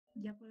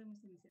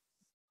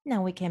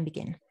Now we can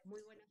begin.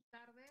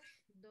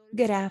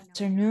 Good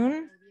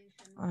afternoon.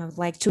 I would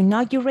like to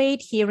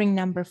inaugurate hearing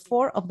number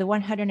 4 of the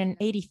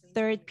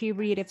 183rd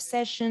period of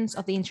sessions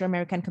of the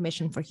Inter-American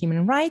Commission for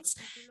Human Rights.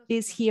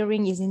 This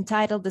hearing is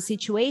entitled The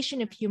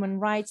Situation of Human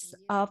Rights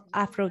of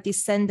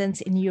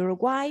Afro-Descendants in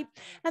Uruguay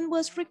and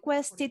was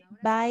requested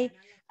by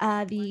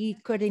the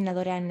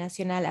Coordinadora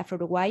Nacional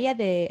Afro-Uruguaya,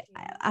 the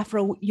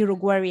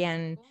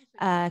Afro-Uruguayan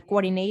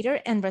coordinator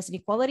and race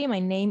equality. My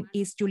name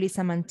is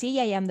Julissa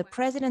Mantilla. I am the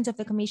president of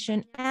the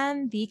commission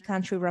and the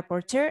country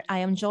rapporteur. I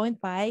am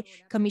joined by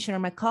Commissioner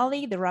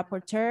Macaulay, the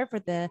rapporteur for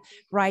the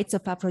rights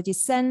of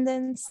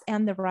Afro-descendants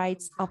and the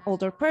rights of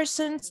older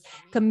persons,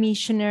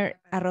 Commissioner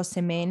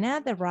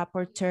Arrosemena, the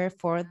rapporteur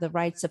for the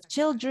rights of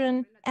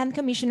children, and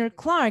Commissioner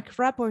Clark,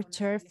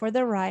 rapporteur for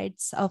the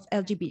rights of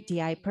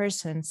LGBTI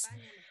persons.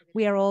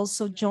 We are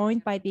also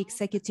joined by the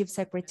Executive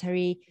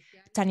Secretary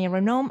Tania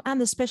Renom and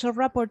the special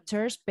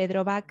rapporteurs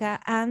Pedro Vaca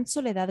and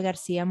Soledad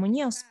Garcia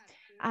Munoz.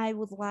 I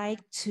would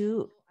like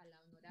to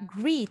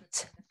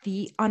greet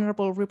the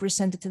honorable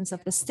representatives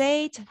of the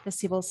state, the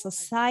civil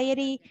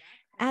society,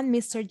 and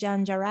Mr.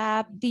 Jan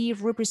Jarab, the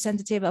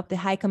representative of the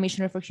High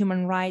Commissioner for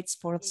Human Rights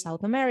for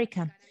South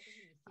America.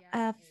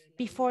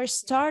 Before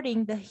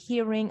starting the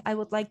hearing, I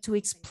would like to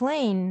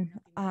explain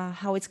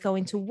how it's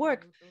going to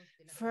work.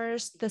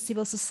 First, the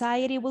civil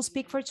society will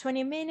speak for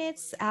 20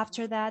 minutes.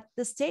 After that,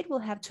 the state will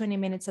have 20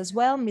 minutes as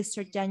well.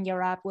 Mr. Jan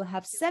Yarab will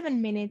have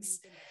 7 minutes.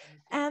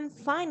 And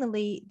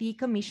finally, the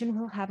commission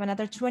will have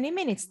another 20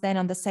 minutes. Then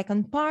on the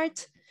second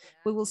part,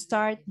 we will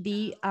start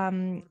the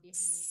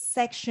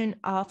section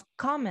of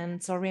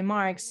comments or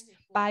remarks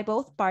by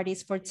both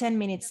parties for 10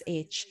 minutes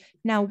each.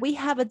 Now, we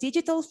have a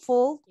digital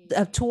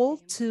tool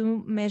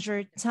to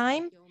measure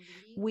time.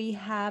 We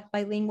have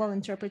bilingual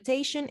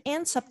interpretation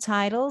and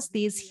subtitles.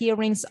 These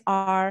hearings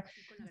are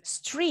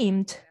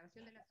streamed,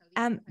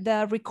 and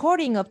the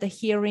recording of the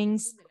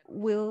hearings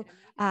will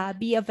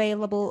be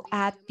available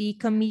at the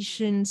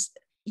Commission's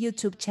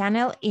YouTube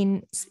channel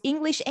in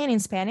English and in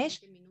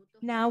Spanish.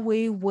 Now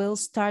we will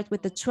start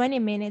with the 20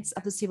 minutes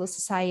of the civil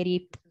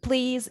society.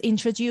 Please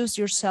introduce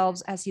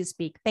yourselves as you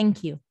speak.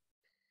 Thank you.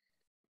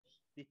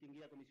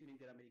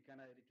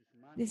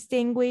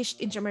 Distinguished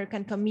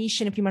Inter-American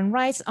Commission of Human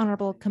Rights,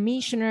 honorable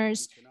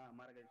commissioners,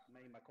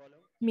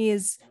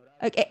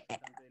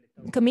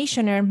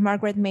 Commissioner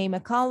Margaret May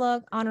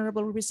McCulloch,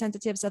 honorable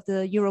representatives of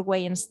the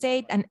Uruguayan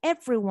state, and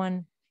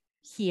everyone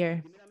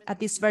here at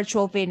this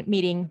virtual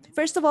meeting.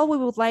 First of all, we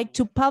would like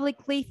to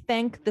publicly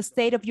thank the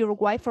state of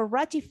Uruguay for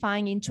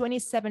ratifying in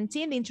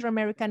 2017 the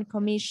Inter-American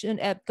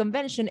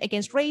Convention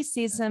Against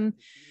Racism,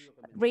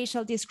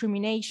 Racial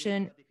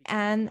Discrimination,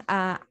 and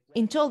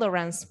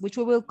Intolerance, which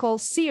we will call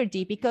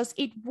CIRD, because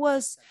it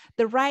was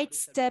the right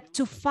step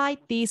to fight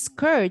this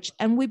scourge,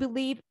 and we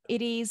believe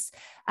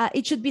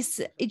it should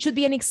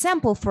be an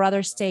example for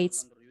other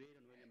states.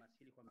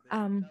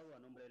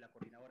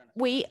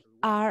 We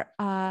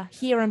are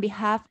here on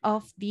behalf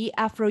of the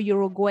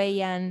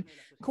Afro-Uruguayan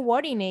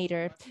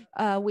Coordinator,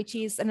 which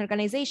is an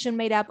organization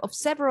made up of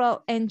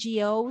several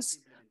NGOs,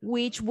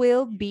 which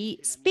will be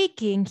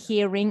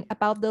hearing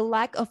about the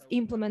lack of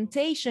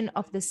implementation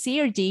of the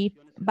CIRD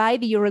by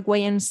the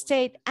Uruguayan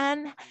state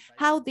and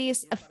how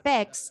this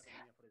affects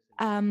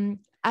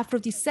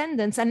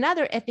Afro-descendants and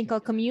other ethnic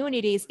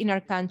communities in our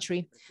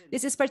country.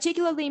 This is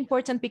particularly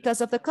important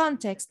because of the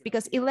context,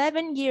 because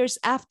 11 years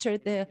after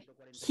the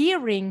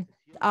hearing,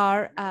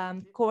 our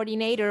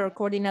coordinator or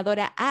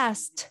coordinadora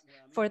asked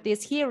for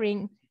this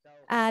hearing,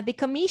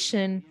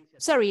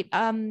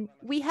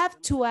 we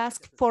have to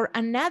ask for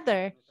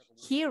another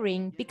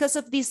hearing because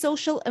of the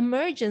social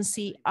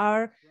emergency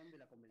our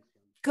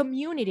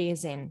community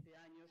is in.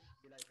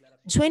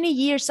 20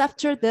 years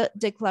after the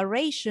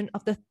declaration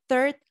of the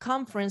third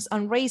conference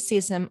on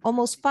racism,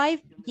 almost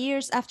 5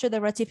 years after the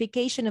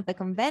ratification of the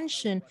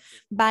convention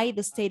by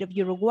the state of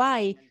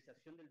Uruguay,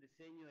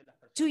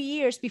 2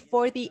 years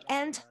before the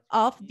end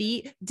of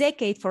the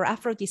decade for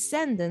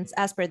Afro-descendants,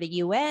 as per the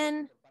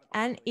UN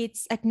and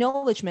its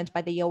acknowledgement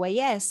by the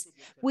OAS,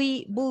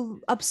 we will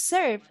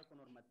observe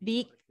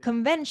the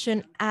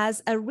convention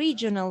as a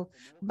regional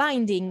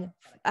binding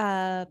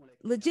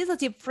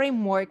legislative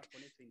framework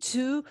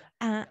to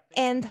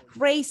end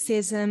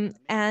racism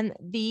and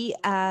the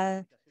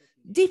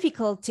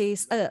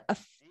difficulties that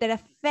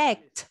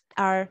affect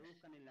our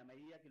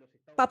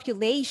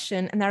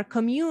population and our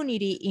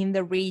community in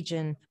the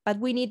region. But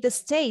we need the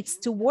states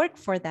to work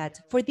for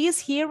that. For this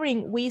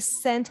hearing, we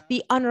sent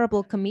the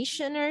honorable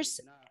commissioners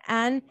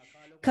and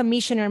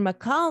Commissioner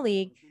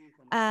Macaulay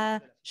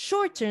a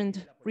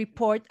shortened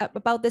report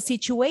about the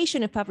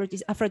situation of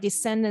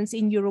Afro-descendants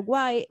in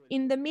Uruguay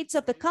in the midst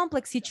of the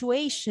complex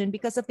situation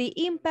because of the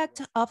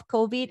impact of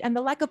COVID and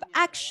the lack of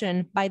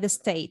action by the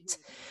state.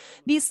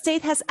 This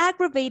state has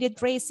aggravated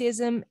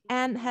racism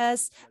and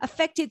has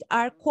affected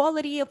our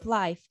quality of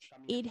life.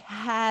 It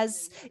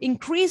has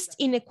increased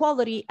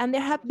inequality, and there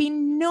have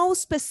been no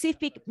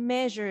specific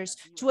measures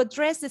to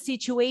address the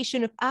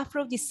situation of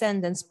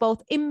Afro-descendants,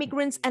 both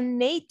immigrants and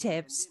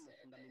natives.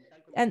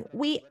 And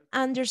we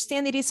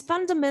understand it is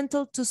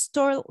fundamental to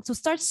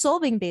start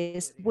solving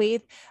this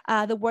with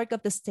the work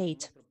of the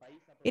state.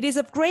 It is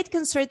of great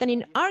concern that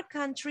in our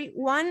country,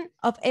 1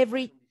 of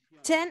every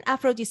 10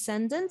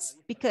 Afro-descendants,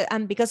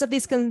 because of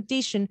this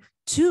condition,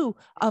 2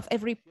 of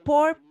every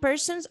poor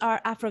persons are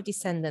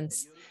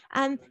Afro-descendants.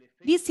 And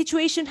this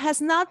situation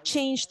has not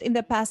changed in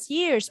the past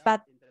years,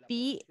 but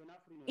the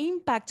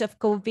impact of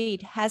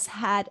COVID has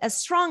had a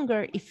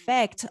stronger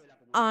effect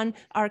on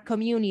our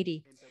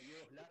community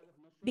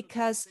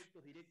because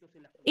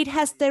it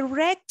has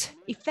direct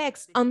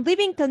effects on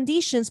living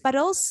conditions, but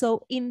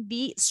also in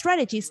the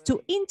strategies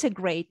to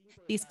integrate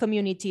these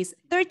communities.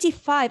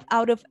 35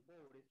 out of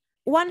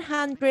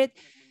 100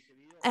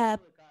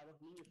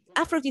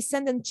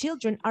 Afro-descendant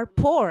children are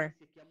poor.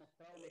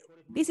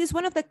 This is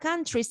one of the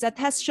countries that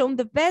has shown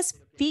the best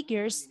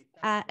figures,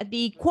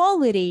 the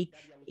equality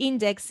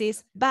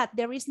indexes, but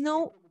there is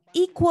no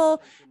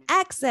equal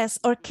access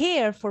or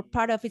care for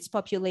part of its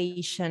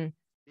population.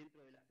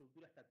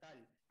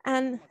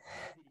 And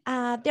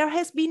there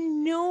has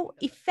been no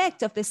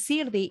effect of the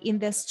CIRDI in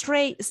the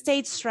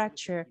state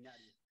structure.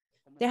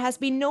 There has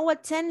been no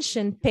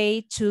attention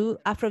paid to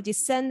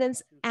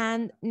Afro-descendants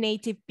and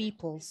native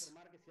peoples.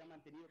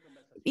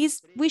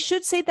 We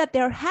should say that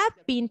there have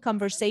been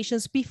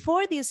conversations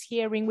before this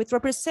hearing with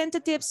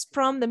representatives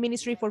from the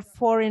Ministry for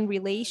Foreign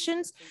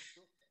Relations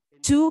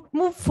to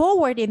move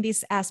forward in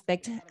this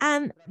aspect.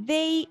 And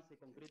they,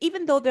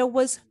 even though there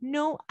was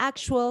no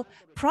actual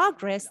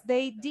progress,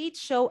 they did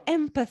show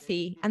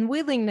empathy and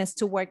willingness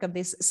to work on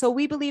this. So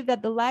we believe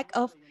that the lack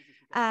of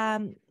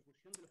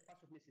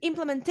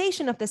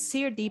implementation of the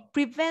CIRDI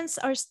prevents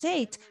our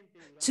state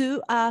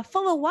to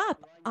follow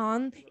up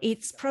on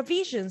its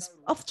provisions.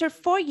 After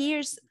 4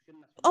 years,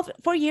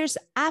 4 years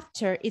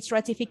after its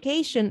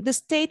ratification, the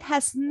state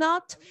has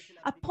not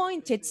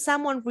appointed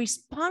someone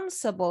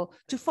responsible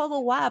to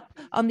follow up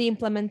on the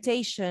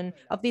implementation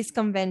of this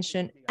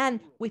convention.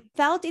 And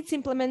without its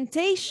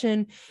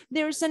implementation,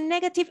 there's a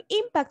negative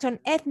impact on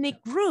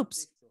ethnic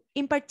groups,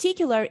 in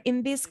particular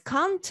in this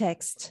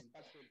context,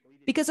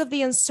 because of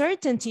the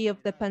uncertainty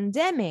of the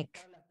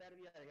pandemic.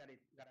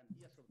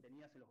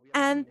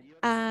 And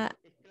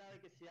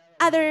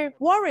other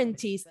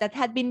warranties that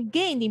had been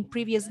gained in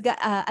previous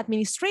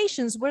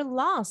administrations were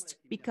lost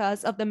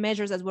because of the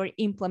measures that were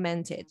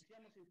implemented.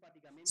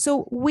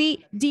 So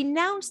we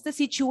denounce the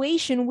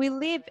situation we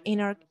live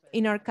in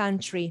our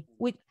country.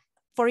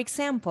 For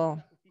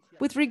example,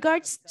 with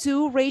regards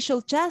to racial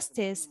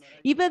justice,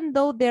 even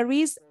though there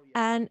is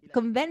a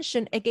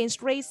convention against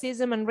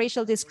racism and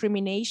racial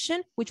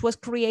discrimination, which was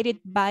created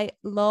by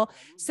Law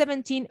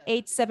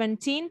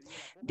 17817,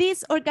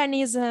 this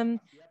organism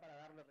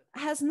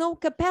has no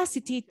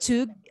capacity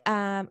to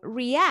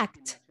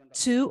react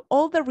to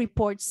all the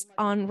reports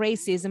on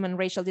racism and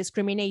racial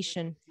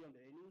discrimination.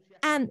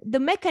 And the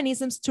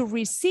mechanisms to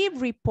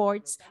receive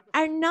reports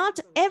are not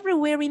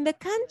everywhere in the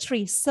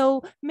country.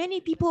 So many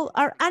people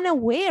are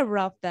unaware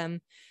of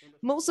them.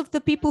 Most of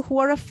the people who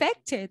are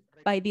affected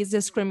by this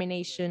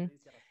discrimination.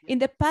 In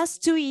the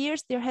past 2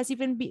 years, there has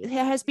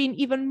been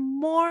even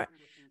more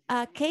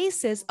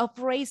cases of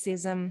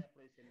racism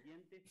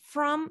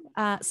from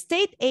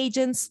state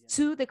agents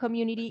to the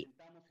community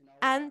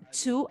and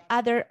to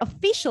other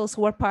officials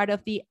who are part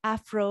of the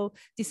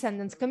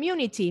Afro-descendants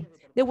community.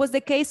 There was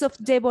the case of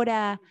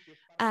Deborah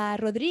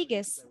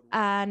Rodriguez,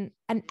 an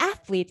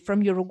athlete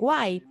from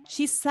Uruguay.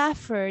 She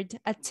suffered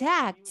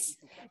attacks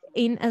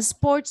in a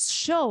sports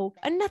show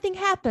and nothing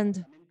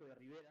happened.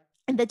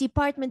 In the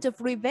department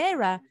of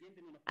Rivera,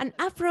 an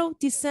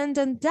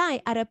Afro-descendant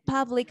died at a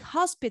public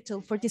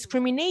hospital for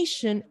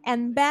discrimination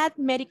and bad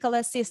medical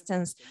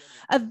assistance.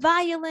 A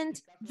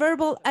violent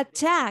verbal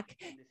attack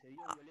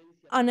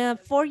on a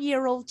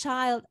 4-year-old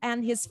child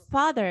and his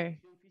father.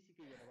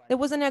 There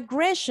was an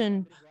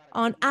aggression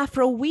on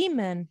Afro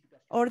women,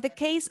 or the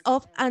case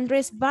of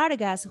Andres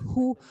Vargas,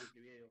 who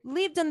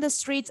lived on the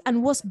streets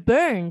and was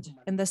burned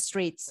in the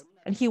streets.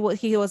 And he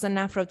was an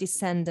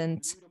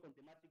Afro-descendant.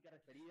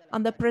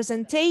 On the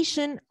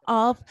presentation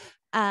of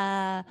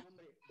a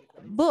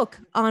book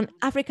on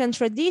African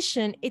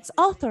tradition, its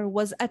author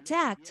was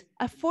attacked.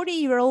 A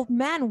 40-year-old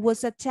man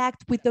was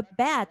attacked with a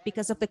bat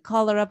because of the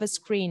color of a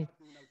screen.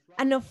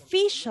 An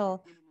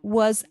official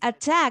was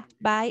attacked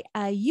by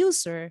a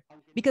user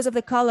because of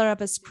the color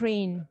of a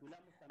screen.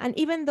 And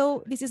even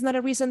though this is not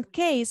a recent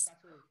case,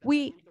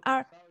 we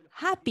are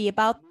happy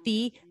about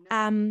the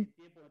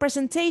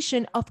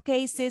presentation of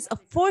cases of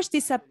forced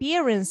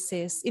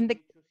disappearances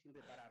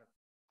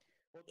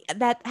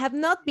that have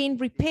not been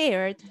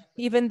repaired,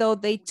 even though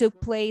they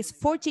took place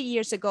 40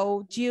 years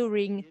ago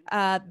during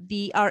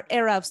our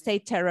era of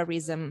state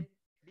terrorism.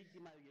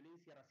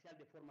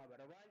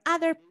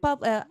 Other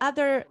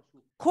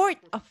court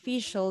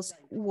officials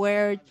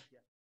were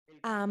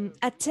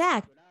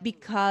attacked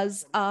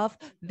because of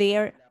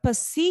their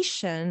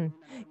position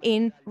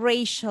in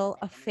racial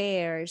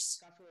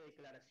affairs.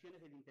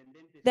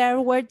 There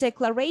were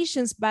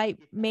declarations by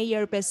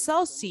Mayor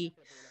Bezosi,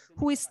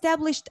 who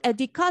established a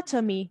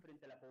dichotomy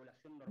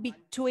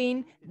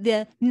between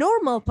the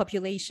normal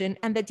population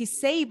and the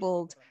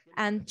disabled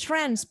and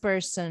trans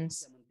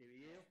persons.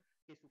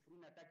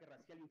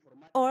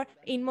 Or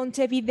in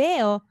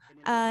Montevideo,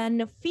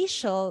 an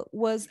official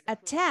was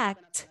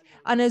attacked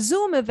on a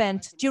Zoom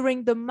event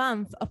during the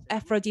month of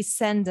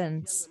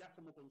afrodescendants.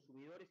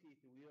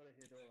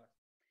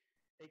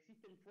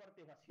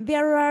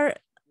 There are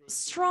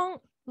strong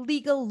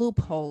legal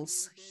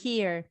loopholes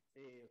here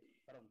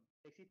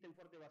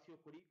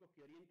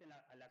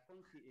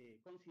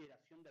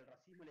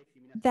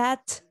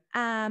that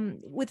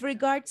with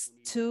regards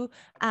to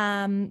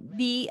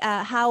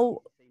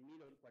how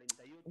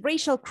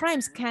racial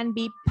crimes can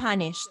be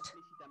punished.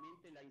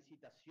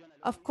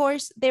 Of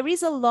course, there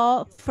is a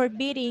law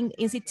forbidding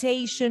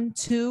incitation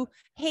to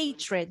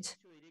hatred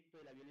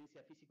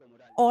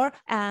or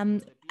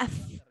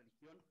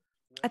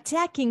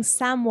attacking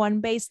someone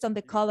based on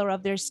the color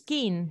of their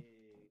skin.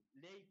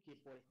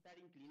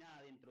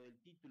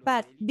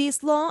 But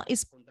this law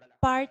is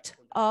part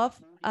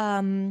of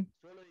a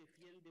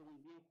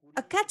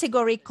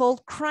category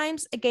called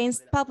crimes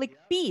against public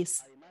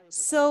peace.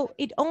 So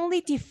it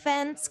only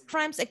defends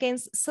crimes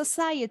against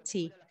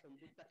society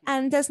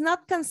and does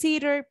not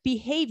consider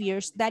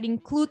behaviors that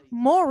include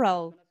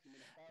moral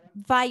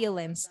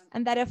violence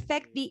and that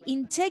affect the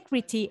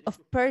integrity of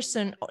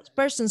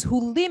persons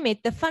who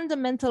limit the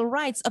fundamental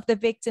rights of the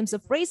victims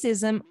of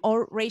racism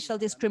or racial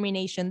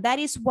discrimination. That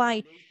is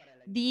why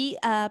the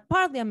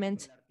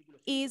Parliament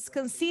is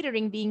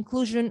considering the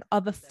inclusion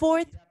of a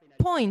fourth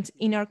point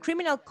in our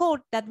criminal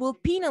code that will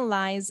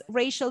penalize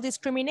racial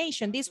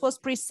discrimination. This was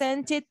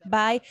presented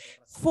by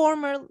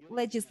former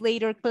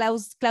legislator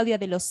Claudia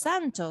de los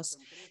Santos,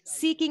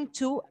 seeking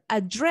to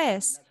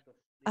address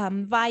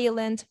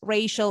violent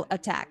racial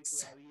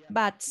attacks.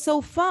 But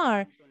so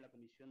far,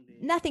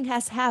 nothing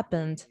has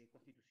happened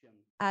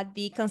at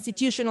the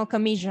Constitutional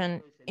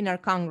Commission in our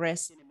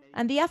Congress.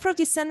 And the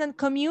Afro-descendant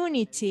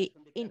community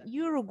in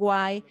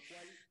Uruguay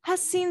has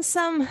seen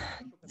some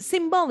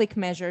symbolic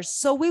measures.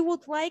 So we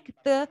would like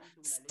the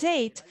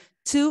state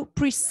to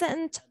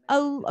present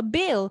a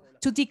bill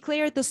to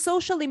declare the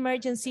social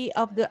emergency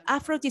of the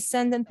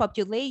Afro-descendant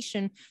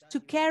population, to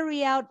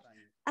carry out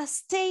a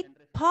state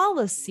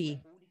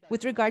policy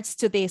with regards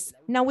to this.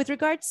 Now, with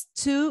regards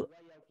to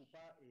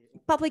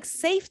public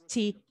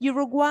safety,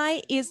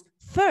 Uruguay is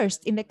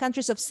first in the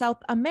countries of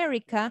South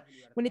America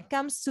when it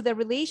comes to the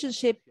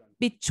relationship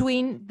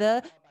between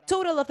the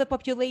total of the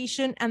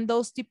population and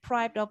those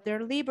deprived of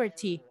their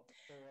liberty.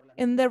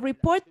 In the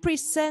report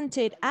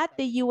presented at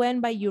the UN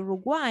by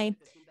Uruguay,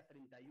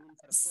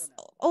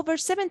 over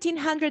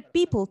 1,700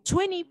 people,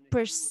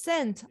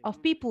 20%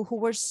 of people who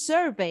were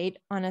surveyed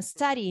on a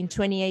study in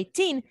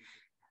 2018,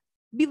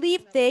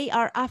 believe they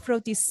are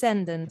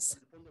Afro-descendants.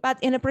 But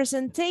in a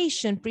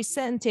presentation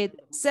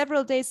presented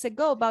several days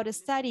ago about a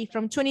study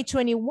from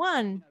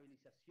 2021,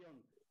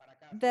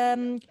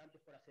 the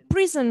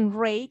prison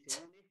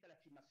rate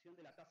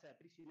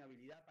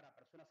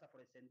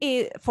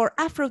for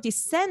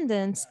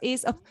Afro-descendants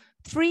is of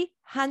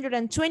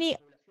 320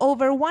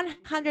 over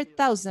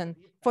 100,000.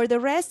 For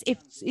the rest, it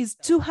is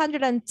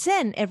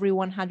 210 every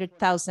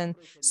 100,000.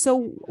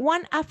 So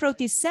one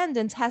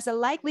Afro-descendant has a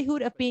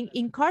likelihood of being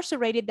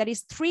incarcerated that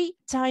is 3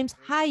 times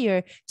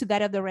higher to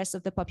that of the rest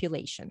of the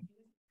population.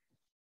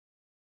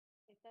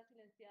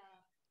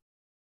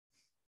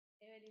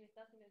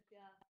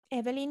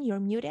 Evelyn, you're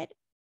muted.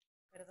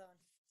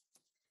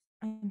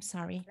 I'm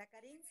sorry.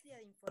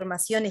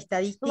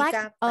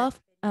 Lack of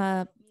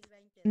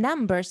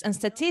numbers and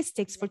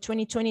statistics for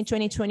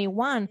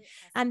 2020-2021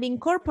 and the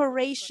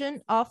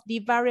incorporation of the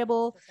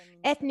variable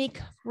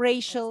ethnic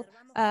racial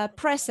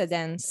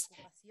precedents.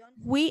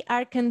 We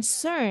are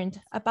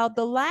concerned about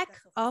the lack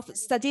of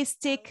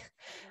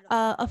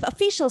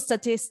official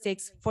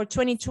statistics for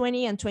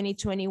 2020 and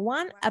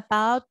 2021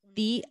 about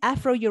the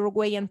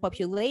Afro-Uruguayan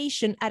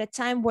population at a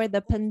time where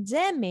the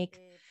pandemic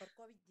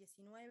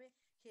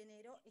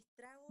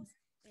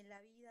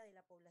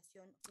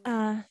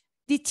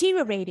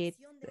deteriorated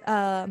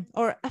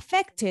or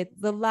affected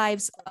the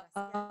lives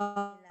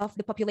of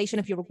the population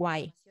of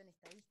Uruguay.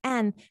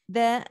 And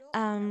there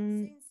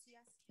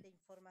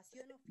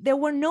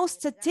were no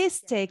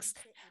statistics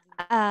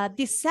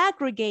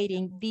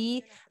disaggregating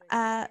the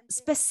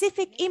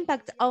specific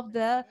impact of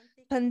the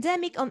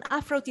pandemic on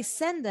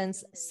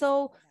Afro-descendants,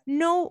 so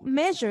no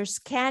measures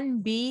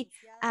can be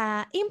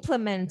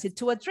implemented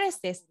to address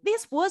this.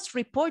 This was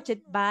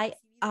reported by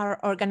our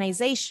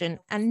organization,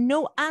 and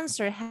no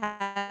answer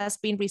has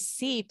been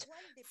received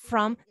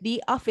from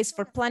the Office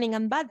for Planning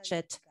and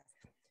Budget.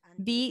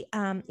 The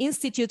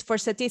Institute for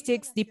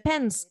Statistics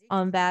depends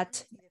on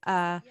that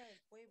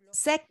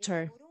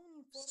sector.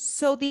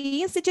 So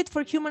the Institute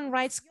for Human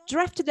Rights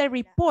drafted a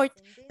report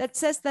that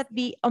says that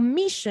the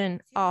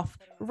omission of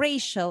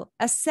racial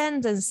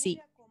ascendancy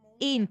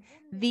in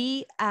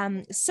the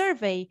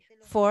survey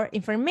for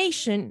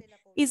information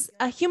is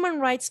a human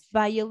rights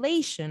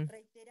violation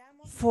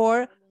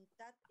for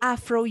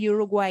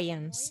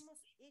Afro-Uruguayans.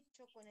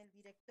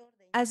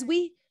 As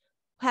we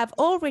have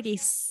already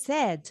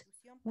said,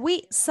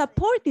 We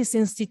support this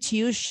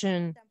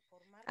institution,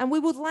 and we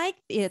would like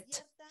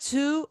it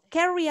to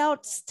carry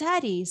out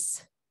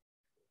studies.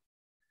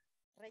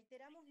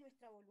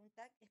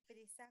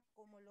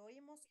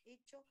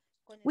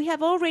 We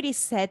have already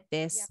said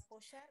this.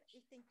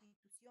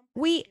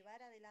 We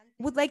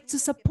would like to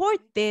support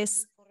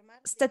this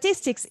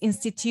statistics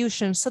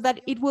institution so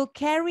that it will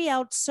carry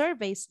out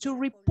surveys to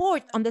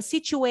report on the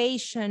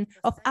situation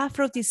of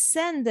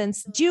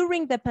Afro-descendants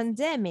during the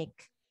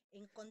pandemic.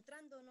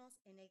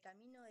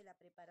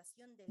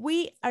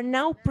 We are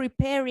now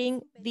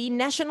preparing the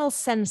national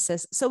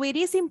census, so it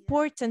is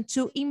important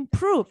to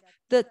improve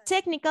the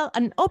technical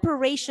and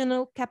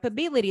operational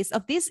capabilities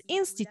of this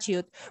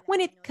institute when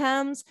it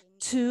comes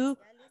to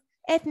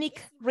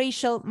ethnic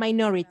racial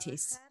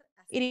minorities.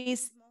 It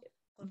is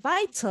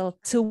vital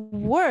to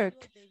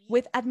work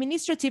with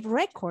administrative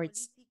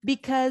records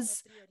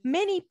because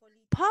many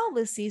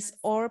policies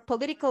or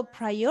political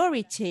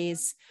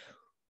priorities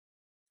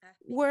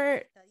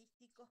were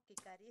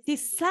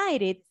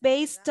decided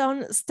based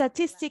on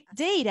statistic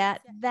data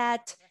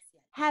that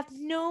have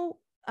no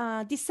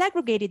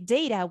disaggregated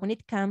data when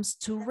it comes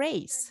to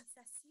race.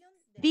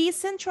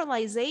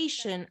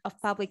 Decentralization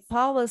of public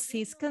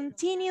policies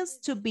continues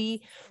to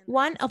be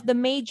one of the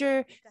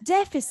major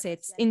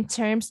deficits in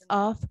terms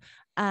of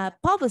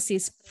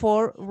policies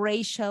for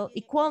racial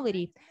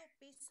equality.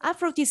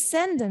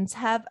 Afro-descendants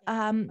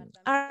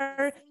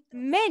are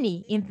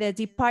many in the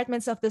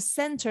departments of the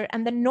center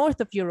and the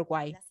north of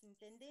Uruguay.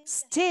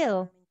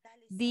 Still,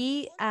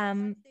 the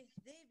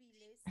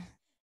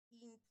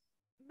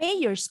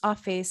mayor's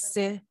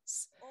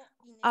offices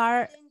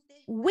are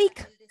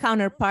weak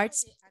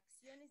counterparts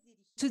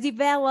to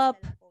develop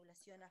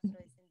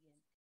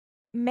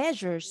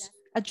measures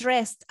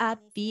addressed at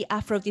the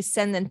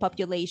Afro-descendant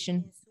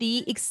population.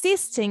 The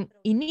existing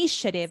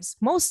initiatives,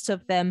 most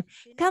of them,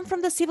 come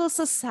from the civil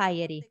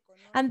society,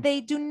 and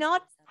they do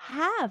not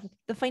have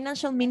the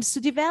financial means to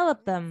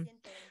develop them.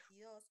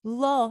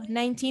 Law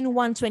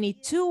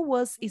 19122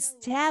 was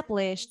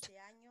established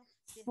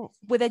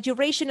with a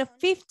duration of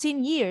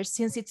 15 years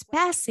since its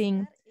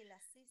passing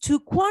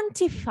to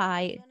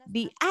quantify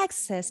the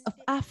access of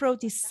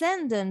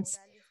Afro-descendants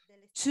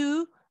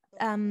to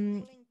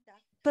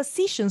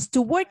positions,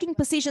 to working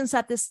positions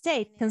at the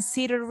state,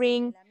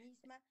 considering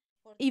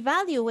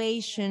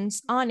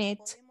evaluations on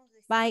it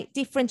by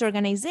different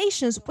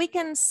organizations. We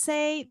can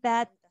say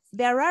that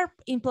there are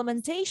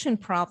implementation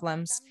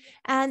problems,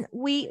 and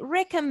we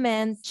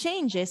recommend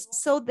changes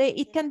so that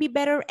it can be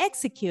better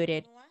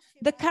executed.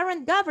 The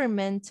current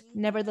government,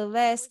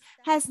 nevertheless,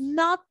 has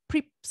not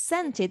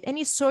presented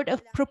any sort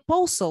of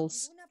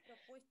proposals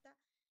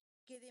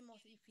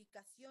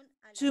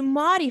to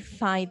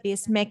modify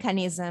this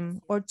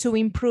mechanism or to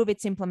improve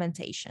its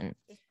implementation.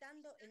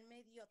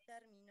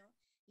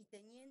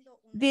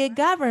 The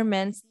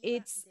government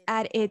is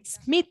at its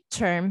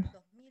midterm,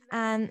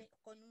 and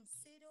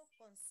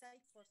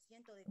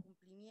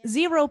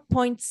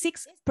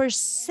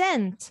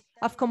 0.6%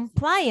 of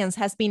compliance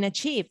has been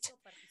achieved.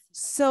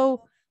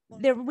 So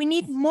we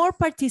need more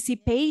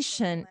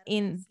participation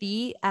in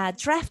the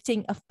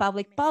drafting of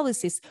public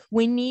policies.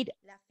 We need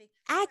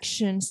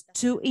actions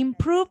to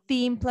improve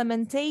the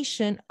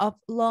implementation of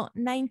Law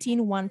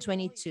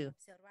 19122.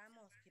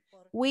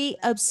 We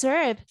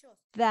observe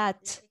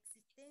that,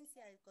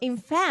 in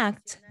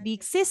fact, the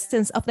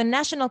existence of the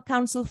National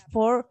Council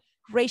for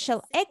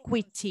Racial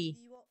Equity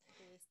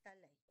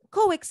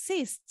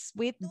coexists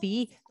with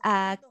the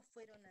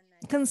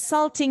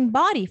consulting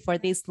body for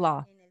this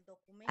law.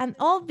 And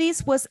all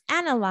this was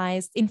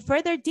analyzed in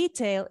further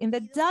detail in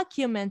the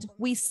document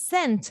we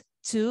sent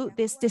to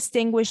this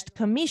distinguished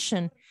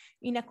commission.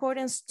 In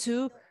accordance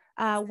to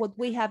what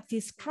we have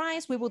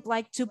described, we would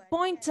like to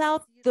point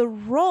out the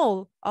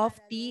role of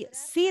the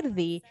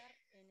CIRDI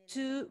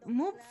to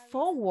move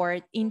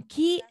forward in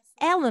key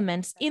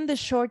elements in the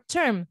short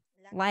term,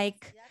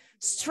 like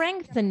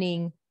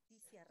strengthening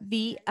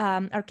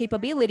our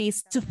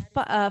capabilities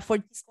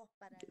for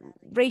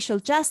racial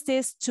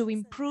justice, to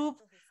improve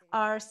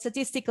our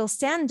statistical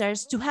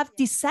standards, to have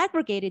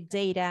disaggregated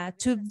data,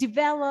 to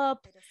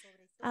develop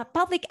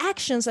public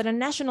actions at a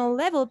national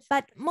level,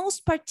 but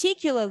most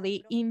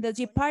particularly in the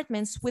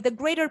departments with a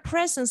greater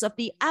presence of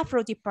the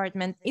Afro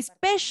department,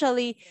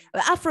 especially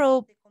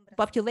Afro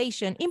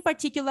population, in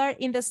particular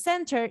in the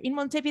center, in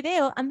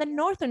Montevideo, and the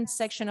northern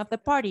section of the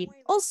party.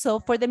 Also,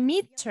 for the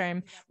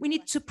midterm, we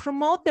need to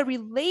promote the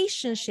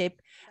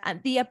relationship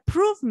and the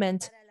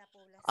improvement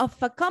of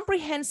a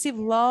comprehensive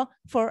law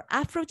for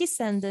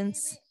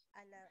Afro-descendants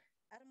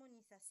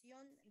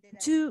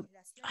to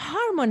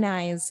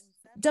harmonize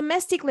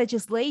domestic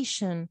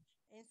legislation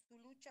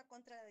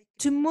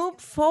to move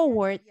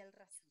forward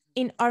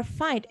in our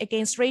fight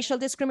against racial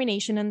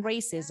discrimination and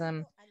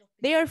racism.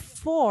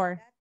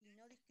 Therefore,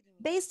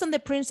 based on the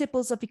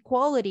principles of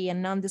equality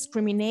and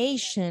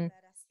non-discrimination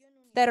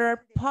that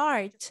are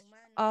part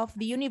of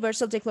the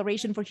Universal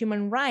Declaration for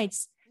Human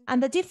Rights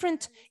and the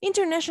different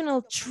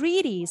international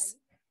treaties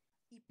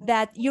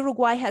that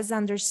Uruguay has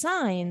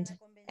undersigned,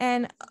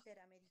 and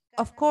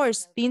of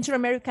course, the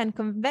Inter-American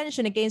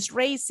Convention Against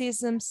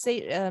Racism,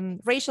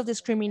 racial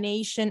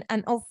discrimination,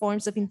 and all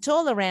forms of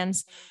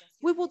intolerance,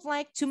 we would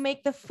like to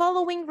make the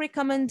following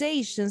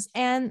recommendations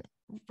and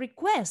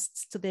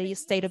requests to the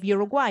state of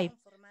Uruguay.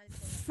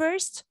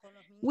 First,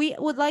 we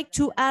would like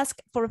to ask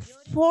for a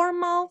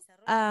formal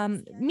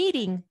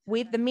meeting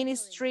with the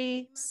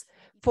ministries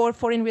for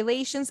foreign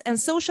relations and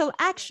social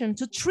action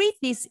to treat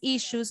these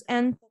issues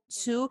and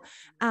to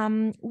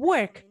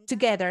work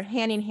together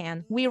hand in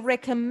hand. We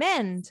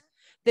recommend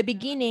the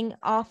beginning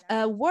of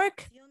a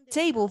work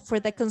table for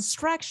the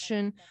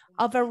construction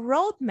of a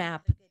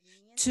roadmap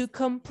to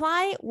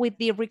comply with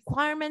the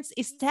requirements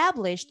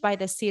established by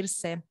the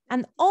CIRSE.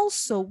 And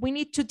also, we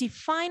need to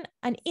define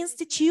an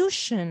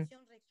institution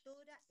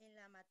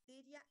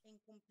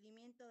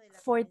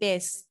for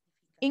this,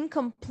 in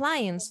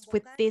compliance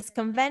with this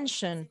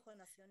convention.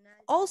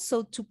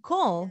 Also, to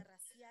call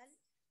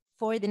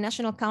for the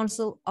National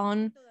Council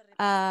on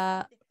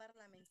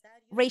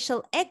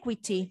Racial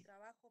Equity,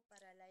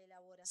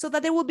 so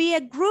that there will be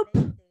a group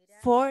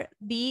for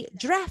the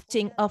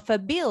drafting of a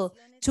bill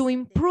to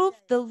improve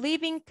the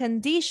living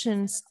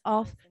conditions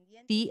of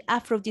the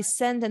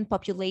Afro-descendant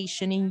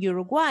population in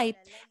Uruguay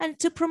and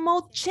to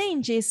promote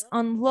changes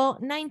on Law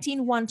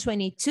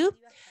 19122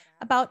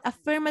 about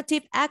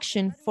affirmative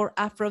action for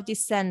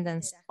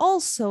Afro-descendants.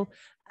 Also,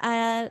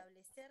 an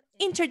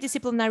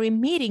interdisciplinary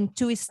meeting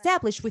to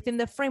establish within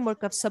the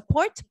framework of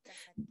support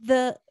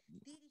the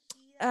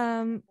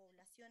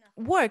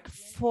work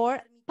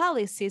for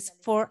policies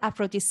for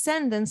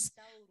Afro-descendants,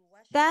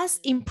 thus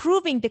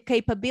improving the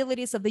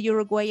capabilities of the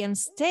Uruguayan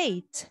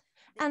state,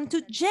 and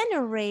to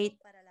generate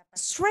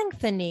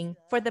strengthening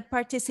for the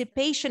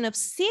participation of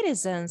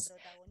citizens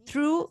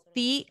through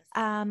the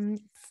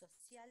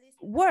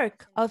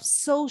work of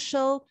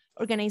social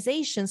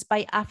organizations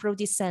by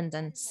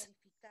Afro-descendants.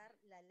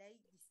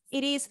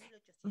 It is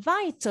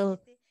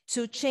vital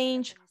to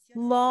change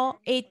Law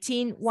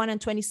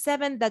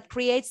 18-127 that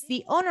creates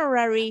the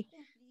honorary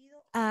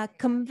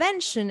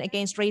Convention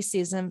Against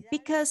Racism,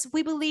 because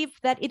we believe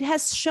that it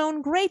has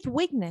shown great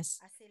weakness.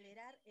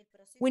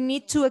 We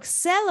need to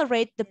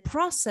accelerate the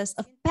process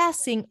of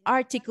passing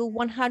Article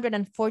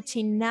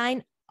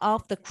 149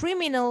 of the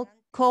Criminal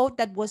Code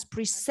that was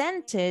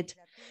presented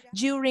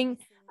during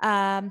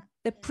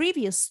the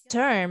previous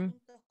term,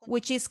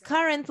 which is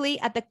currently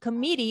at the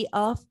Committee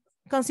of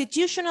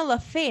Constitutional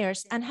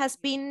Affairs and has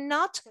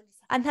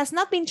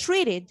not been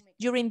treated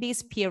during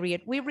this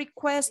period. We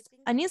request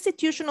an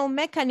institutional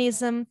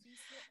mechanism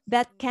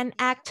that can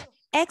act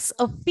ex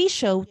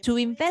officio to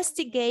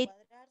investigate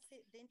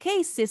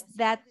cases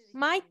that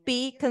might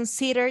be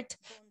considered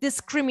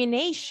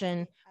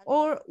discrimination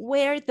or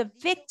where the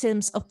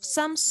victims of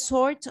some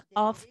sort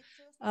of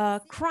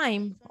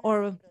crime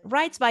or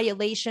rights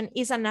violation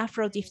is an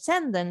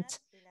Afro-descendant,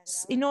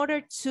 in order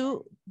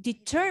to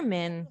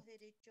determine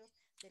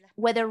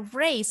whether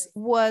race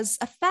was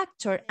a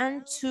factor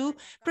and to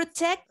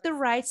protect the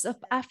rights of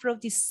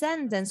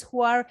Afro-descendants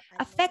who are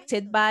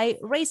affected by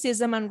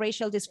racism and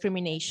racial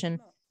discrimination.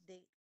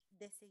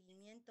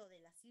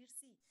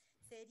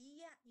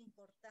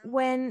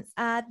 When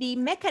the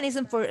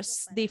mechanism for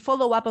the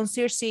follow-up on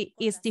CIRSE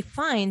is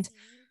defined,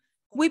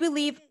 we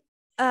believe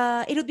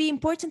it would be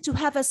important to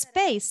have a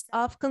space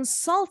of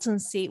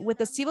consultancy with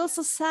the civil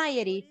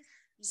society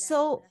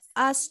so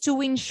as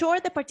to ensure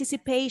the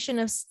participation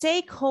of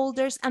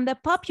stakeholders and the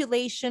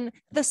population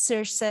the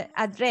CIRSE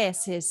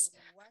addresses.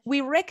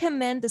 We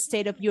recommend the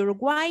state of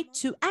Uruguay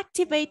to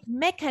activate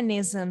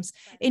mechanisms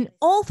in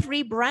all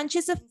three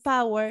branches of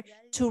power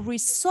to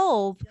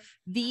resolve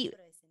the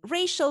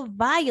racial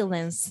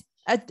violence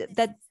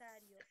that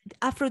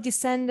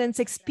Afro-descendants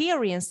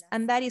experience,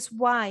 and that is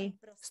why,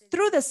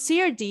 through the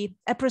CIRDE,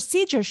 a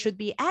procedure should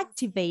be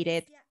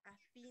activated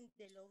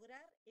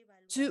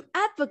to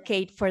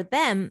advocate for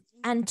them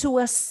and to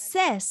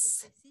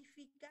assess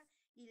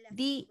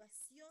the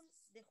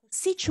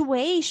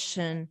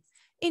situation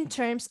in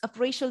terms of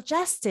racial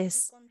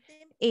justice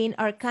in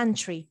our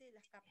country.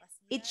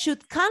 It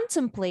should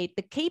contemplate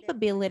the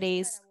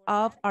capabilities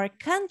of our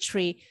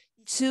country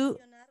to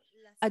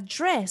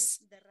address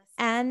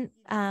and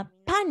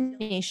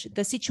punish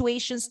the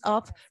situations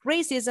of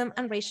racism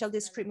and racial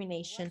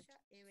discrimination.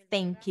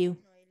 Thank you.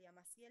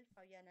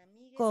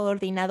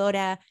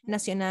 Coordinadora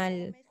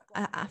Nacional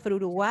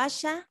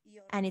Afro-Uruguaya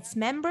and its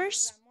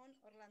members.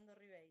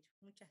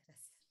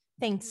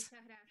 Thanks.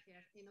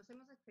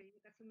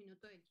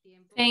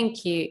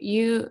 Thank you.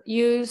 You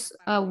use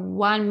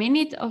 1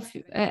 minute of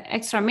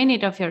extra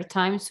minute of your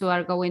time, so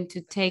are going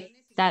to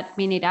take that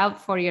minute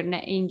out for your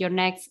in your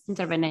next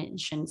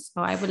interventions.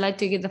 So I would like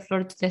to give the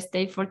floor to the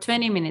state for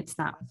 20 minutes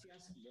now.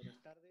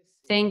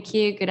 Thank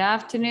you. Good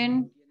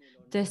afternoon.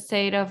 The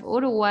state of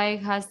Uruguay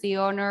has the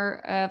honor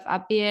of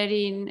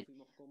appearing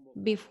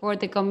before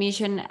the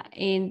commission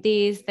in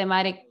this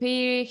thematic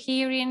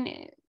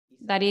hearing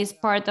that is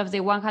part of the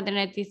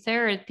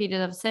 183rd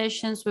period of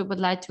sessions. We would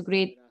like to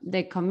greet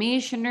the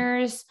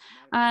commissioners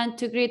and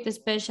to greet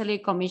especially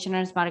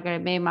Commissioners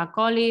Margaret May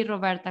Macaulay,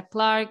 Roberta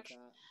Clark,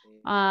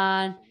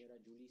 and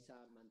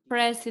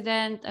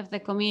President of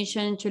the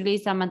Commission,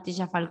 Julissa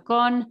Mantilla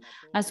Falcón,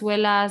 as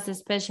well as the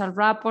special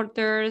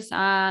rapporteurs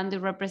and the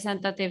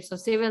representatives of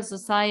civil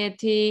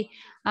society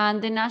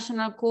and the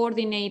national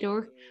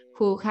coordinator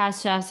who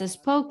has just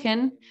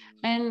spoken,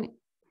 and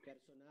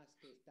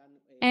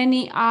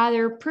any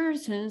other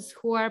persons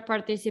who are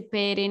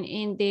participating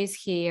in this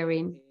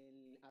hearing.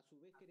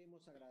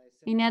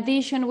 In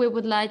addition, we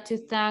would like to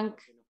thank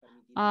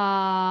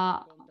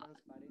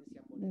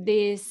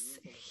this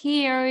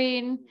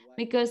hearing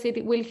because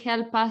it will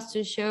help us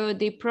to show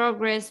the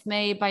progress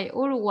made by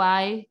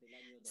Uruguay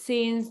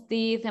since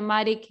the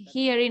thematic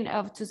hearing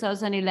of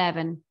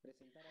 2011.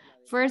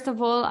 First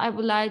of all, I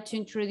would like to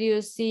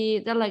introduce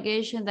the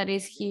delegation that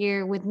is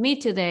here with me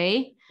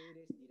today.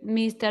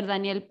 Mr.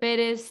 Daniel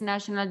Perez,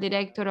 National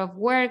Director of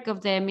Work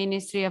of the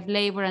Ministry of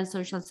Labor and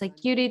Social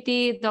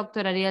Security,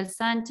 Dr. Ariel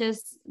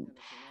Sanchez,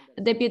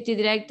 Deputy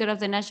Director of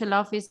the National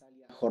Office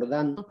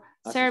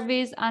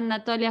Service, and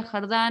Natalia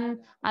Jordan,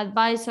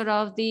 Advisor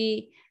of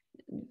the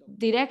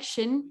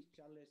Direction,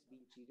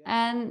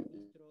 and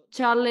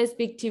Charles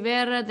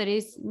Victiverra, that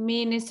is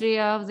Ministry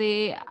of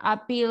the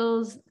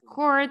Appeals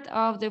Court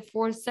of the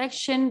 4th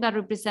Section that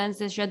represents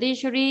the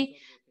Judiciary,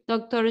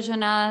 Dr.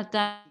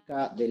 Jonathan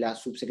de la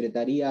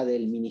Subsecretaría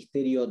del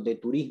Ministerio de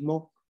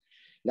Turismo,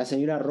 la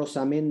señora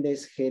Rosa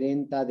Méndez,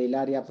 gerenta del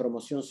área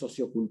Promoción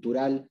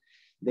Sociocultural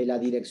de la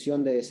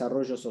Dirección de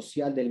Desarrollo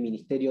Social del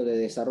Ministerio de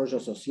Desarrollo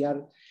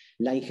Social,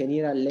 la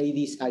ingeniera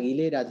Leidis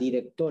Aguilera,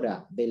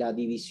 directora de la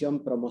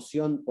División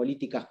Promoción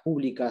Políticas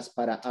Públicas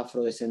para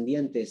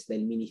Afrodescendientes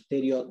del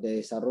Ministerio de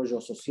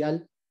Desarrollo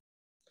Social,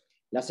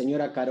 la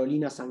señora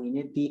Carolina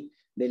Sanguinetti,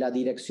 de la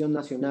Dirección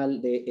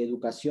Nacional de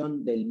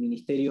Educación del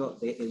Ministerio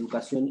de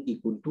Educación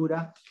y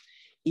Cultura,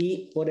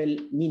 y por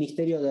el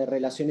Ministerio de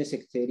Relaciones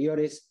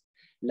Exteriores,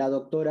 la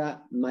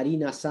doctora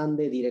Marina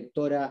Sande,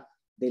 directora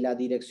de la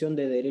Dirección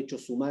de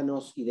Derechos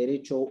Humanos y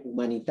Derecho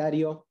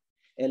Humanitario,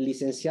 el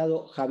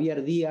licenciado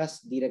Javier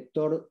Díaz,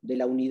 director de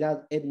la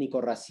Unidad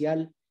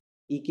Étnico-Racial,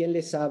 y quien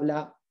les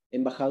habla,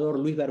 embajador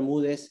Luis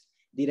Bermúdez,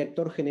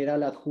 director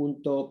general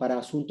adjunto para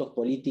Asuntos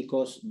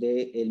Políticos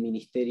del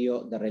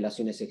Ministerio de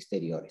Relaciones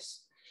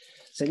Exteriores.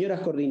 Señoras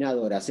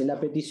coordinadoras, en la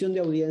petición de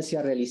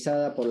audiencia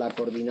realizada por la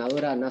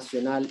Coordinadora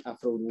Nacional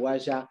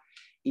Afro-Uruguaya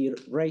y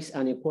Race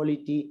and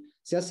Equality,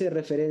 se hace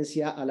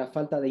referencia a la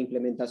falta de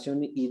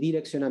implementación y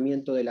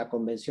direccionamiento de la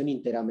Convención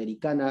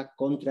Interamericana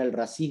contra el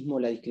Racismo,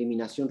 la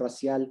Discriminación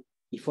Racial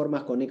y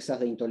formas conexas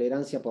de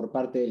intolerancia por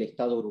parte del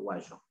Estado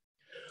uruguayo.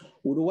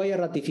 Uruguay ha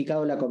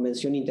ratificado la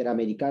Convención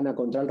Interamericana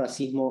contra el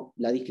Racismo,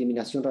 la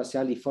Discriminación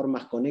Racial y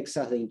formas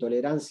conexas de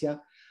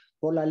intolerancia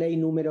por la ley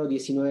número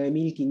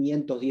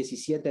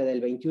 19.517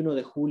 del 21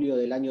 de julio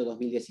del año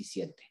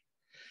 2017.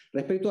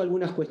 Respecto a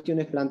algunas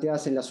cuestiones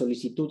planteadas en la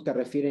solicitud que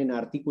refieren a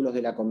artículos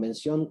de la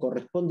Convención,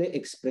 corresponde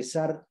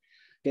expresar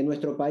que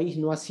nuestro país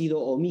no ha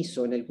sido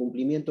omiso en el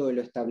cumplimiento de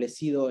lo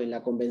establecido en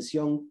la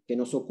Convención que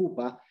nos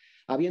ocupa,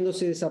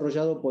 habiéndose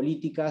desarrollado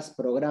políticas,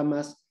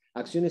 programas,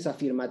 acciones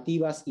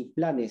afirmativas y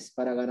planes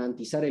para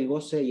garantizar el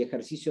goce y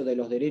ejercicio de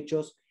los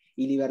derechos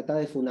y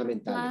libertades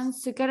fundamentales.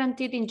 Plans to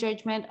guarantee the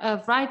enjoyment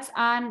of rights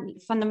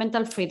and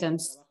fundamental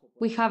freedoms.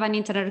 We have an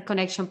internet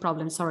connection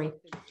problem, sorry.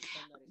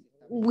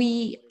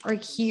 We are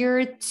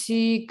here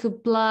to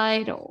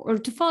comply or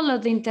to follow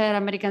the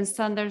Inter-American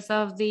standards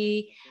of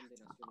the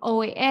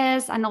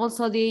OAS and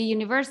also the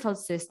universal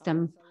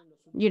system,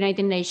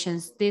 United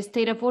Nations. The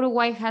state of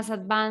Uruguay has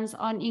advanced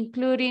on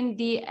including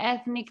the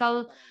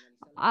ethnical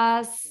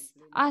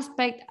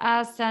aspect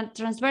as a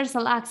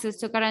transversal access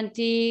to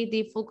guarantee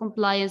the full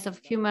compliance of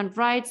human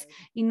rights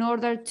in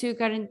order to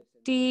guarantee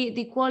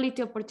the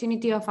equality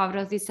opportunity of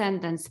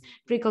afrodescendants,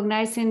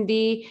 recognizing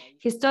the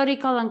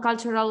historical and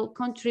cultural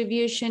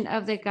contribution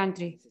of the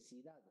country.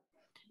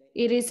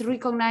 It is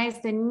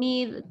recognized the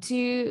need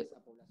to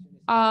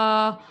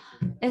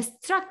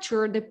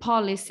structure the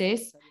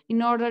policies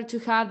in order to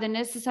have the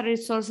necessary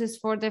resources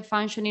for the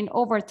functioning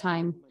over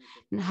time.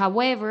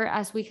 However,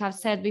 as we have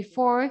said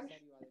before,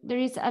 there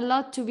is a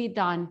lot to be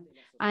done,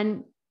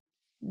 and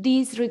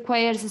this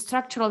requires a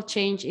structural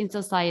change in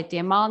society.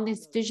 Among the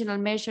institutional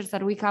measures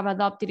that we have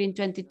adopted in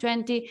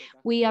 2020,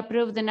 we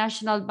approved the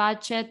national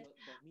budget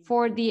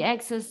for the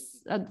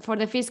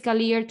fiscal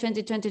year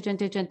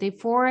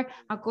 2020-2024,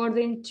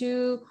 according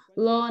to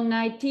Law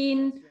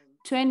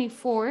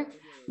 1924,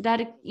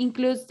 that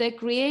includes the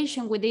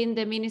creation within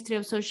the Ministry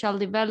of Social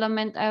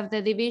Development of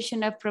the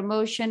Division of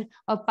Promotion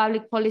of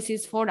Public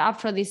Policies for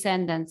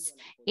Afro-Descendants,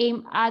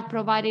 aimed at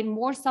providing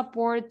more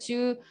support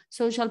to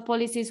social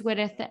policies with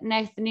an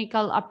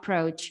ethnical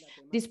approach.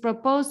 This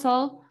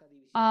proposal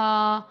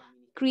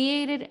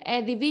created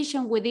a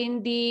division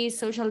within the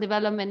Social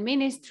Development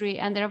Ministry,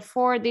 and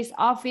therefore this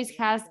office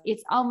has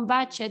its own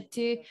budget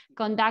to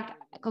conduct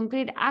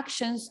concrete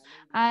actions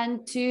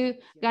and to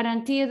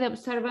guarantee the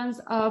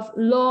observance of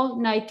Law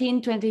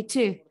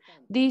 1922.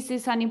 This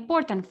is an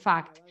important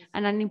fact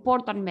and an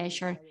important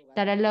measure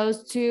that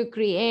allows to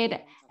create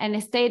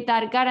a state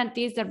that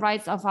guarantees the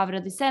rights of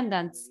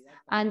Afro-descendants.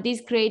 And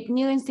this creates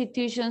new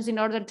institutions in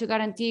order to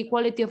guarantee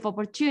equality of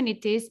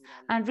opportunities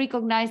and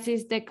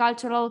recognizes the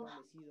cultural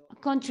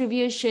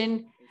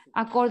contribution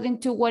according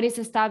to what is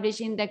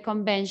established in the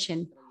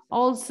convention.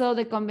 Also,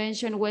 the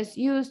convention was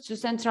used to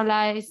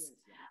centralize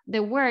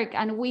the work,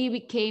 and we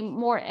became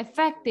more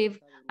effective,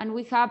 and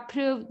we have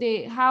proved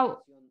how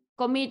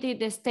committed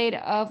the state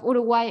of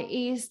Uruguay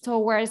is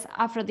towards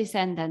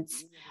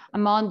Afro-descendants.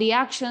 Among the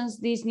actions,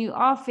 this new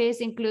office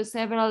includes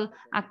several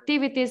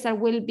activities that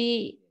will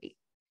be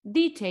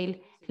detailed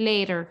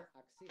later.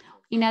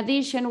 In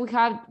addition, we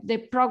have the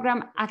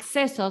program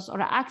Accesos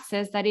or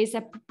Access, that is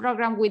a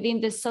program within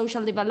the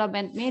Social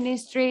Development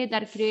Ministry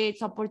that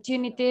creates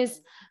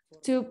opportunities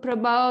to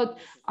promote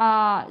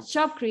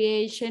job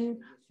creation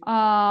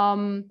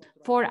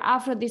for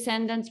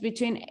Afro-descendants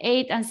between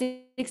 8 and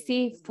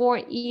 64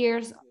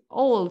 years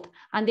old,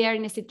 and they are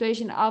in a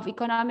situation of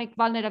economic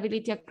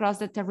vulnerability across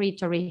the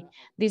territory.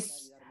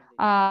 This,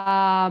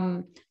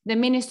 the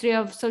Ministry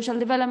of Social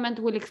Development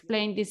will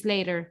explain this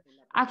later.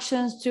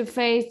 Actions to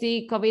face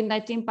the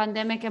COVID-19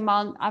 pandemic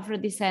among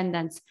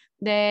Afro-descendants.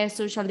 The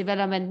Social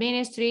Development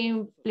Ministry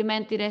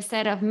implemented a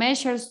set of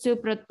measures to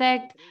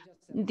protect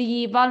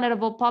the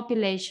vulnerable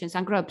populations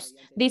and groups.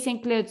 This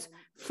includes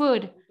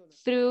food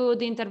through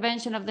the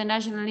intervention of the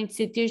National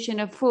Institution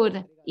of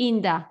Food,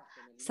 INDA,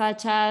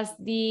 such as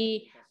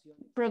the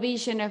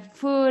provision of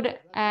food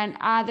and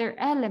other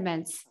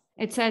elements,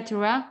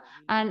 etc.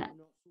 And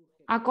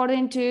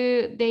according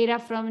to data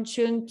from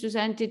June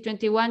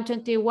 2021,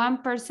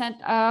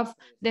 21% of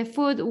the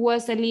food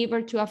was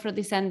delivered to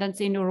Afro-descendants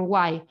in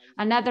Uruguay.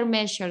 And other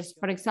measures,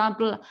 for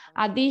example,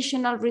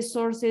 additional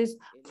resources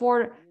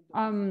for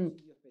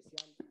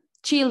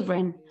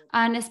children,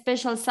 and a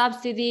special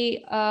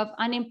subsidy of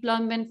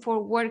unemployment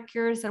for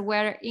workers that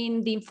were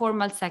in the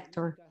informal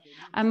sector.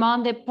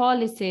 Among the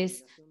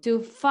policies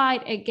to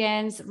fight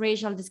against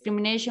racial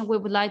discrimination, we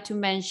would like to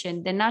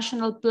mention the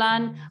National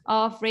Plan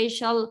of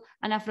Racial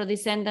and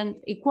Afro-Descendant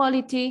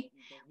Equality,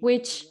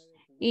 which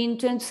in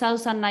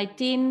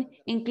 2019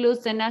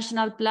 includes the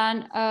National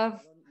Plan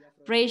of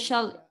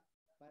Racial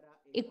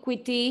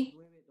Equity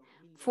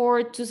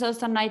for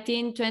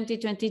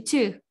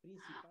 2019-2022,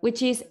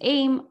 which is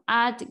aimed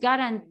at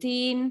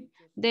guaranteeing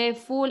the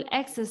full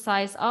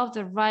exercise of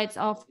the rights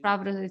of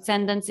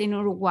Afro-descendants in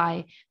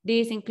Uruguay.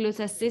 This includes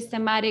a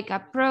systematic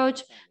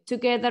approach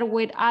together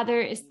with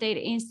other state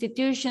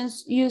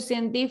institutions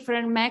using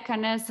different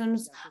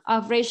mechanisms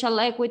of racial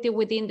equity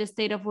within the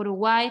state of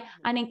Uruguay,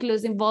 and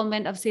includes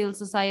involvement of civil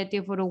society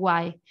of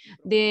Uruguay.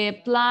 The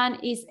plan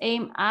is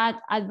aimed at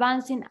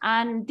advancing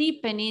and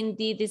deepening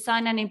the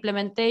design and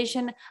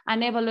implementation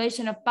and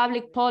evaluation of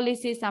public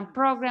policies and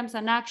programs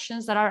and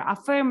actions that are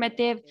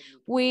affirmative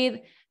with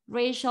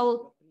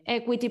racial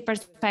equity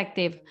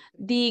perspective.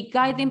 The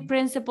guiding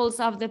principles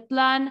of the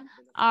plan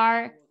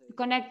are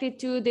connected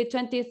to the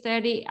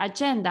 2030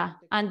 agenda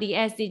and the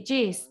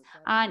SDGs,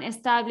 and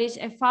establish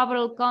a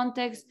favorable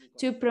context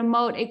to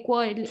promote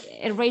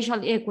racial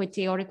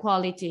equity or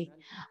equality.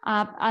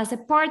 As a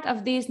part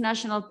of this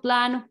national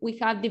plan, we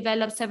have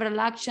developed several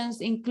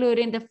actions,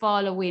 including the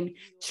following: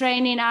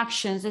 training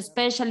actions,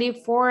 especially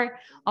for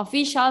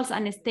officials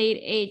and state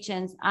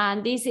agents.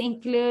 And this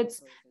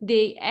includes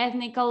the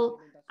ethnical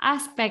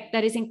aspect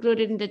that is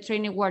included in the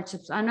training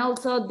workshops, and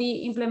also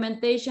the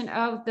implementation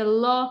of the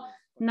law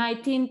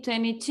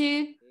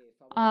 1922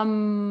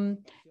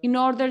 in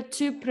order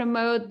to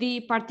promote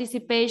the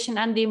participation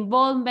and the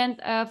involvement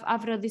of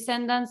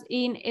Afro-descendants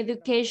in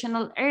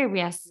educational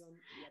areas.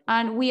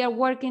 And we are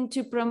working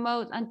to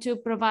promote and to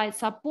provide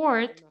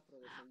support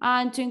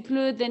and to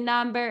include the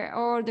number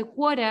or the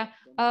quota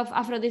of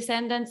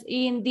Afro-descendants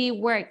in the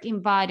work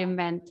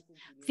environment.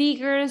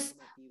 Figures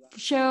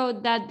show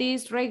that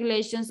these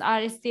regulations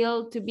are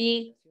still to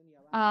be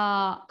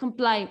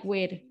complied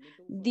with.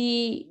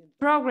 The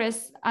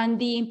progress and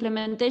the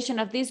implementation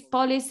of these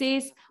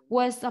policies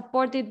was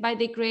supported by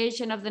the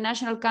creation of the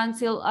National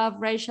Council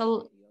of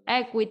Racial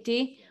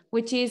Equity,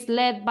 which is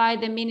led by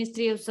the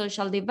Ministry of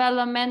Social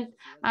Development,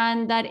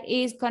 and that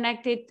is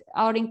connected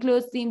or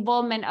includes the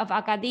involvement of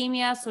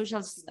academia,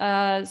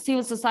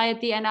 civil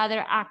society, and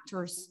other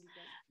actors.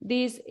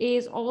 This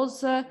is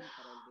also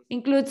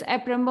includes a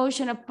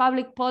promotion of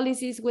public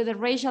policies with a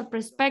racial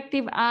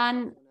perspective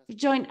and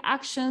joint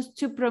actions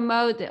to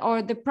promote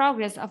the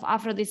progress of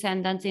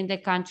Afro-descendants in the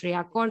country,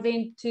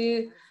 according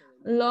to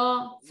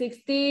Law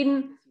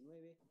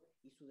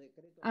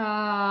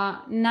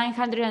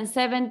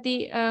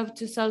 970 of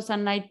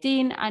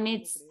 2019 and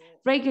its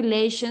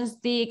regulations.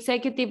 The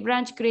executive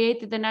branch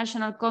created the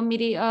National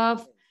Committee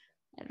of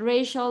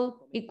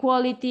Racial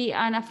Equality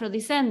and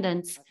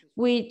Afro-descendants,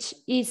 which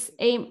is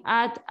aimed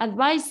at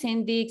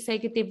advising the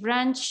executive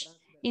branch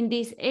in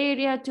this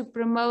area to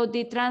promote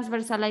the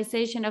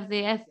transversalization of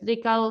the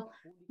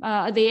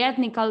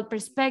ethnical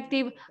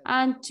perspective,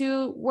 and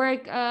to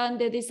work on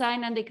the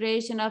design and the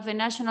creation of a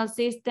national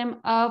system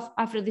of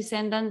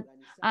Afro-descendant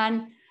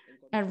and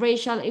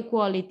racial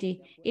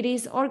equality. It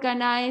is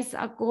organized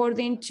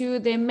according to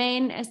the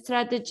main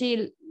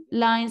strategy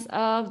lines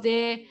of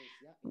the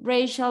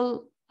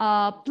racial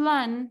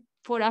plan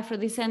for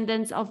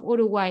Afro-descendants of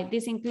Uruguay.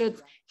 This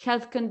includes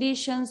health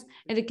conditions,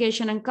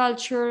 education and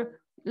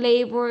culture,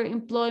 labor,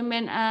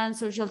 employment, and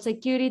social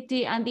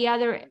security, and the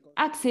other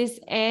axis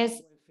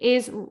is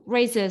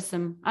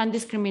racism and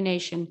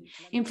discrimination.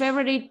 In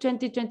February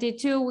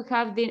 2022, we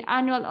have the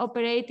annual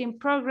operating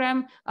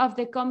program of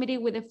the committee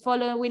with the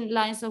following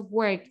lines of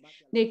work: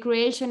 the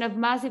creation of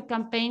massive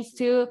campaigns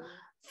to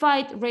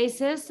fight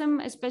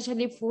racism,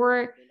 especially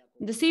for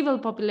the civil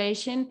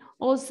population,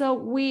 also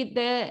with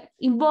the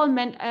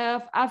involvement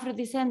of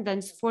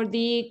Afro-descendants for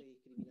the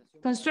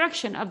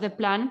construction of the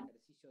plan,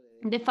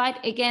 the fight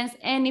against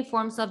any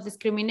forms of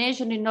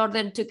discrimination in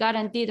order to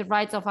guarantee the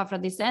rights of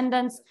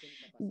Afro-descendants,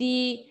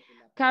 the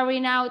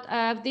carrying out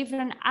of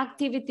different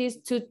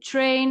activities to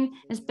train,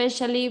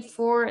 especially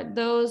for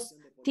those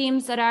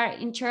teams that are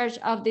in charge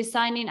of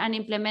designing and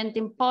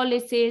implementing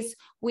policies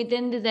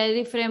within the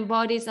different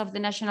bodies of the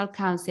National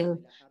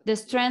Council, the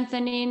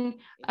strengthening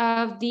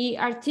of the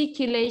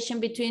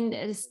articulation between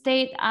the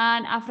state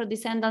and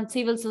Afro-descendant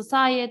civil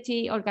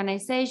society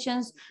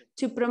organizations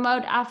to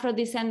promote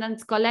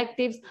Afro-descendants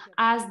collectives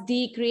as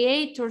the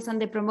creators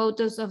and the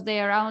promoters of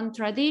their own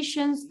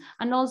traditions,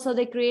 and also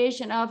the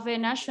creation of a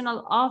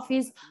national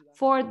office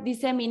for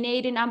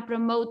disseminating and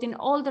promoting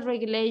all the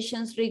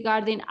regulations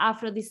regarding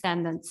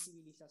Afro-descendants,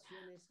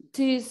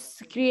 to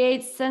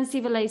create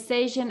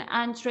sensibilization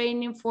and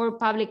training for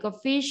public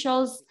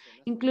officials,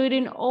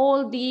 including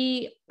all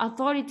the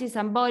authorities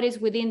and bodies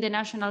within the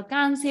National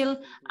Council,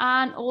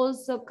 and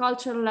also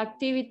cultural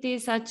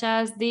activities such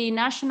as the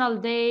National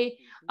Day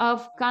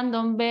of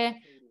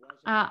Candombe,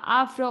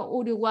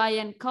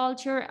 Afro-Uruguayan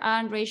culture,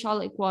 and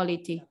racial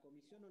equality.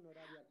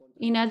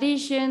 In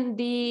addition,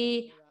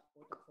 the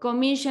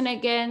Commission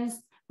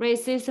Against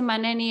Racism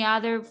and any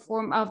other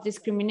form of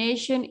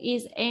discrimination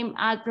is aimed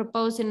at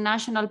proposing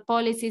national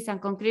policies and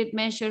concrete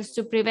measures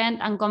to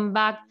prevent and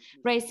combat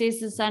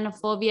racism,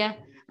 xenophobia,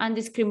 and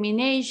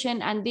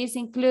discrimination, and this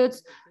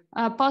includes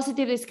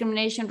positive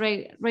discrimination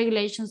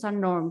regulations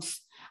and norms.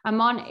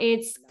 Among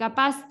its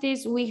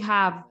capacities, we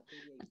have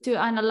to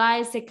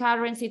analyze the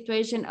current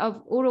situation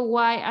of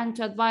Uruguay and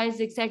to advise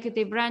the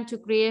executive branch to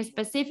create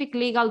specific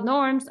legal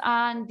norms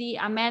and the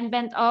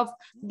amendment of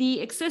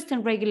the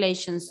existing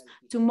regulations,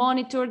 to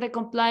monitor the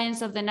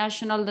compliance of the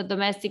national and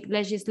domestic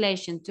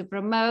legislation, to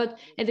promote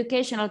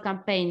educational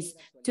campaigns,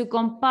 to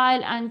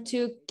compile and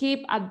to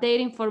keep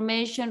updated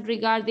information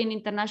regarding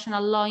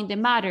international law in the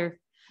matter,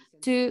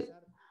 to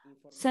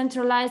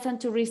centralize and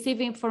to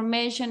receive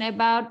information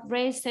about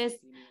racist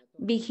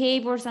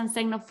behaviors and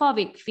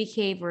xenophobic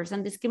behaviors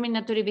and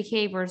discriminatory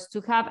behaviors,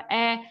 to have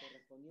a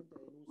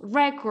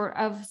record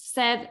of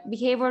said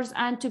behaviors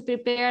and to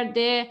prepare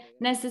the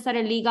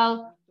necessary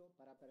legal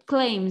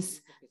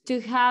claims, to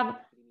have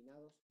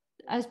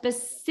a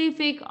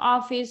specific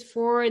office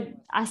for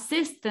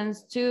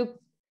assistance to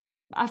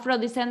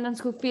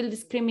Afro-descendants who feel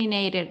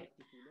discriminated.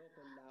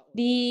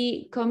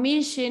 The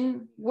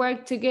Commission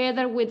worked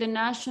together with the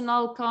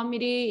National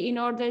Committee in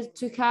order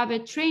to have a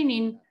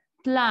training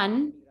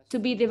plan to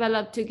be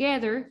developed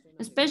together,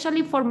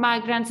 especially for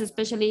migrants,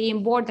 especially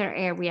in border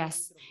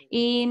areas,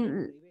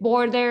 in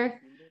border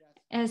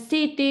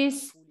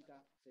cities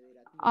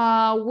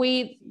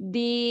with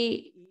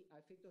the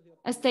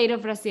state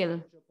of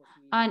Brazil.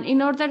 And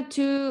in order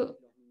to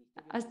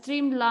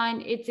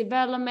streamline its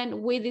development,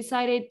 we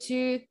decided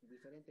to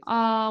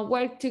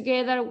work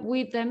together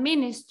with the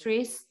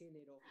ministries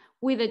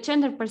with a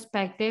gender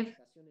perspective,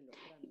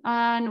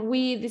 and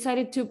we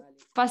decided to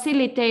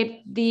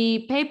facilitate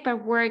the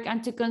paperwork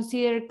and to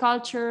consider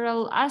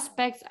cultural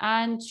aspects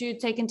and to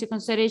take into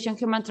consideration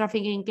human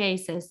trafficking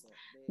cases.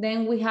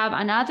 Then we have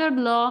another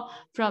law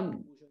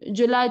from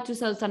July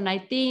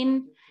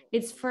 2019.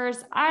 Its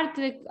first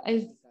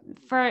article,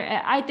 for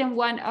item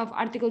 1 of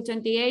Article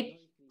 28,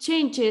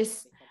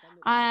 changes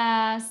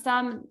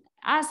some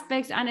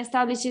aspects and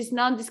establishes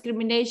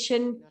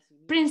non-discrimination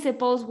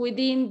principles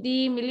within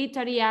the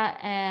military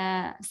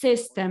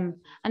system,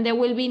 and there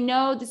will be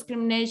no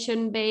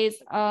discrimination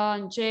based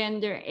on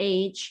gender,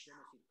 age,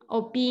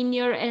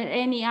 opinion, or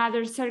any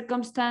other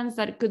circumstance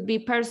that could be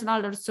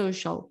personal or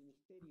social.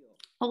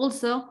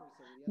 Also,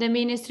 the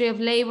Ministry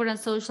of Labor and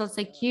Social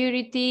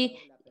Security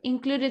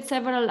included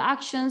several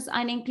actions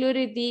and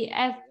included the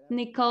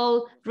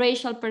ethnical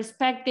racial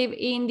perspective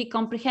in the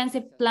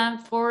comprehensive plan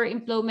for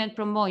employment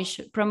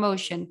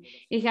promotion.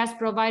 It has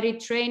provided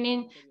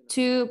training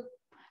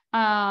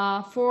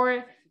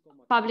for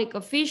public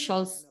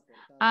officials,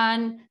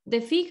 and the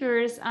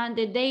figures and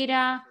the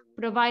data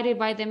provided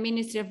by the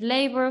Ministry of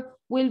Labor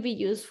will be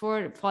used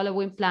for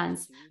following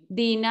plans.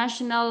 The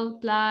National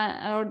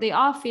Plan or the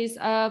Office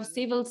of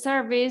Civil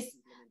Service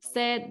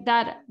said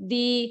that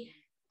the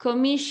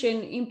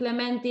Commission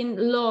implementing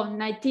Law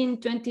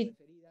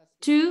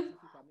 1922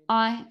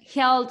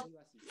 held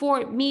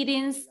 4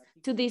 meetings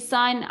to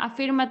design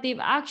affirmative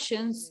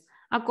actions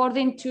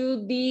according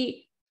to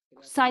the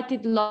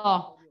cited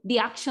law. The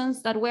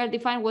actions that were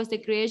defined was the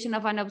creation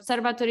of an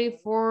observatory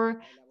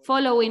for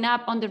following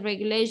up on the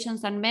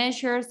regulations and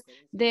measures,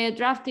 the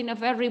drafting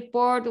of a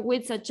report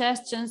with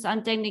suggestions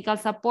and technical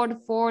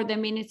support for the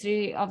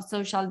Ministry of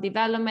Social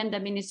Development, the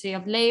Ministry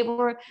of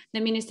Labor,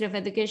 the Ministry of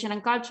Education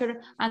and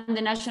Culture, and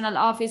the National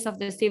Office of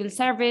the Civil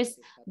Service,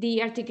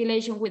 the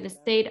articulation with the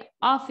state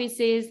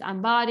offices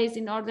and bodies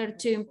in order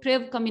to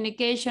improve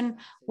communication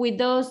with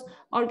those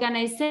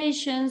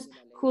organizations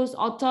whose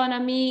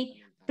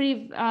autonomy,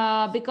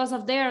 because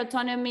of their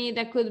autonomy,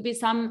 there could be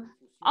some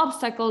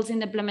obstacles in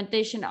the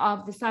implementation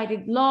of the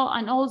cited law,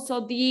 and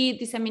also the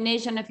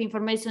dissemination of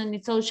information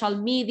in social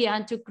media,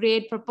 and to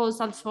create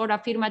proposals for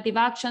affirmative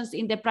actions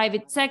in the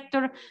private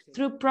sector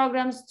through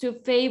programs to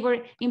favor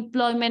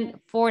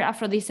employment for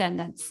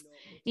Afro-descendants.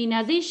 In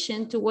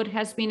addition to what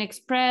has been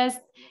expressed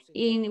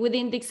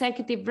within the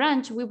executive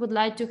branch, we would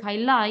like to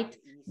highlight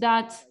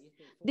that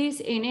this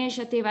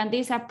initiative and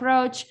this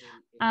approach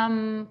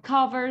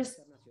covers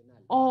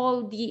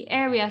all the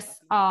areas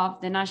of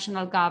the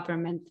national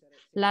government.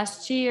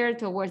 Last year,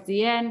 towards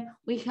the end,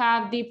 we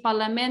have the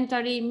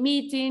parliamentary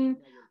meeting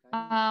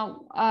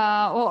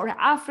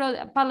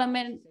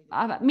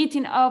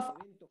meeting of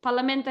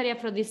parliamentary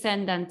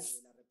Afro-descendants.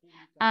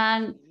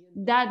 And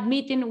that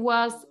meeting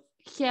was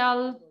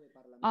held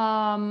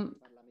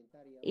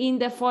in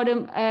the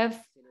forum of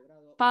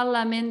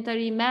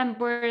parliamentary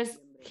members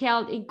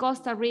held in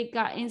Costa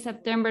Rica in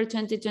September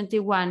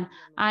 2021.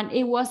 And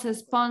it was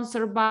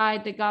sponsored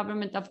by the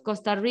government of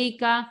Costa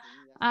Rica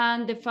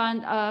and the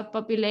Fund of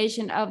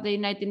Population of the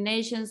United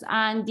Nations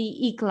and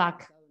the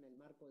ICLAC.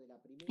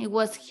 It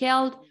was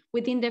held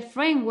within the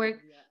framework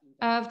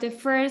of the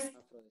first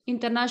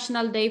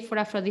International Day for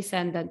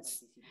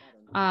Afro-descendants.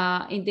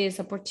 In this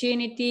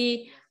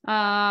opportunity,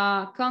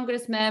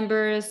 Congress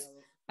members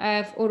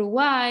of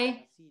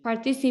Uruguay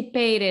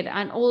participated,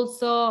 and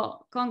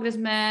also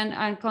congressmen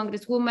and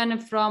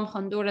congresswomen from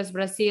Honduras,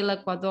 Brazil,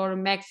 Ecuador,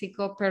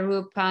 Mexico,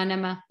 Peru,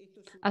 Panama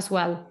as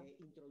well.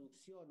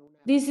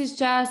 This is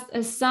just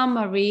a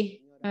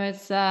summary.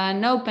 It's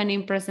an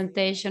opening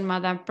presentation,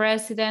 Madam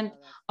President,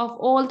 of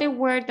all the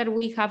work that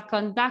we have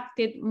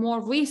conducted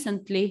more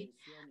recently.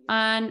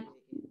 And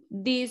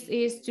this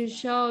is to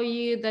show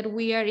you that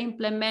we are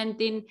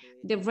implementing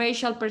the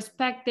racial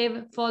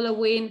perspective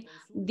following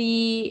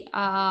the,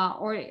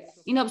 or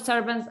in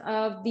observance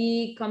of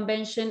the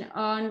Convention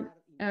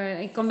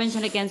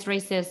Against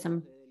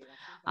Racism.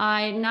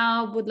 I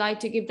now would like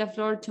to give the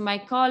floor to my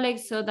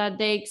colleagues so that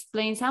they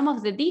explain some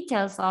of the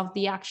details of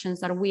the actions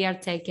that we are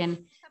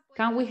taking.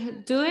 Can we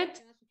do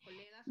it?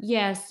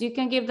 Yes, you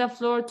can give the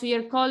floor to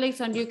your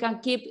colleagues and you can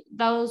keep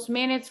those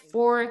minutes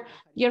for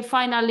your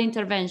final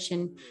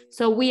intervention.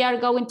 So we are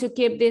going to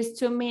keep these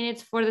 2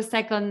 minutes for the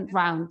second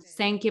round.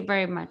 Thank you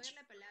very much.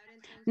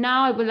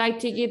 Now I would like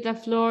to give the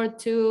floor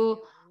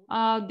to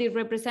the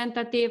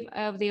representative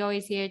of the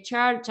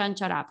OECHR, Chan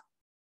Charab.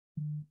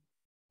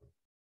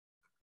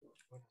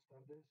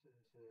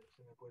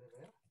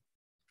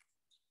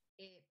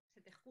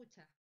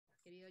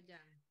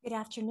 Good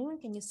afternoon.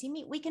 Can you see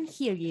me? We can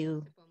hear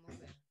you,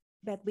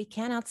 but we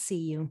cannot see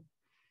you.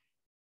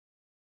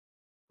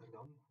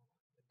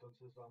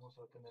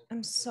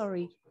 I'm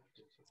sorry.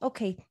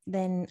 Okay,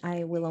 then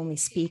I will only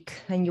speak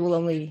and you will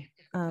only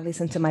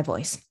listen to my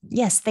voice.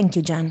 Yes, thank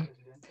you, Jan.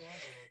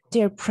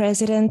 Dear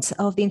President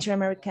of the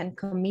Inter-American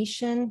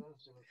Commission,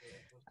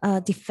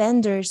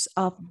 defenders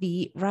of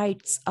the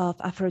rights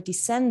of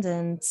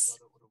Afro-descendants,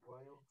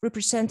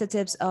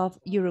 representatives of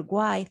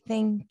Uruguay,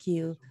 thank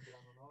you.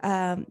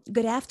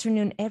 Good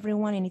afternoon,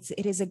 everyone, and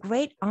it is a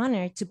great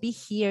honor to be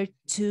here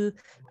to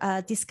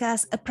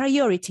discuss a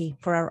priority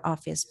for our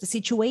office, the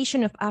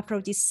situation of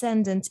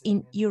Afro-descendants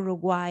in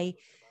Uruguay,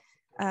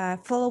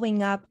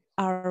 following up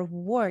our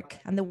work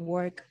and the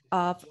work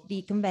of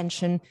the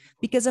convention.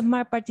 Because of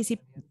my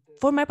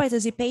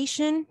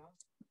participation,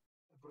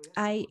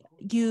 I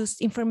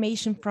used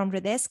information from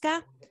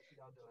Redesca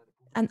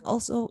and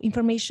also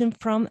information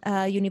from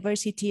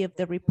University of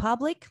the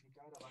Republic,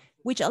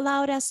 which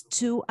allowed us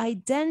to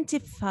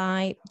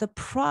identify the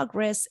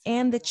progress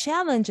and the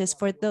challenges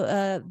for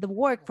the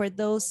work for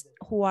those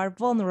who are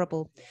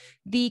vulnerable.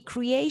 The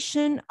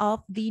creation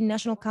of the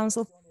National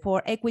Council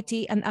for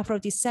Equity and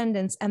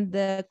Afro-descendants and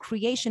the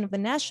creation of the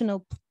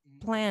National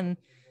Plan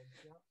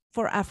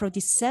for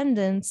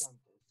Afro-descendants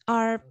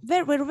were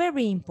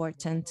very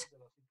important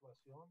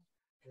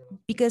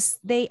because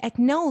they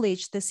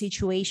acknowledge the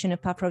situation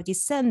of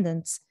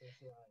Afro-descendants.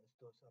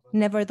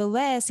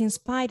 Nevertheless, in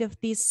spite of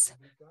this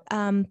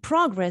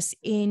progress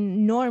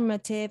in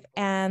normative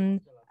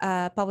and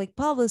public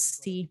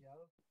policy,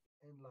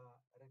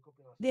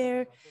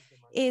 there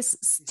is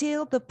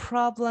still the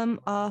problem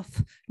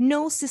of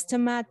no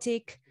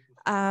systematic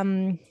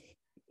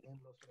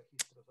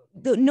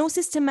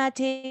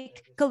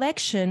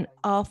collection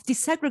of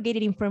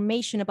disaggregated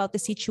information about the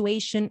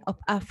situation of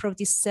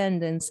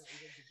Afro-descendants.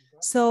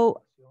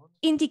 So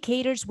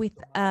indicators with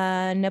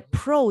an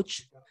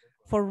approach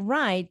for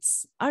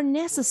rights are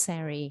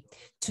necessary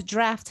to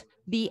draft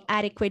the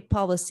adequate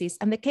policies,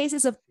 and the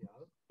cases of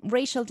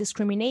racial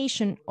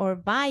discrimination or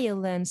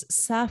violence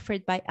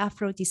suffered by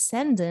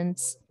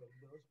Afro-descendants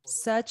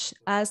such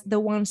as the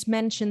ones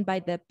mentioned by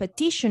the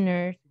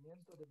petitioner,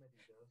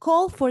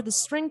 call for the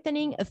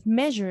strengthening of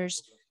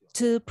measures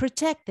to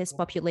protect this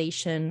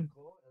population.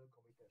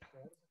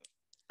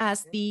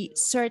 As the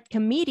CERT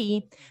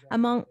committee,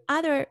 among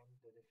other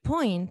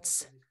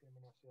points,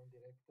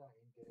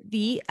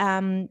 the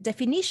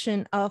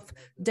definition of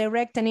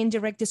direct and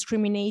indirect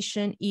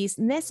discrimination is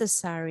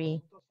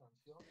necessary.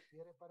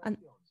 And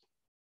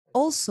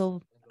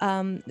also,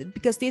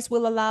 because this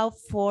will allow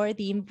for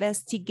the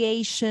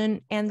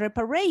investigation and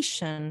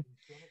reparation.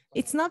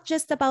 It's not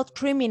just about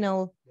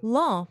criminal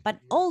law, but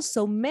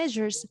also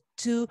measures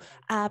to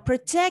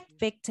protect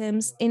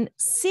victims in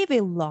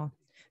civil law,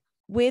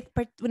 with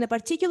a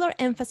particular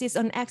emphasis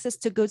on access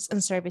to goods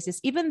and services,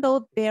 even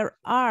though there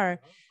are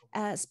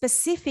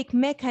specific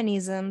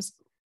mechanisms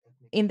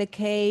in the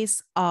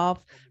case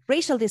of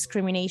racial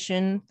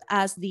discrimination,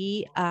 as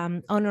the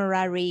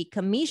Honorary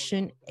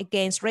Commission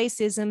Against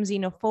Racism,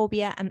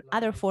 Xenophobia, and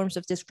other forms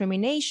of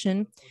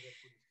discrimination,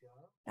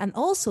 and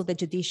also the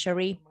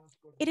judiciary.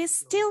 It is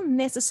still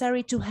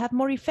necessary to have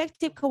more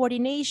effective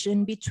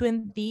coordination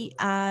between the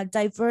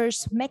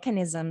diverse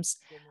mechanisms.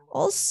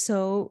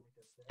 Also,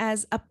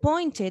 as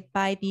appointed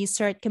by the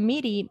CERT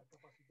committee,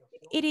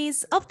 it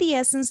is of the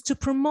essence to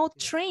promote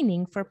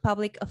training for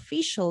public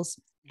officials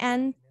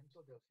and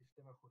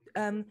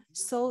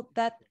so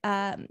that,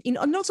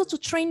 and also to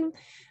train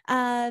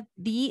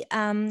the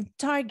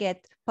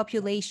target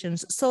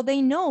populations so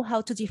they know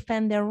how to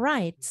defend their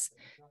rights.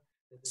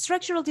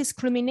 Structural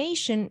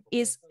discrimination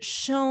is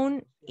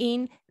shown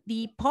in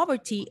the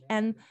poverty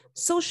and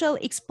social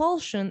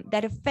expulsion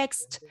that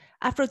affects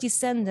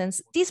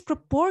Afro-descendants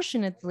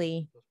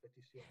disproportionately,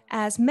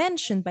 as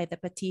mentioned by the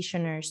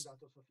petitioners.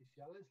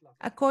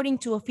 According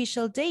to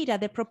official data,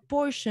 the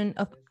proportion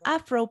of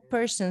Afro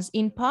persons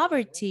in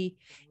poverty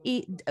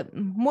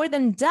more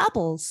than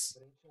doubles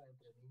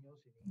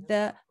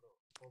the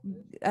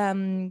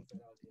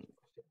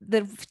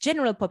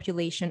general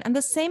population, and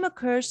the same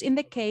occurs in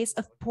the case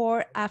of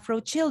poor Afro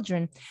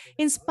children.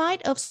 In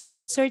spite of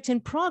certain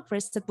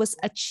progress that was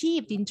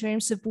achieved in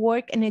terms of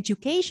work and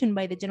education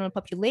by the general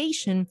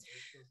population,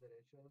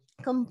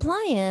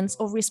 compliance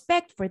or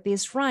respect for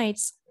these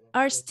rights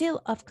are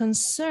still of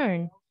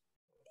concern.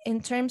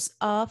 In terms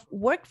of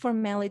work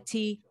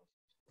formality,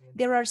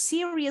 there are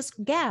serious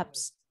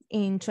gaps.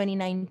 In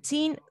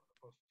 2019,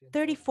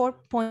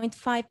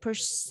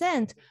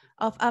 34.5%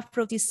 of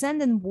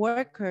Afro-descendant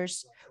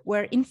workers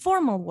were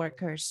informal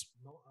workers.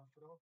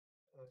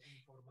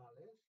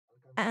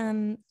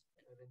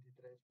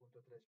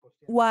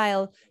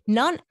 While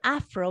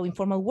non-Afro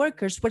informal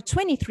workers were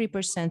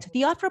 23%,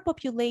 the Afro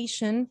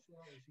population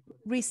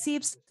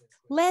receives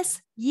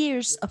less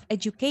years of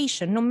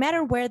education, no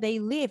matter where they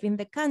live in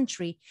the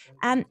country,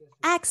 and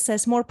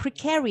access more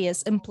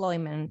precarious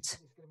employment.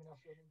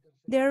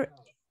 There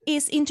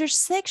is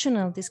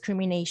intersectional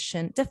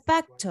discrimination, de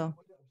facto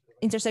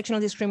intersectional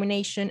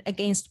discrimination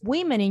against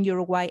women in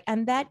Uruguay,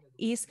 and that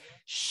is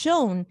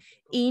shown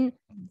in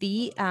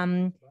the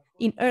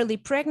in early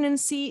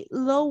pregnancy,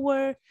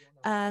 lower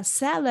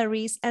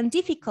salaries, and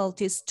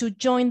difficulties to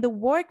join the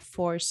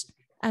workforce,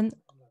 and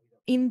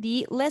in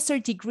the lesser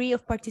degree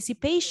of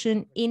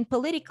participation in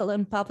political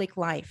and public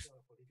life.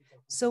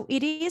 So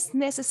it is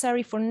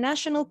necessary for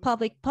national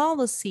public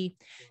policy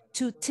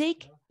to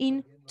take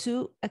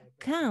into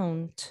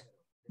account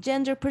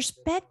gender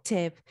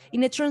perspective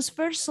in a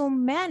transversal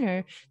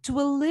manner to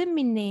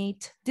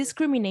eliminate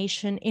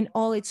discrimination in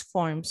all its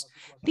forms.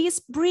 This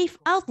brief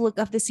outlook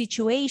of the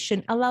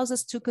situation allows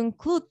us to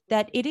conclude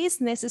that it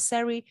is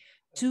necessary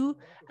to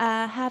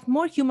have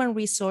more human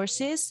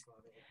resources,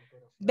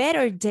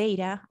 better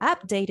data,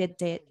 updated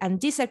data,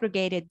 and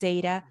disaggregated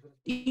data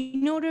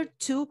in order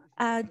to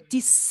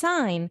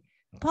design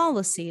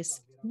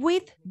policies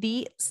with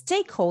the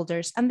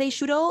stakeholders, and they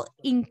should all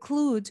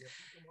include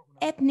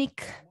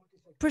ethnic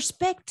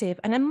perspective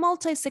and a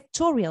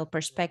multi-sectorial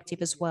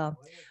perspective as well.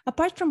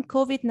 Apart from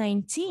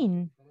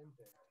COVID-19,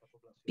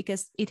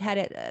 because it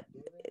had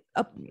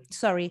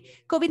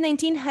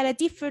COVID-19 had a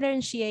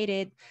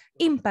differentiated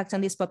impact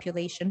on this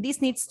population.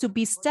 This needs to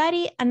be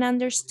studied and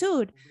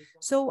understood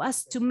so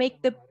as to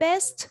make the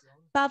best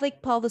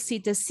public policy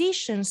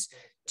decisions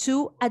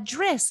to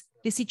address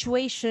the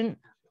situation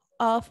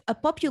of a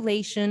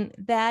population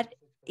that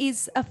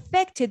is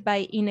affected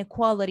by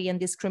inequality and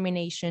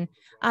discrimination.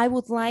 I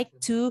would like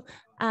to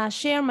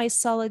share my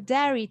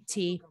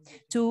solidarity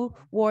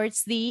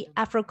towards the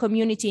Afro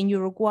community in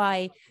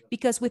Uruguay,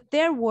 because with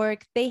their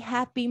work, they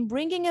have been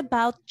bringing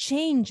about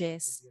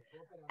changes.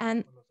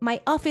 And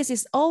my office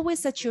is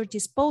always at your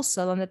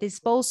disposal, on the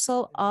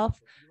disposal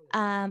of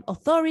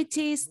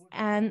authorities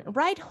and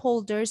right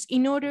holders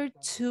in order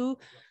to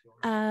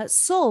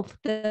solve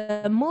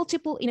the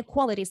multiple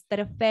inequalities that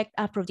affect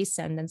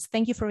Afro-descendants.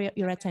 Thank you for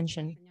your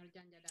attention.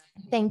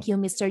 Thank you,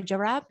 Mr.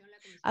 Jarab.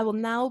 I will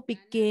now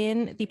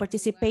begin the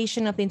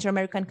participation of the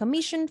Inter-American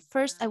Commission.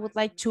 First, I would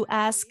like to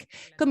ask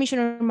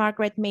Commissioner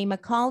Margaret May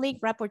Macaulay,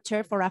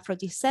 Rapporteur for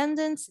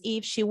Afro-descendants,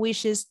 if she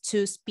wishes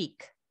to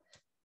speak.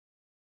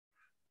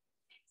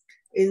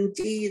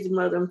 Indeed,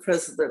 Madam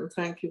President,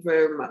 thank you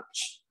very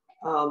much.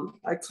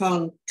 I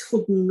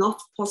could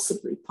not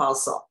possibly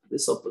pass up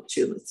this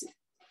opportunity.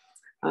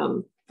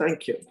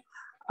 Thank you.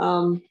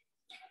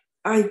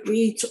 I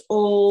greet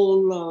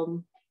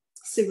all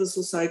civil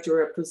society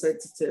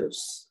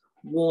representatives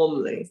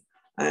warmly,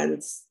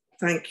 and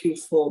thank you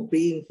for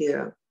being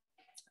here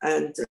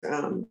and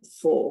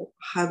for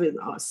having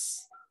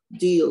us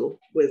deal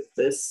with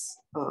this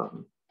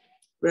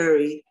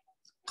very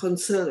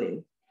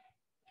concerning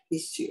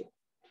issue.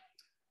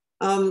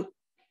 As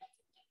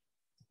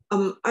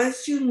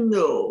you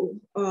know,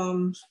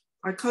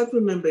 I can't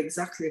remember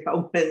exactly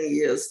how many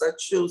years. That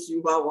shows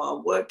you how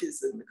our work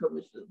is in the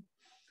Commission.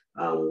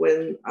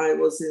 When I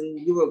was in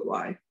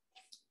Uruguay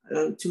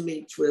to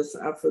meet with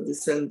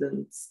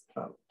afro-descendants,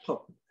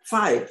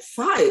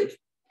 five,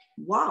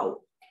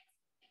 wow.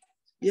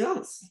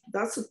 Yes,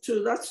 that's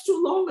too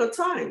long a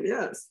time,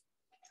 yes.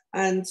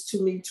 And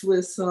to meet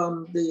with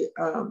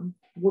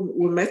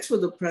we met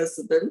with the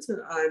president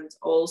and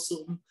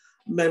also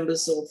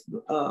members of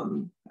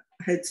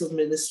heads of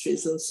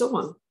ministries and so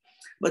on.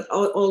 But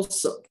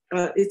also,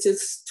 it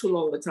is too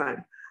long a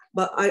time.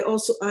 But I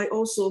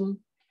also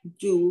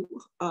do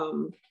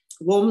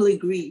warmly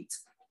greet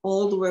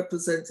all the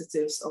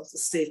representatives of the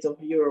state of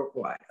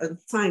Uruguay and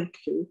thank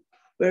you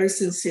very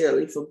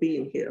sincerely for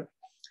being here,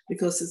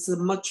 because it's a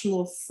much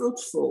more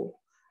fruitful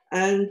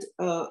and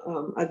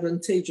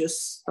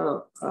advantageous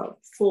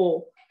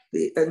for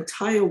the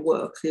entire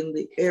work in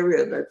the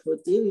area that we're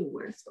dealing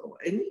with, or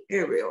any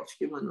area of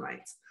human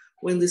rights,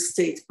 when the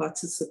state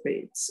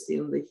participates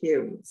in the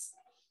hearings.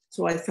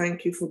 So I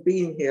thank you for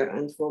being here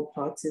and for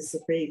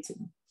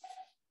participating.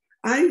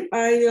 I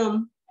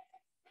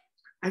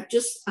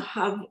just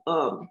have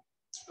a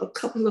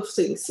couple of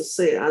things to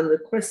say and a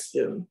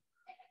question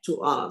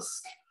to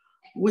ask,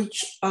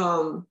 which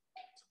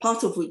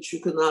part of which you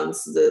can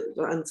answer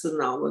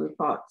now and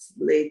part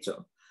later.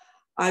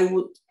 I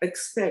would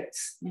expect,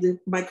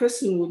 my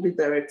question will be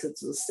directed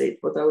to the state,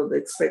 but I would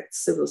expect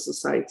civil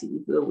society,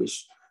 if they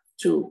wish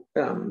to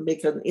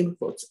make an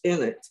input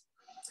in it.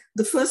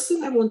 The first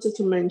thing I wanted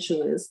to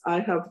mention is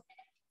I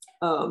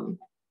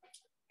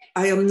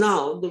am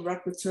now the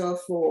rapporteur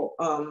for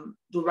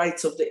the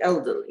rights of the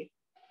elderly.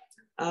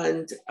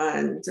 And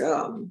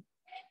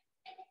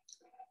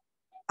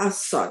as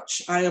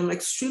such, I am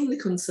extremely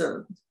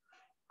concerned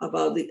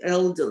about the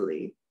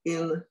elderly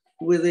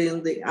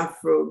within the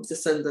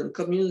Afro-descendant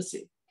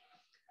community.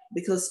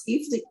 Because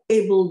if the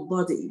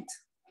able-bodied,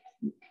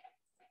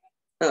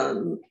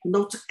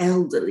 not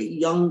elderly,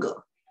 younger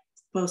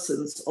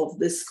persons of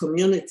this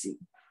community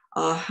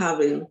are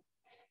having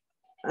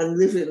and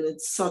living in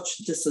such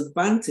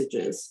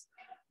disadvantages,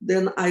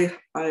 then I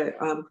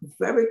am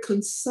very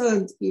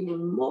concerned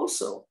even more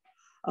so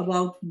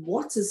about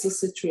what is the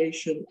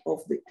situation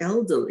of the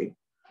elderly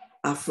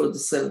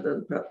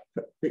Afro-descendant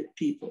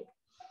people.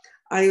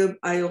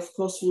 I of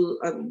course will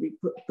be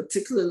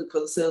particularly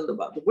concerned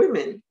about the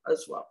women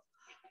as well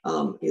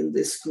in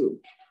this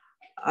group.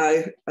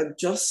 I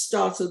just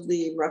started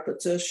the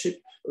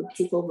rapporteurship,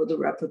 took over the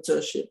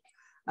rapporteurship,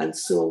 and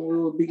so we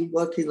will be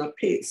working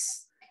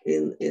apace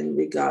in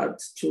regard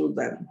to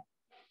them.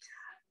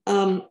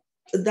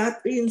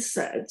 That being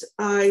said,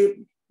 I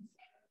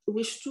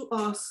wish to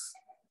ask,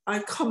 I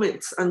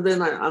comment and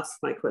then I ask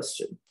my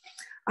question.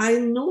 I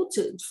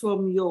noted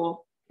from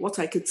what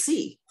I could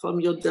see from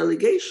your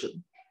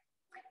delegation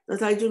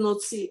that I do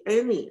not see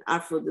any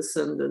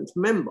Afro-descendant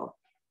member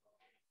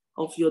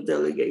of your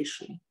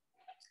delegation.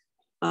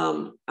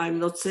 I'm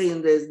not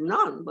saying there's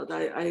none, but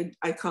I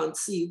can't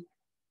see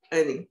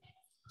any.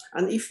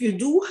 And if you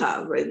do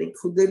have any,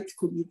 could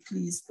you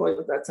please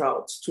point that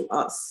out to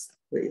us,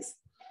 please?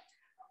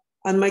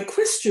 And my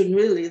question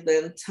really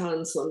then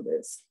turns on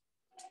this,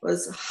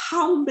 was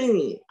how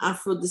many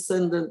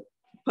Afro-descendant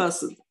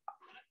persons?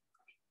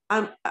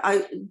 There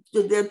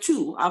are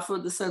two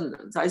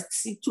Afro-descendants. I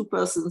see two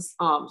persons'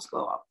 arms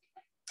go up.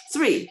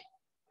 Three.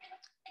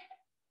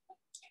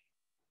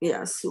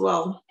 Yes,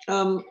 well,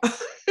 thank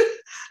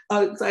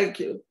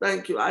you.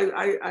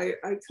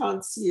 I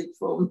can't see it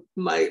from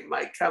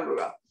my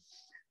camera.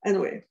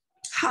 Anyway,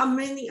 how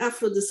many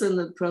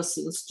Afro-descendant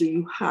persons do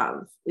you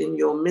have in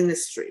your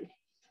ministry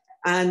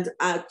and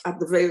at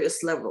the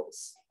various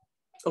levels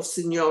of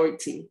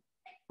seniority,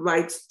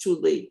 right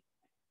to the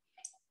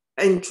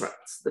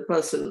entrance, the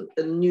person,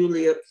 a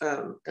newly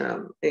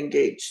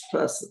engaged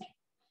person,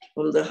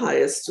 from the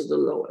highest to the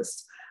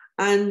lowest,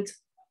 and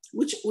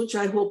which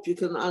I hope you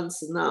can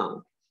answer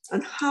now.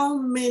 And how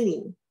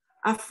many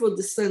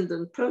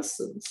Afro-descendant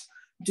persons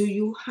do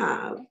you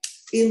have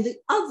in the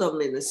other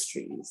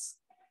ministries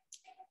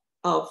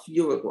of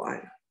Uruguay?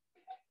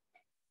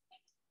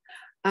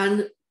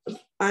 And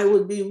I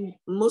would be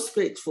most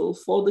grateful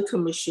for the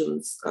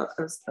Commission's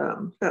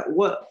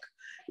work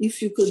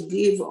if you could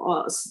give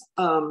us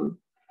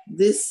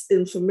this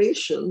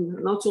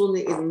information, not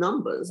only in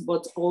numbers,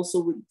 but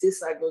also with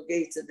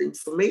disaggregated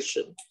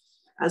information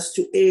as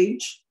to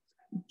age,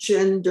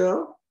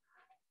 gender,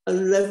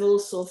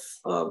 levels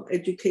of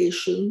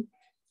education,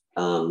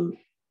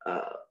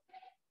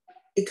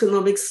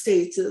 economic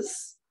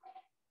status,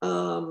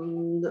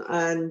 and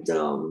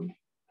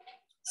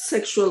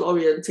sexual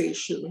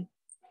orientation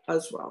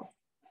as well.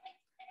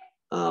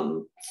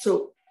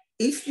 So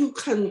if you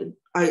can,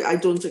 I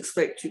don't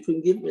expect you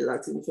can give me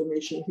that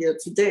information here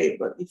today,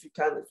 but if you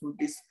can, it would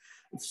be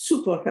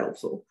super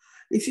helpful.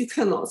 If you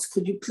cannot,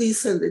 could you please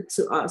send it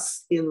to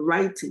us in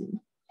writing?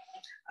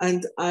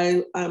 And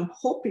I'm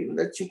hoping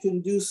that you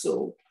can do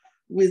so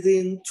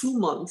within 2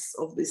 months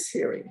of this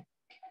hearing.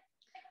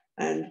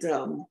 And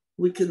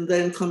we can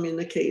then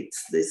communicate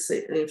this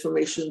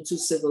information to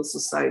civil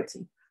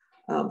society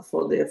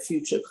for their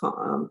future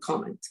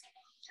comment.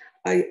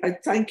 I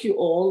thank you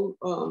all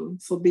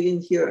for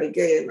being here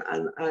again,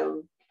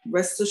 and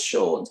rest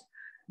assured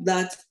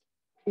that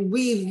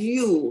we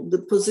view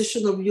the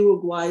position of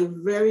Uruguay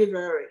very,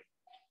 very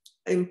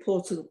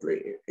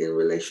importantly in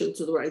relation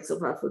to the rights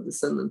of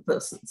Afro-descendant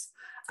persons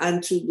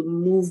and to the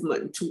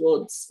movement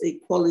towards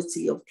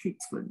equality of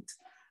treatment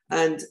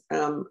and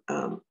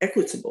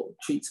equitable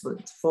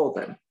treatment for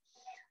them.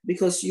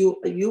 Because you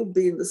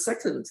being the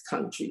second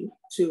country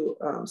to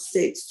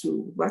states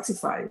to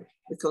ratify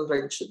the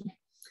convention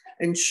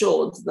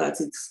ensured that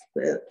it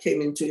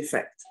came into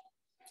effect.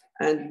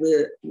 And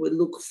we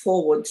look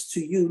forward to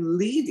you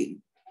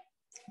leading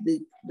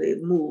the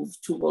move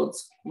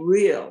towards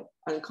real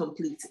and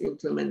complete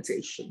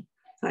implementation.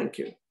 Thank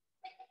you.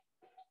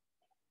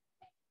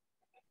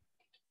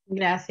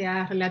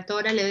 Gracias,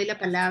 relatora. Le doy la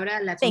palabra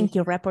a la Thank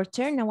you,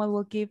 Rapporteur. Now I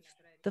will give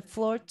the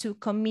floor to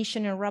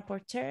Commissioner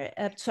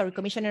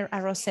Commissioner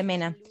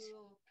Arosemena.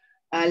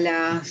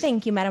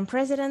 Thank you, Madam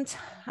President.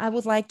 I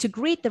would like to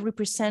greet the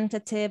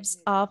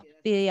representatives of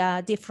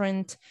the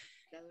different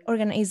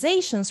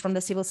organizations from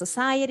the civil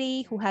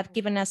society who have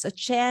given us a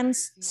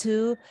chance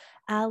to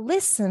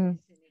listen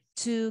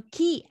to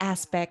key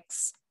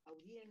aspects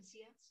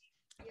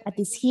at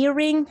this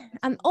hearing,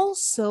 and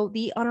also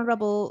the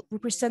honorable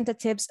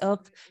representatives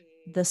of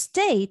the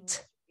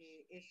state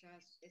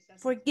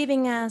for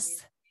giving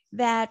us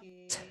that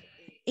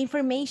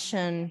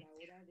information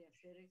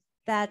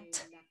that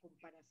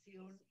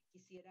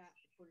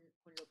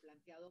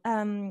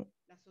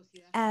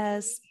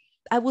as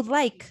I would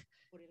like,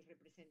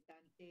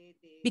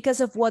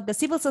 because of what the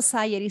civil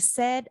society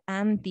said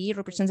and the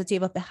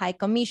representative of the High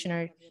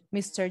Commissioner,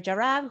 Mr.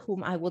 Jarab,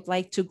 whom I would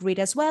like to greet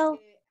as well,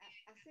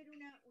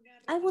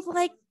 I would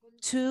like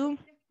to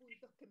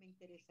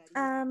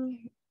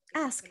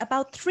ask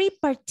about 3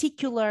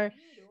 particular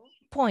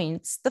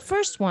points. The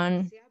first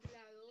one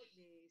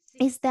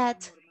is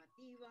that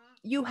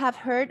we have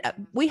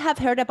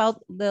heard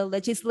about the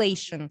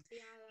legislation.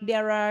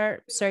 There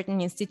are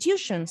certain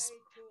institutions,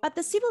 but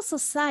the civil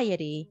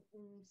society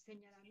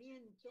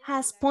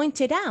has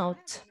pointed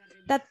out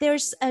that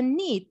there's a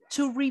need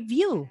to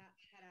review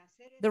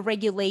the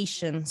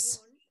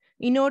regulations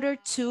in order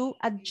to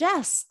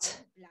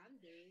adjust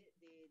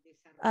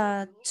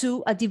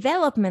to a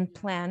development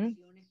plan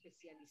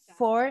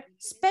for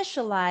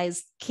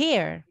specialized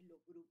care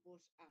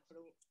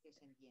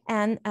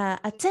and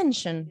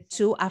attention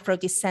to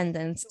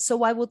Afro-descendants.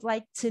 So I would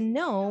like to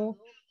know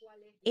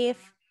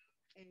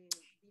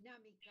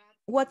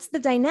what's the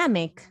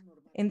dynamic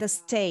in the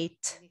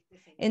state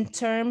in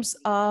terms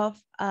of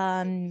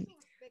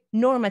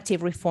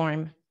normative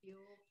reform.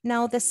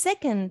 Now, the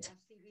second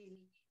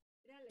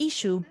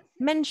issue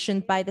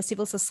mentioned by the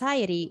civil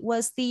society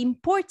was the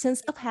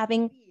importance of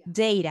having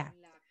data.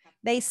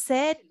 They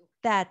said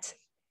that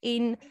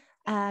in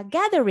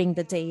gathering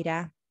the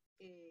data,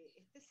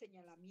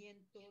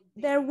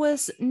 there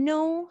was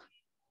no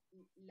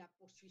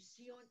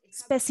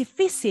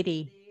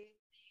specificity,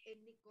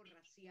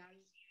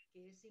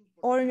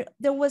 or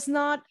there was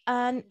not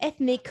an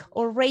ethnic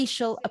or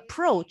racial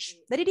approach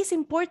that it is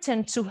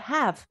important to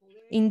have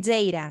in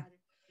data,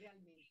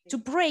 to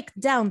break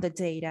down the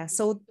data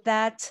so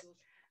that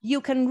you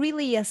can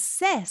really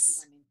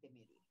assess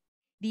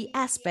the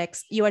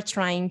aspects you are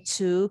trying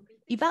to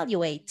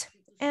evaluate.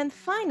 And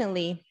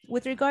finally,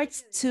 with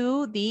regards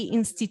to the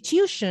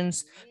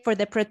institutions for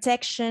the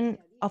protection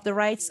of the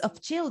rights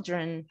of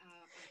children,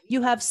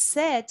 you have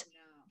said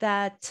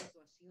that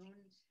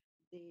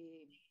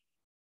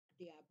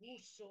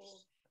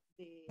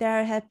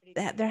there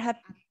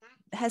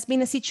has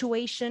been a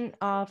situation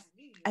of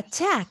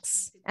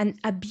attacks and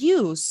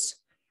abuse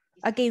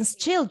against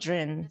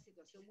children.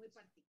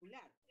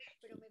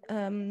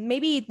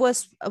 Maybe it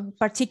was a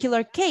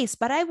particular case,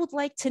 but I would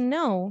like to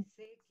know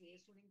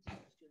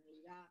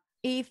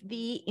if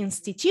the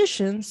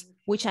institutions,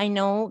 which I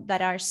know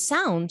that are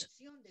sound,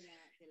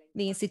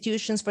 the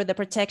institutions for the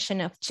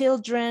protection of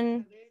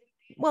children,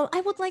 well,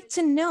 I would like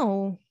to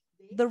know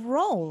the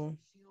role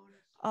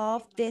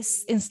of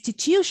this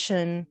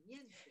institution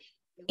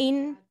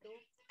in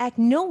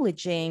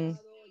acknowledging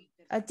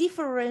a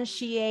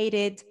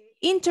differentiated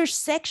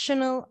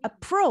intersectional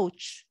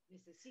approach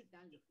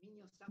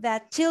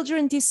that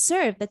children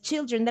deserve,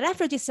 that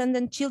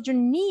Afro-descendant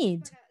children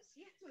need.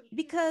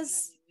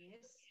 Because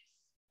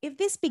if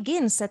this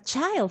begins at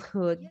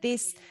childhood,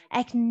 this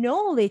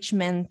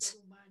acknowledgement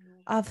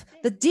of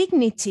the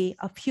dignity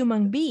of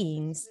human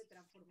beings,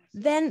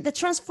 then the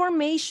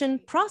transformation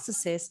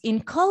processes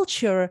in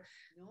culture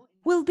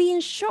will be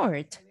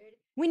ensured.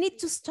 We need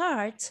to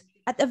start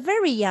at a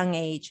very young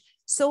age.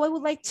 So I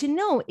would like to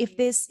know if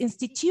this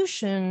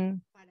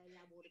institution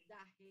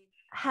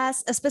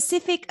has a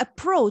specific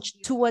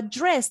approach to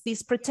address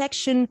these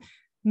protection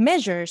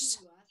measures,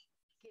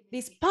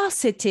 these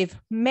positive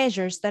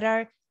measures that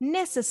are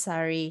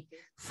necessary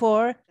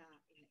for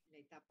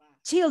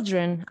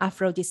children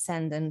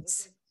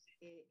Afro-descendants.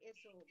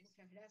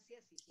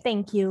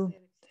 Thank you.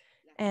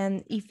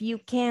 And if you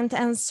can't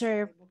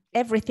answer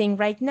everything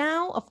right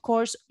now, of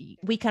course,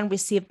 we can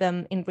receive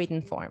them in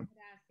written form.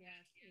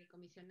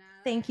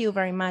 Thank you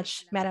very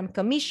much, Madam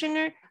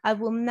Commissioner. I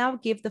will now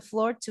give the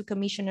floor to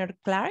Commissioner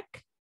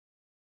Clark.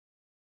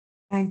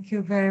 Thank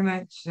you very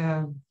much,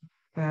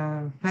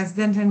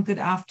 President, and good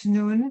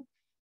afternoon,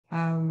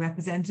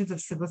 representatives of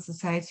civil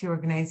society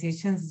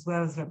organizations, as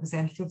well as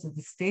representatives of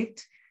the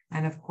state,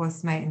 and of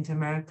course, my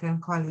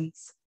Inter-American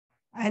colleagues.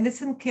 I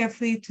listened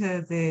carefully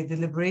to the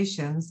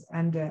deliberations,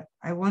 and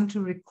I want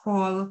to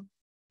recall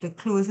the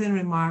closing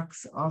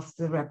remarks of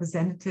the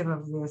representative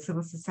of the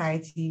civil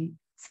society.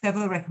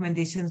 Several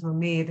recommendations were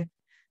made,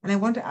 and I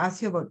want to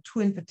ask you about two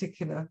in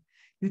particular.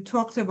 You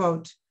talked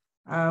about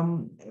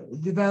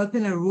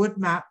developing a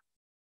roadmap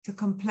to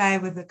comply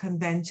with the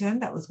convention.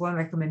 That was one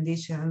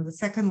recommendation. And the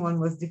second one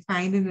was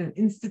defining an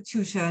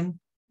institution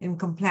in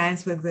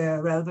compliance with the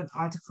relevant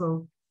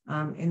article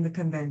in the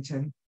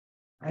convention.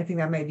 I think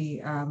that might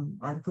be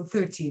Article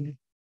 13.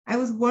 I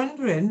was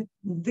wondering,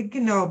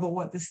 thinking now about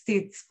what the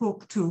state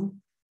spoke to.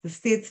 The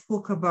state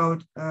spoke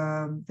about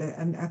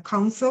a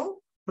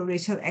council for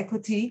racial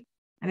equity,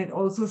 and it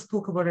also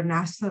spoke about a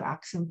national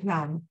action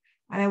plan.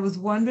 And I was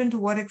wondering to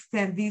what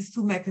extent these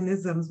two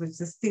mechanisms, which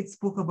the state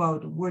spoke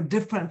about, were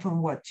different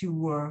from what you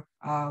were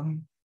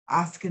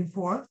asking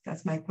for.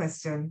 That's my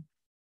question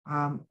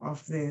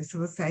of the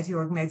civil society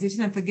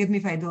organization. And forgive me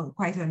if I don't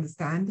quite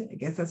understand. I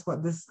guess that's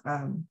what this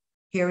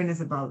hearing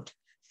is about.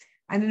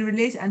 And in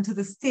relation to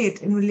the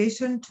state, in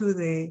relation to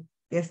the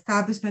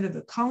establishment of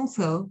the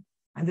council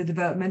and the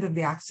development of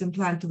the action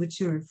plan to which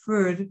you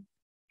referred,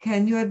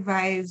 can you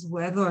advise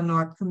whether or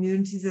not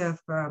communities of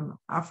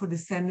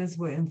Afro-descendants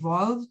were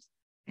involved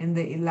in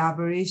the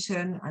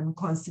elaboration and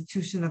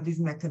constitution of these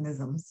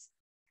mechanisms?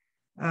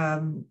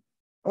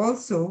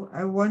 Also,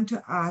 I want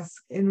to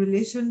ask in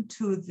relation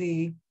to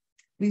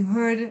we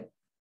heard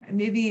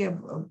maybe,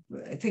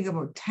 I think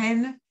about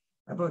 10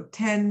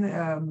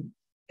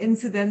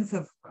 incidents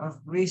of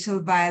racial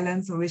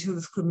violence or racial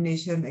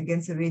discrimination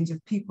against a range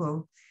of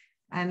people.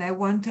 And I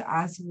want to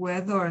ask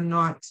whether or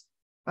not,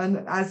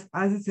 as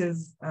it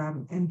is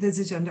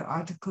envisaged under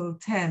Article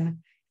 10,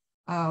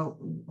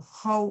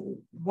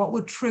 what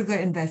would trigger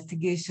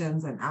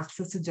investigations and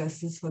access to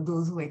justice for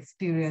those who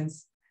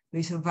experience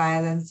racial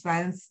violence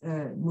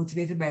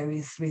motivated by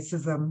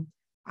racism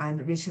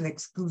and racial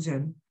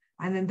exclusion.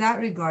 And in that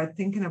regard,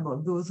 thinking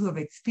about those who have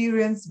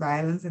experienced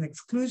violence and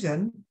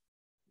exclusion,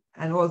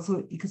 and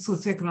also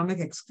socioeconomic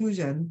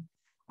exclusion.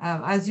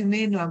 As you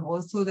may know, I'm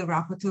also the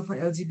rapporteur for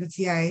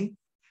LGBTI,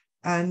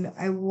 and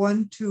I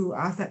want to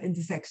ask that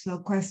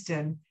intersectional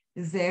question.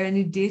 Is there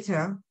any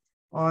data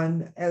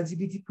on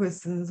LGBT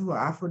persons who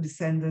are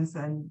Afro-descendants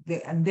and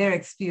their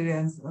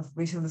experience of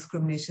racial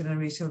discrimination and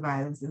racial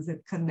violence? Is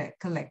it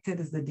collected?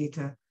 Is the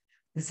data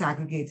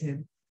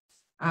disaggregated?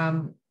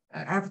 I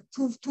have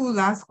two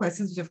last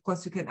questions, which of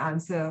course you can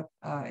answer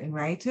in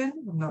writing,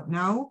 not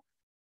now.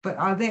 But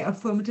are there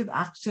affirmative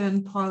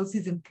action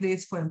policies in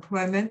place for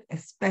employment,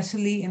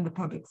 especially in the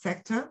public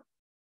sector?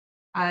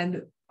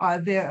 And are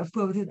there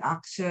affirmative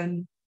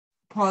action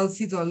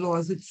policies or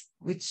laws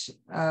which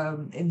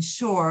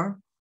ensure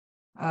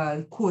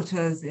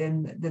quotas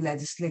in the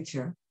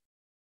legislature?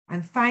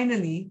 And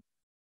finally,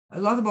 a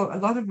lot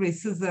of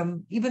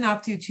racism, even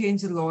after you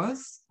change the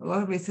laws, a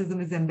lot of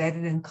racism is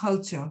embedded in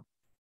culture.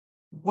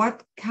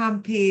 What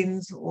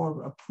campaigns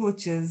or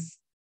approaches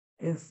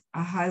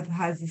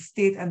has the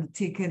state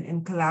undertaken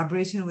in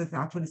collaboration with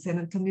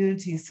Afro-descendant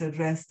communities to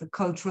address the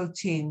cultural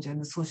change and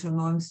the social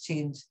norms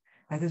change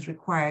that is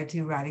required to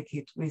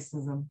eradicate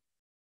racism?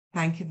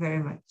 Thank you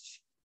very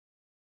much.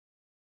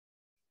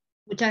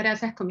 Muchas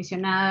gracias,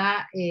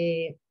 comisionada.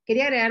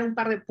 Quería agregar un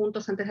par de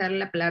puntos antes de darle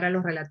la palabra a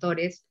los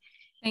relatores.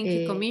 Thank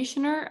you,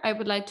 Commissioner. I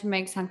would like to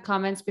make some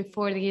comments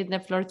before giving the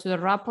floor to the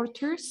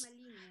rapporteurs.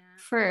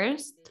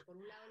 First,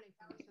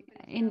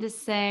 in the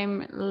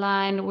same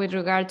line with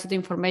regard to the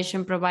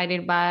information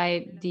provided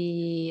by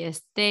the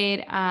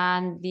state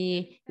and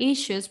the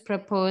issues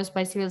proposed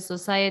by civil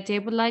society, I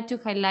would like to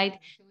highlight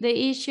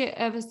the issue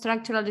of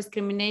structural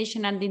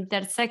discrimination and the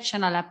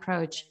intersectional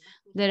approach.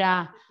 There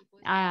are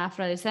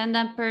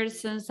Afro-descendant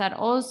persons that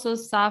also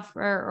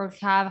suffer or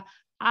have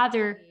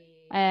other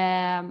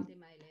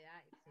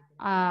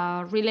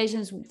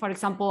relations, for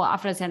example,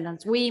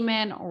 Afro-descendants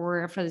women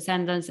or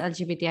Afro-descendants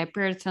LGBTI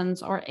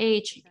persons or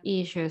age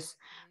issues.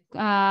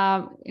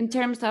 In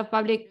terms of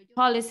public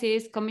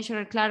policies,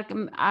 Commissioner Clark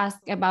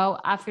asked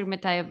about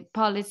affirmative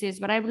policies,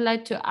 but I would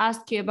like to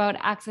ask you about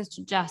access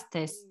to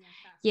justice.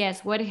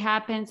 Yes, what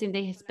happens in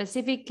the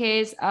specific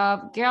case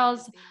of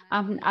girls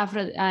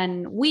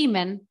and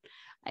women?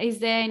 Is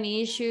there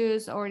any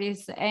issues or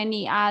is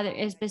any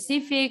other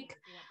specific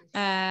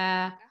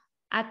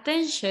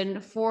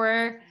attention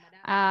for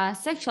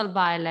sexual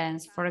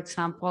violence? For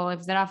example,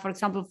 if there are, for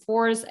example,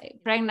 forced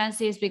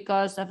pregnancies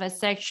because of a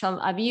sexual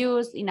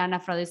abuse in an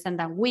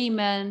Afro-descendant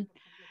women,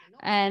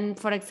 and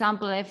for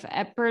example, if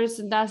a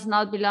person does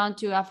not belong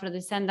to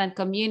Afro-descendant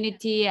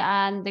community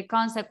and the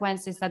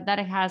consequences that that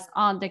has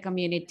on the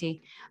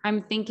community.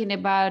 I'm thinking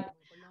about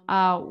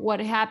what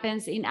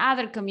happens in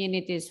other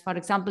communities. For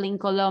example, in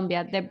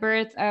Colombia, the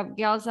birth of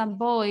girls and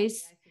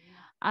boys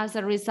as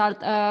a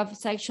result of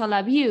sexual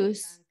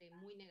abuse.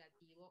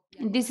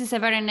 This is a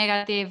very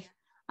negative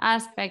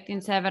aspect in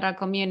several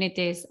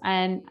communities.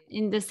 And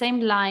in the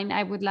same line,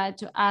 I would like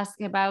to ask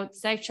about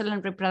sexual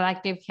and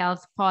reproductive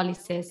health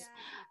policies.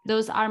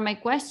 Those are my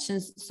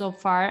questions so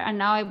far. And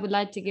now I would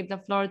like to give the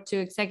floor to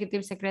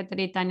Executive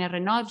Secretary Tania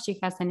Renaud if she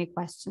has any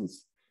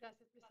questions.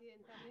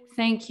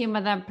 Thank you,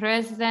 Madam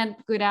President.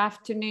 Good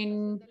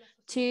afternoon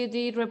to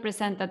the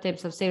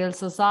representatives of civil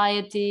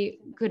society.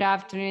 Good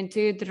afternoon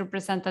to the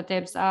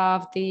representatives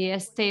of the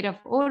state of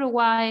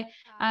Uruguay.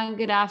 And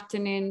good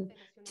afternoon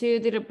to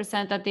the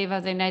representative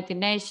of the United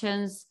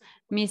Nations,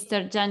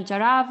 Mr. Jan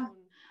Jarav.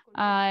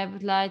 I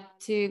would like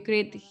to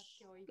greet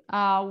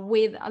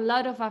with a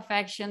lot of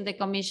affection the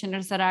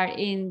commissioners that are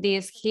in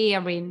this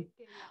hearing.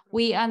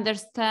 We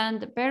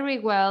understand very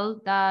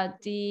well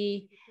that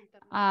the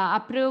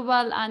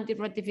approval and the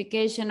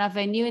ratification of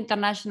a new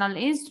international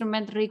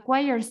instrument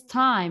requires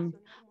time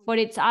for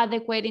its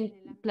adequate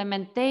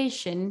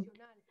implementation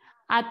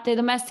at the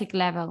domestic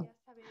level.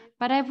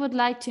 But I would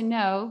like to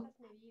know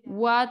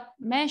what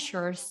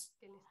measures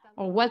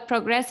or what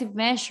progressive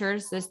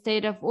measures the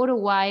state of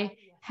Uruguay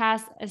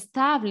has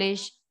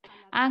established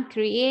and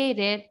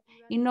created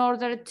in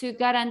order to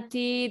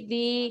guarantee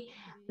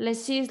the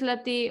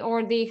legislative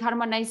or the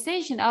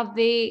harmonization of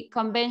the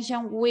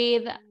convention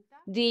with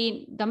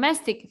the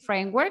domestic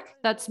framework.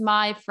 That's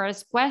my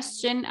first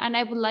question. And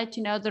I would like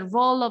to know the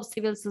role of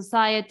civil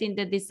society in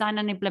the design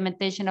and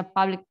implementation of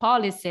public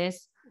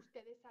policies.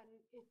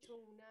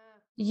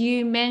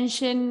 You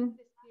mentioned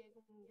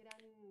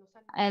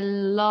a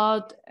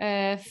lot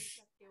of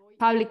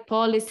public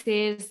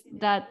policies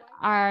that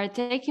are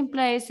taking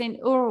place in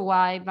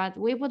Uruguay, but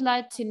we would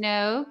like to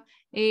know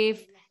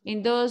if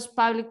in those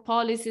public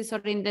policies or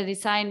in the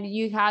design,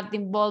 you have the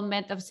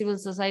involvement of civil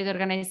society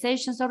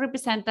organizations or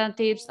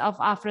representatives of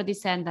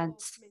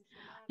Afro-descendants.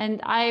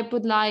 And I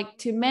would like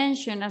to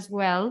mention as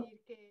well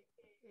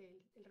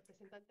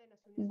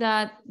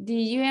that the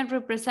UN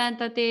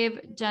representative,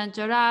 Jan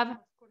Jorab,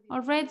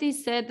 already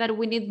said that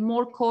we need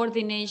more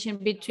coordination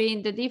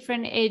between the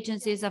different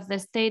agencies of the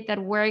state that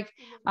work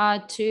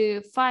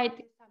to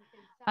fight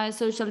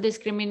social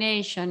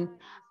discrimination.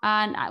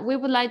 And we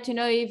would like to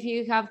know if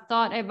you have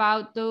thought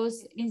about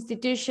those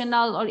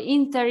institutional or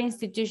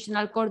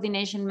interinstitutional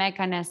coordination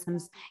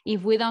mechanisms.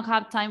 If we don't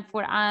have time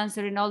for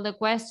answering all the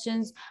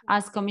questions,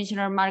 as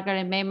Commissioner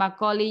Margaret May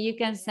Macaulay, you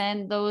can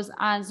send those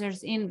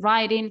answers in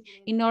writing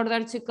in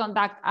order to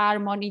conduct our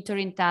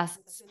monitoring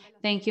tasks.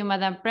 Thank you,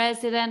 Madam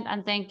President,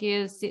 and thank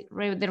you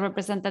the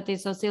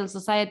representatives of civil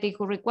society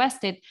who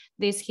requested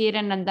this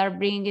hearing and are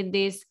bringing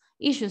these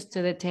issues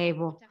to the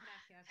table.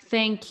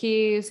 Thank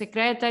you,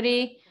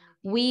 Secretary.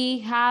 We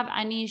have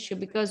an issue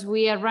because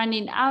we are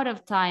running out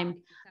of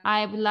time.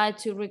 I would like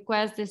to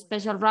request the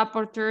special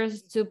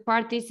rapporteurs to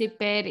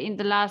participate in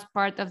the last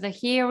part of the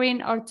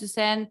hearing or to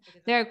send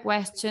their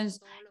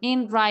questions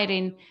in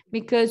writing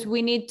because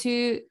we need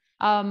to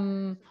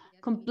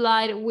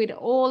comply with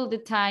all the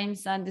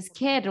times and the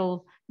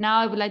schedule.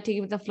 Now I would like to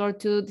give the floor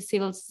to the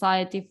civil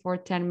society for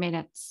 10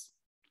 minutes.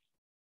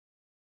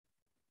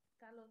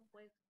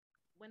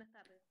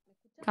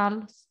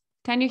 Carlos,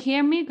 can you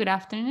hear me? Good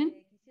afternoon.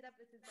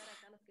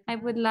 I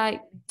would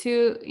like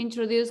to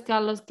introduce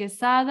Carlos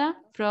Quesada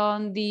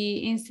from the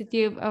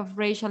Institute of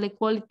Racial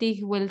Equality,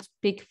 who will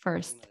speak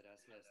first.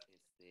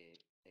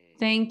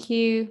 Thank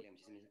you,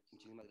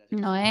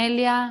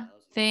 Noelia.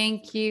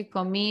 Thank you,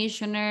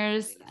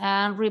 commissioners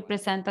and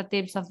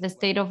representatives of the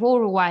state of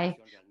Uruguay.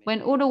 When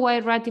Uruguay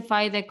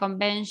ratified the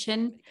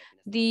convention,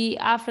 the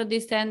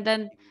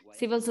Afro-descendant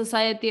civil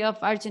society of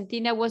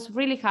Argentina was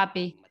really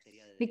happy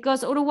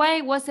because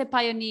Uruguay was a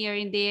pioneer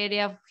in the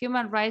area of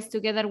human rights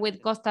together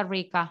with Costa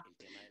Rica.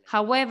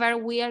 However,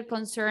 we are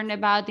concerned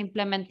about the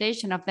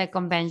implementation of the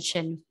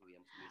convention.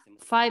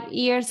 5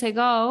 years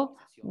ago,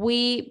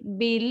 we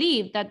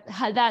believed that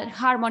that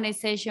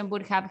harmonization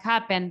would have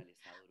happened.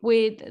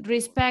 With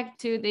respect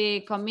to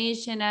the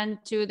Commission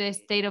and to the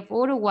state of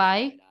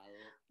Uruguay,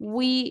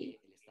 we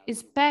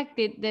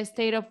expected the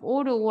state of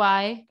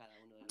Uruguay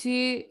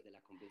to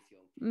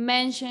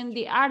mention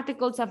the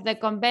articles of the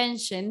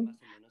convention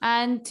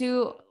and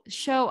to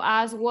show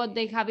us what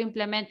they have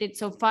implemented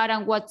so far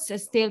and what's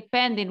still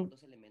pending.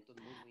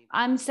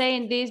 I'm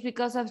saying this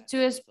because of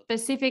two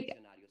specific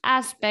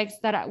aspects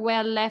that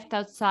were left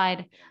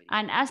outside.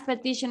 And as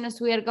petitioners,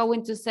 we are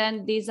going to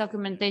send this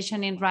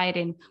documentation in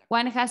writing.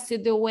 One has to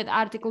do with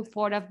Article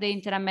 4 of the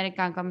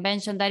Inter-American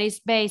Convention, that is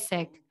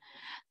basic,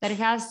 that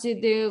has to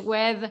do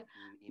with,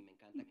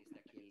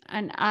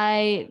 and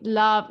I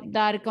love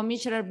that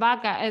Commissioner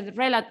Baca,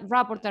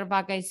 Rapporteur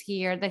Baca is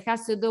here, that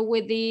has to do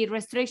with the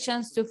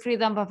restrictions to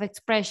freedom of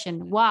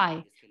expression.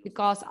 Why?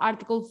 Because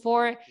Article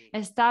 4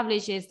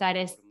 establishes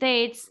that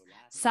states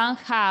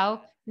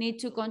somehow need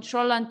to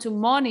control and to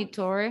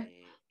monitor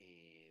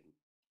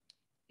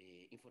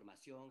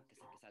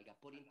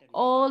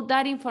all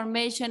that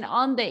information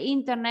on the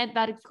internet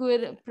that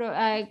could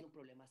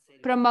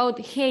promote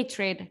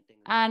hatred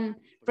and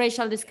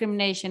racial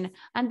discrimination.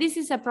 And this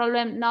is a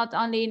problem not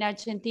only in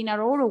Argentina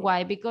or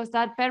Uruguay, because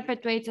that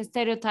perpetuates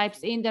stereotypes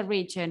in the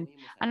region.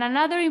 And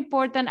another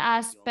important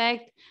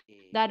aspect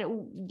that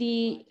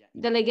the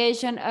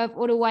delegation of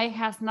Uruguay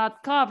has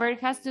not covered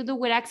has to do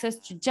with access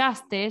to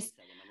justice.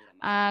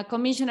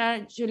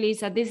 Commissioner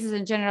Julissa, this is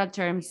in general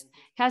terms,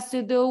 has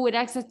to do with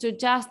access to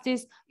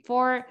justice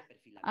for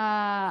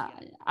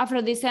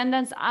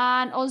Afro-descendants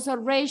and also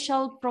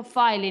racial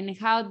profiling,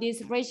 how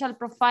this racial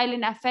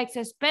profiling affects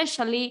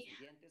especially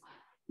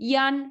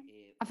young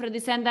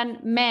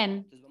Afro-descendant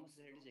men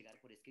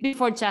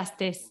before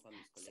justice.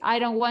 I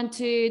don't want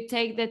to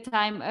take the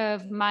time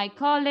of my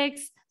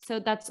colleagues, so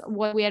that's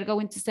what we are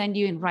going to send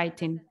you in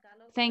writing.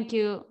 Thank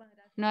you,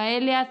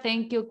 Noelia.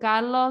 Thank you,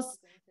 Carlos.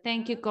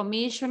 Thank you,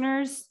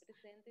 commissioners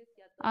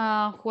who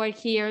are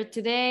here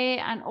today,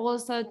 and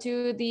also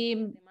to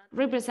the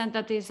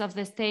representatives of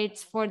the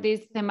states for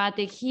this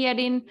thematic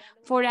hearing.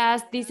 For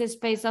us, this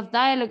space of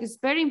dialogue is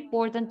very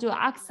important to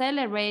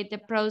accelerate the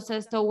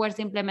process towards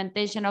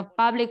implementation of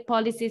public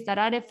policies that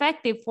are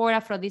effective for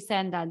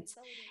Afro-descendants,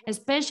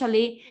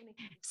 especially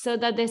so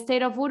that the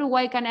state of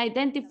Uruguay can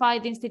identify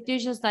the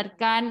institutions that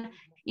can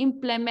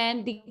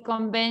implement the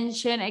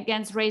Convention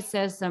Against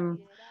Racism.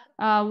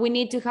 We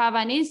need to have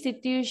an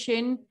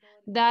institution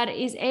that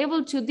is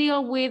able to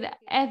deal with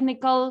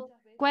ethnical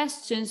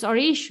questions or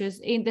issues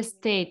in the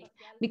state,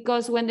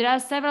 because when there are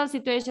several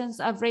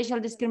situations of racial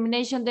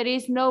discrimination, there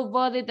is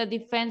nobody that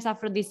defends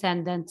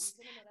Afro-descendants.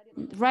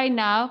 Right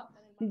now,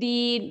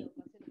 the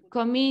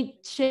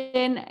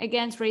Commission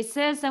Against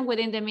Racism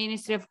within the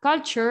Ministry of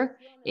Culture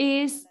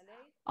is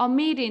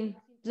omitting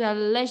the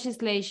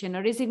legislation,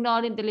 or is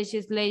ignoring the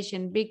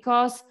legislation,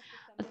 because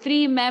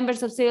 3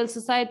 members of civil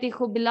society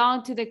who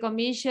belong to the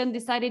commission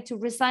decided to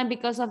resign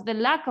because of the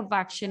lack of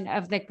action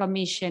of the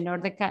commission.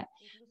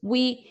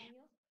 We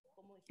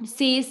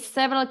see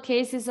several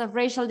cases of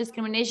racial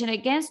discrimination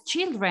against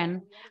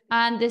children,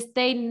 and the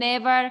state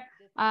never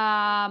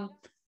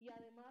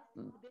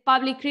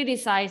publicly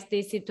criticized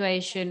this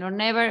situation, or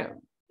never,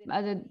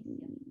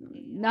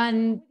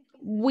 and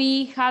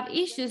we have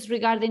issues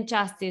regarding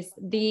justice.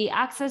 The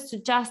access to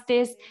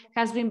justice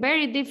has been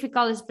very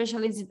difficult,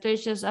 especially in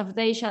situations of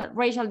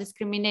racial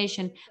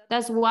discrimination.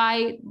 That's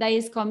why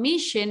this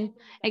Commission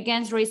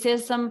Against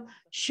Racism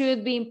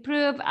should be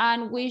improved,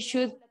 and we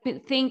should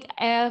think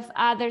of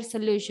other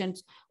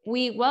solutions.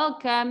 We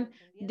welcome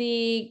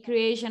the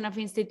creation of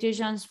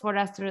institutions for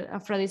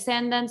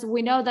Afro-descendants.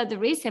 We know that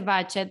there is a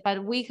budget,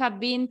 but we have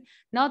been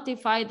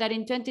notified that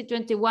in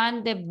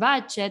 2021, the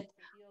budget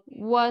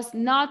was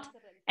not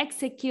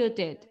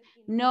executed.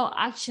 No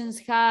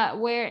actions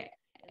were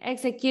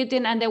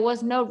executed, and there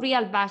was no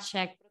real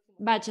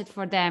budget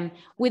for them.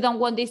 We don't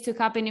want this to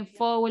happen in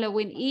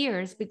following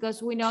years,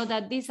 because we know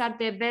that these are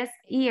the best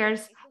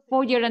years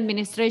for your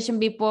administration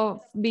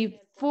before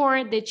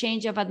the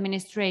change of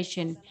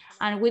administration.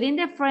 And within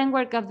the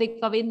framework of the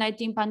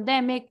COVID-19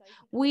 pandemic,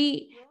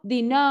 we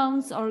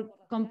denounce or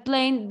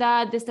complain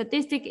that the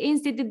Statistic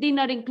Institute did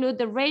not include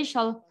the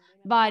racial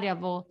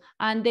variable,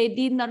 and they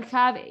did not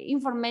have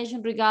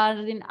information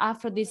regarding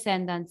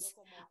Afro-descendants.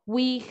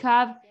 We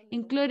have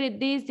included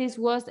this. This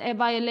was a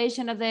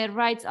violation of the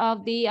rights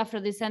of the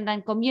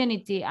Afro-descendant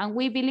community, and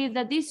we believe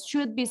that this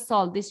should be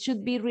solved. This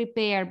should be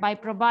repaired by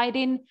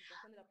providing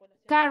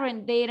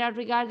current data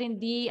regarding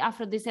the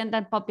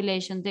Afro-descendant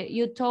population.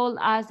 You told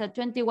us that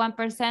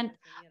 21%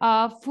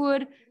 of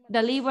food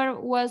delivered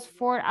was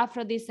for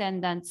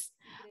Afro-descendants.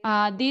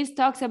 This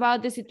talks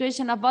about the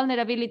situation of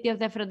vulnerability of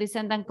the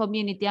Afro-descendant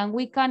community, and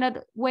we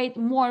cannot wait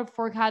more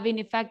for having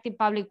effective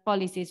public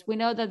policies. We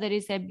know that there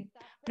is a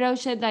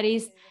project that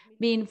is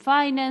being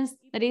financed,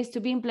 that is to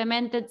be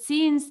implemented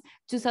since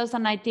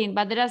 2019,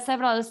 but there are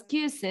several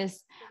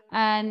excuses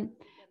and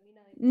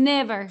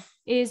never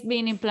is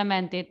being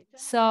implemented.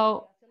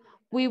 So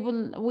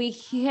we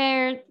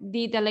hear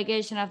the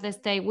delegation of the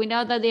state. We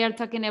know that they are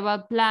talking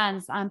about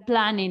plans and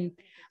planning,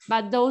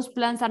 but those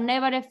plans are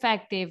never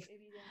effective.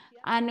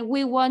 And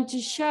we want to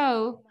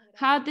show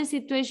how the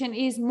situation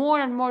is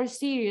more and more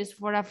serious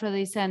for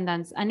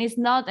Afro-descendants. And it's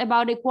not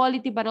about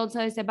equality, but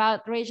also it's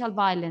about racial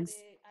violence.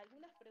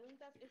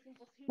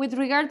 With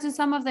regard to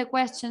some of the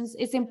questions,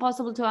 it's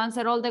impossible to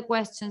answer all the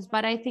questions,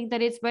 but I think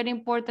that it's very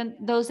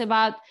important, those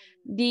about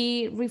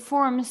the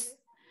reforms.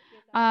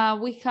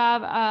 We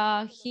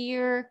have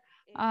here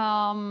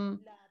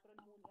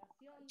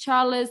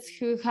Charles,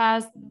 who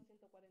has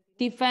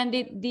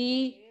defended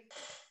the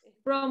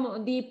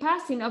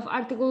passing of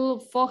Article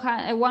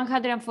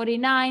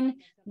 149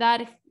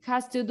 that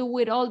has to do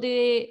with all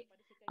the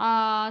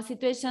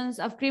situations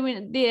of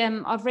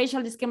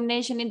racial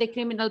discrimination in the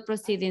criminal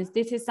proceedings.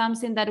 This is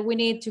something that we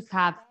need to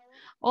have.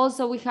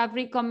 Also, we have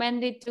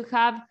recommended to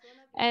have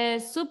a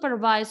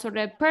supervisor,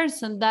 a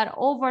person that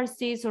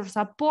oversees or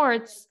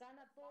supports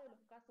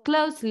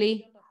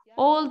closely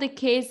all the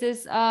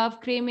cases of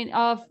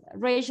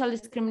racial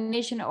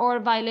discrimination or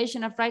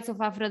violation of rights of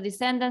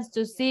Afro-descendants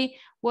to see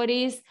what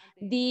is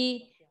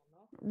the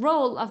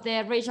role of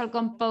the racial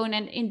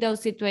component in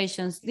those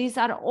situations. These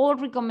are all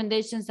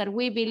recommendations that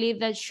we believe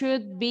that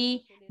should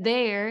be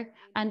there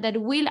and that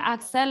will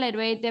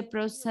accelerate the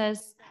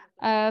process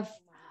of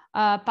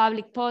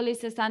public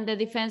policies and the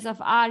defense of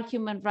our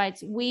human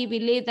rights. We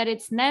believe that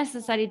it's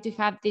necessary to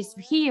have this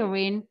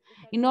hearing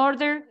in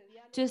order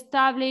to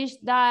establish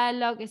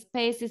dialogue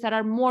spaces that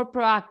are more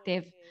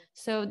proactive.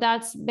 So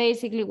that's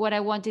basically what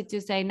I wanted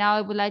to say. Now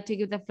I would like to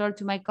give the floor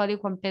to my colleague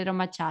Juan Pedro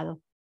Machado.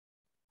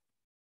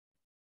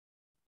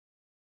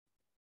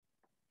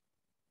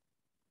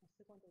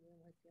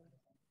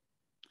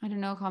 I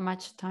don't know how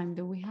much time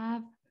do we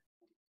have.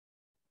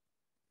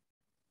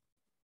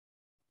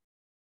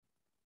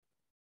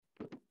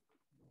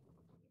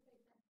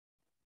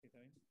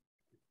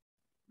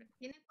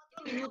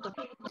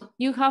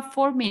 You have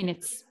 4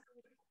 minutes.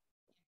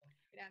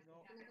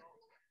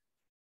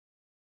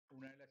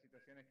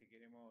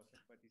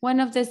 One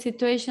of the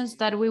situations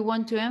that we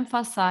want to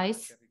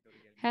emphasize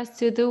has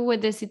to do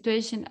with the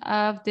situation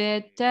of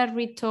the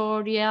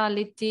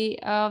territoriality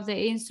of the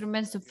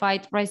instruments to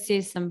fight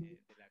racism.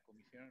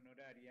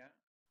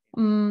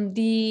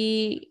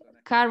 The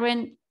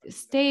current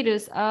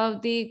status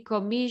of the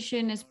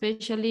commission,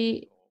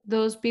 especially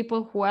those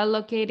people who are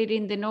located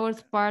in the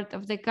north part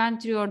of the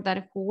country or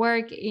that who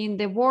work in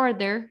the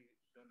border,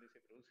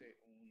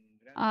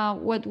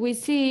 what we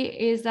see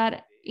is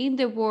that in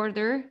the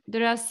border,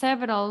 there are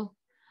several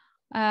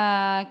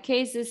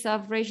cases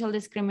of racial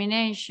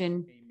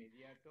discrimination.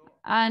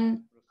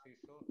 And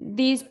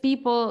these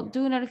people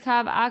do not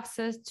have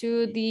access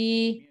to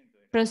the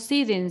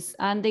proceedings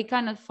and they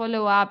cannot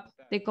follow up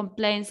the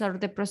complaints or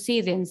the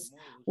proceedings.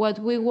 What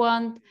we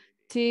want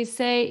to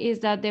say is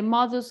that the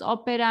modus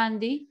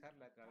operandi,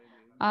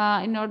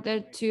 in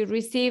order to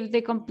receive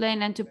the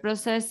complaint and to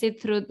process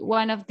it through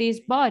one of these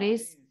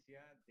bodies,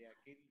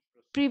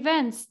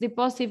 prevents the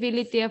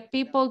possibility of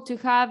people to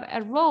have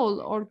a role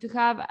or to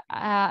have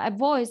a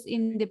voice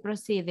in the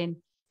proceeding.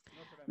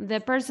 The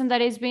person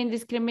that is being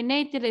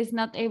discriminated is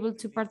not able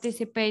to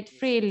participate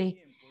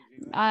freely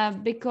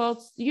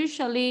because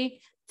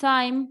usually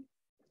time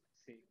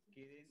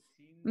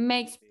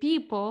makes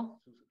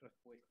people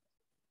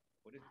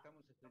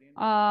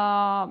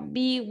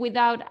be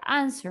without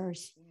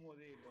answers.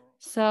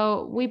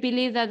 So we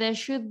believe that there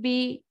should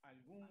be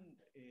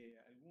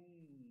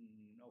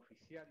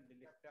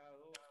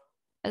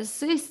a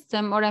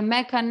system or a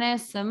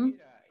mechanism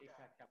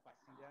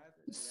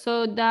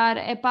so that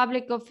a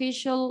public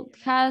official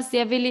has the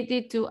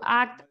ability to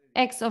act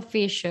ex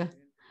officio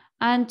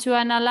and to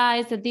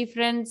analyze the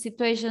different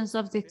situations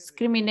of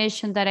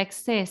discrimination that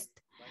exist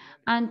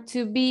and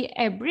to be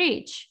a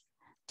bridge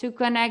to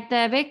connect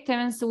the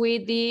victims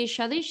with the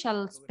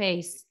judicial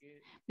space.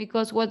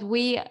 Because what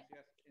we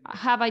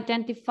have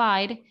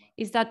identified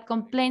is that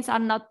complaints are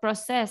not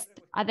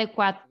processed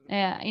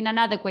in an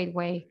adequate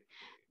way.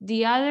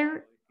 The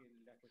other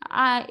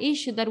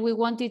issue that we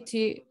wanted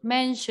to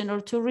mention or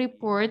to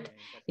report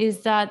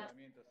is that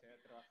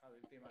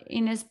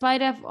in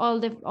spite of all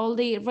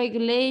the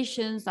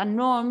regulations and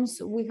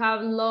norms, we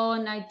have law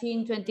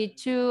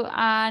 1922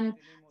 and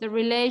the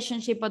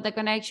relationship or the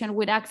connection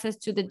with access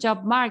to the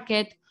job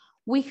market,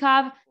 we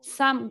have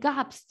some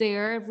gaps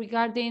there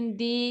regarding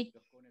the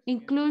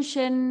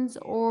inclusions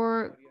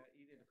or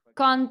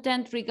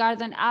content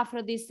regarding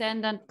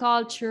Afro-descendant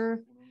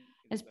culture,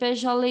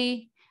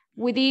 especially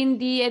within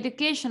the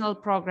educational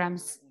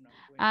programs.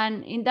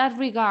 And in that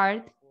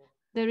regard,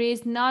 there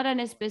is not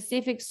a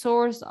specific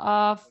source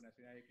of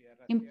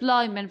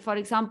employment, for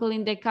example,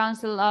 in the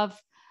Council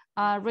of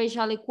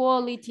Racial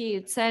Equality,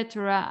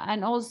 etc.,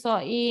 and also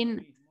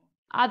in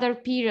other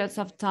periods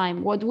of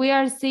time. What we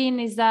are seeing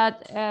is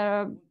that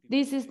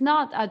this is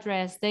not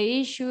addressed.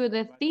 The issue,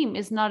 the theme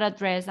is not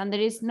addressed, and there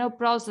is no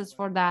process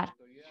for that.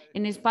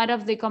 And in spite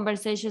of the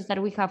conversations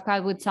that we have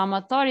had with some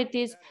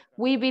authorities,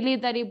 we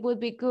believe that it would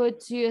be good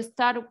to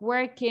start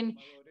working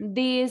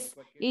this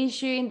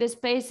issue in the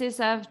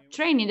spaces of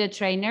training the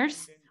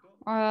trainers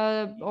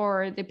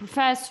or the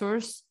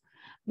professors,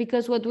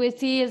 because what we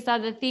see is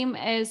that the theme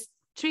is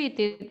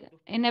treated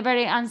in a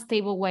very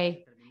unstable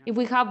way. If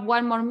we have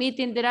one more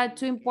meeting, there are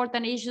two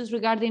important issues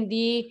regarding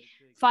the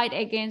fight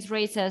against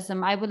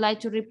racism. I would like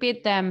to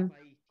repeat them.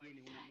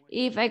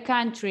 If a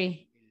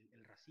country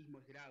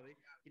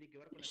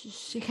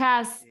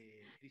has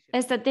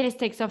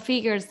statistics or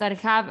figures that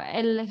have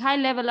a high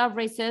level of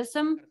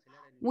racism,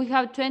 we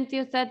have 20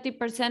 or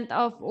 30%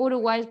 of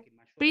Uruguay's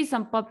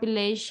prison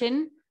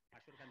population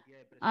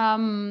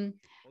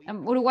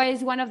Uruguay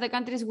is one of the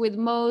countries with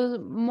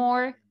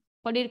more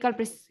political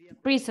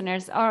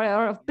prisoners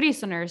or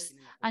prisoners,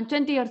 and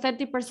 20 or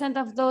 30%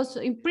 of those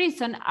in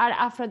prison are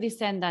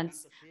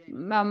Afro-descendants.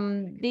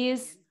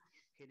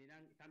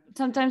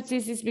 Sometimes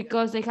this is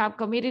because they have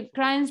committed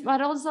crimes, but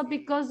also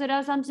because there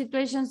are some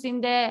situations in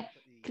the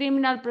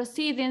criminal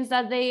proceedings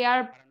that they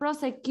are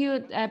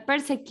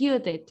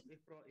persecuted.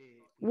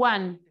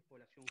 One,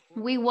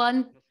 we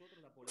want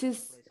to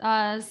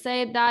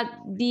say that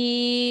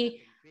the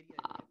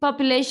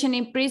population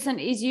in prison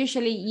is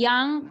usually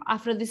young.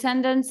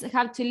 Afro-descendants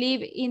have to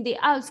live in the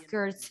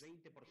outskirts,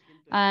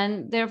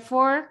 and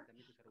therefore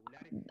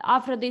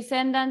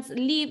Afro-descendants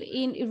live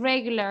in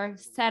irregular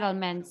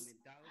settlements.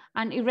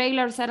 And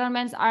irregular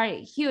settlements are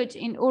huge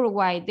in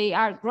Uruguay. They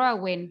are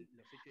growing,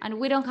 and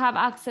we don't have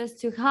access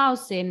to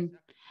housing.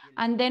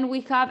 And then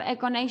we have a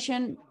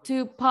connection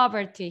to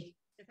poverty.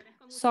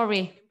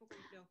 Sorry.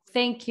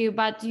 Thank you,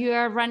 but you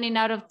are running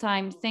out of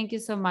time. Thank you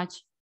so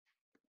much.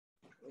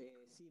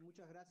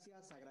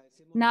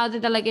 Now the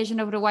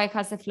delegation of Uruguay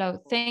has the floor.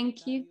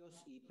 Thank you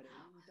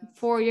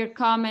for your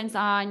comments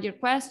and your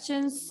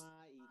questions.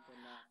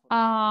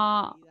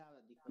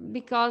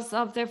 Because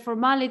of the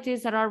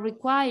formalities that are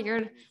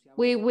required,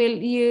 we will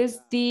use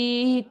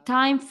the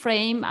time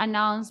frame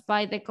announced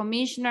by the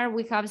commissioner.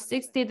 We have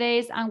 60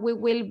 days and we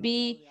will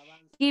be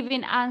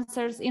giving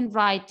answers in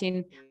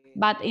writing.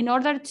 But in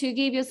order to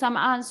give you some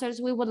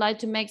answers, we would like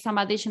to make some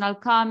additional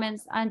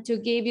comments and to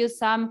give you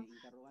some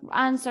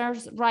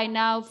answers right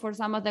now for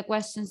some of the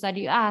questions that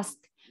you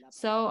asked.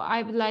 So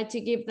I would like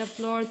to give the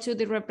floor to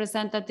the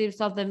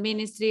representatives of the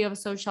Ministry of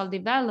Social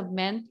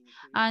Development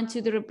and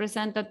to the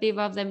representative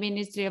of the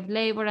Ministry of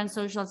Labor and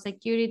Social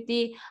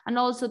Security, and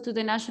also to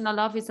the National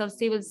Office of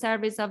Civil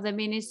Service of the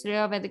Ministry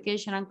of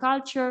Education and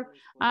Culture,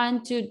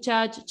 and to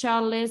Judge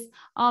Charles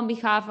on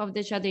behalf of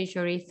the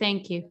judiciary.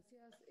 Thank you.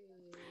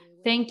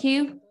 Thank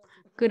you.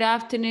 Good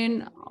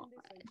afternoon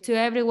to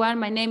everyone.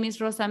 My name is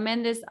Rosa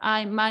Mendez.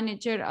 I'm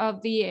manager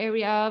of the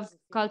area of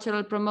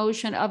cultural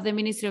promotion of the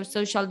Ministry of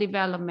Social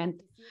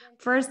Development.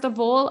 First of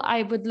all,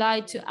 I would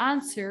like to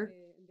answer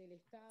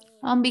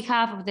on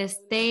behalf of the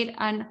state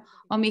and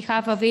on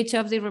behalf of each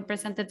of the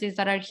representatives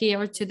that are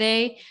here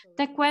today,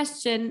 the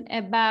question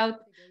about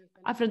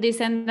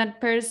Afro-descendant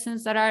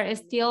persons that are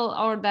still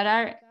or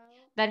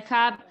that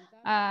have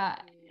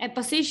a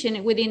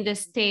position within the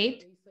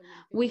state.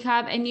 We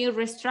have a new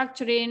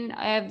restructuring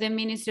of the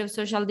Ministry of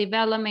Social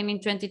Development in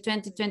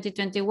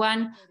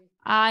 2020-2021.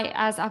 I,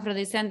 as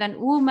Afro-descendant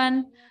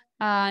woman,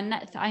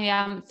 I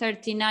am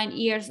 39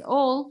 years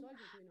old,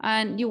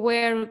 and you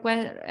were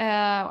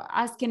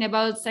asking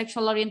about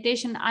sexual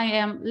orientation. I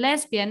am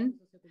lesbian,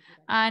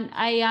 and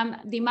I am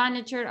the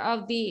manager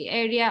of the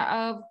area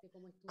of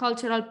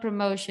cultural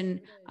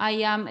promotion. I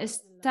am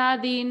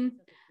studying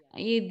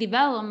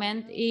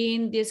development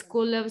in the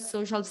School of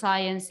Social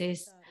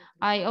Sciences.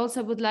 I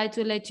also would like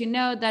to let you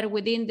know that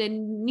within the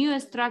new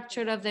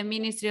structure of the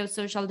Ministry of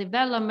Social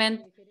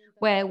Development,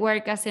 where I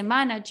work as a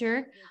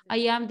manager, I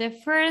am the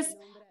first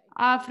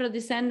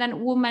Afro-descendant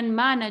woman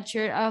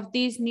manager of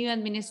this new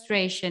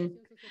administration.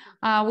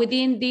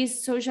 Within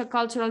this social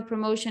cultural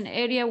promotion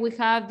area, we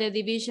have the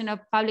Division of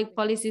Public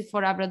Policies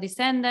for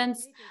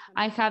Afro-descendants.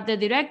 I have the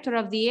director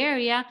of the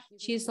area.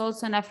 She's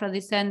also an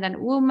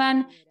Afro-descendant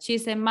woman.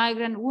 She's a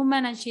migrant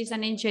woman and she's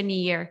an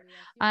engineer.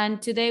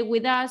 And today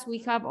with us, we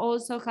have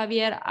also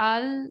Javier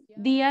Al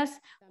Diaz,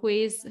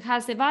 who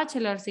has a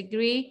bachelor's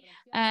degree.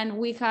 And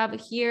we have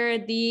here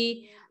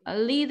the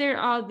leader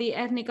of the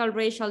ethnical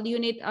racial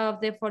unit of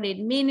the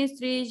foreign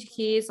ministry.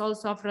 He is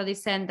also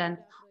Afro-descendant.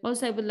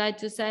 Also, I would like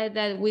to say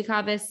that we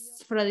have a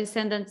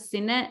Afro-descendant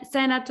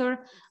senator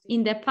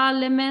in the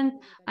parliament,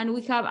 and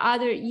we have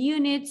other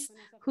units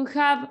who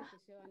have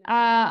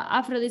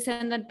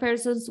Afro-descendant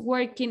persons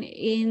working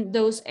in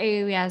those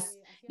areas.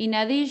 In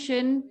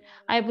addition,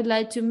 I would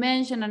like to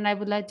mention, and I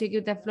would like to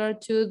give the floor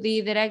to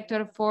the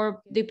director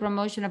for the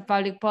promotion of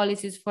public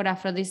policies for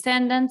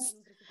Afro-descendants.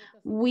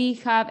 We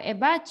have a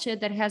budget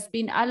that has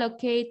been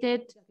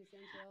allocated,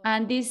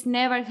 and this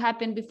never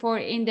happened before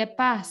in the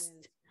past,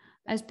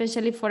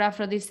 especially for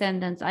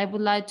Afro-descendants. I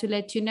would like to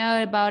let you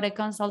know about a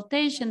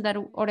consultation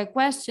or a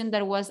question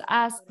that was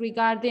asked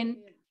regarding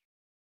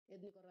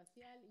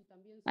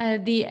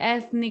the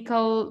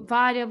ethnical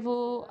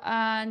variable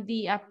and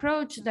the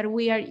approach that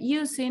we are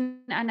using.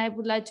 And I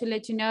would like to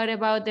let you know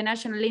about the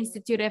National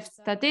Institute of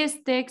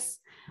Statistics.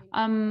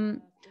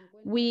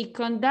 We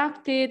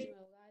conducted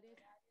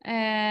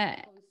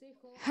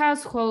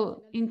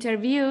household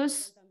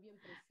interviews,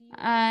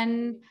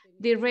 and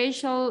the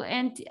racial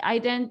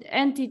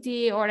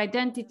entity or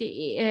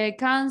identity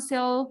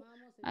council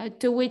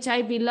to which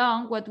I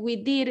belong, what we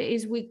did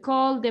is we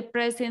called the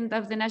president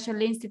of the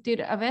National Institute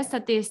of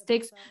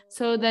Statistics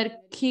so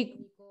that he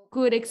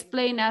could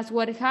explain us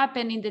what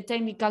happened in the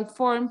technical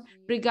form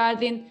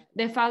regarding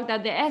the fact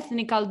that the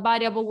ethnical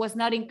variable was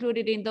not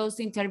included in those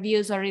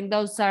interviews or in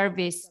those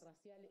surveys.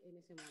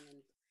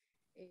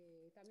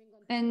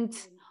 And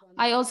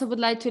I also would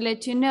like to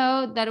let you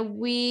know that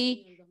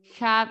we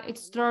have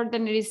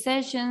extraordinary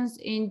sessions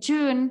in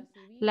June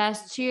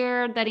last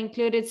year that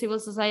included civil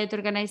society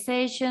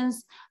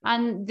organizations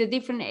and the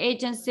different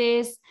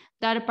agencies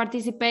that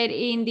participate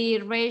in the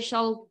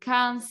racial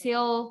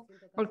council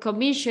or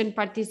commission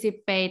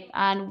participate.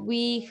 And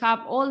we have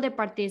all the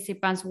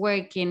participants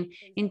working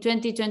in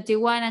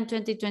 2021 and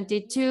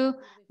 2022.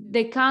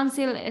 The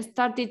council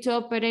started to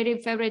operate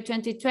in February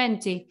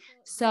 2020.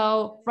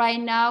 So right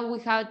now we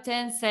have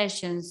 10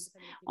 sessions.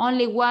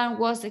 Only one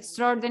was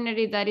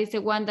extraordinary, that is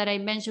the one that I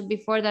mentioned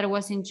before that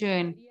was in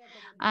June.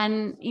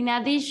 And in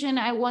addition,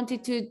 I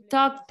wanted to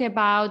talk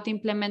about the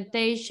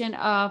implementation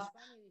of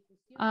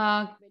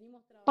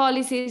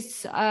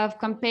policies of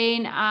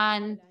campaign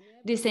and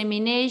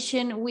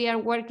dissemination. We are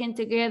working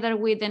together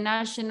with the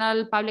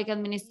National Public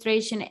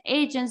Administration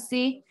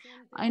Agency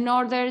in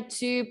order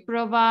to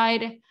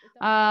provide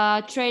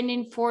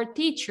training for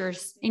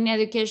teachers in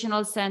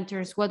educational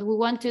centers. What we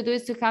want to do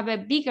is to have a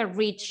bigger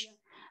reach,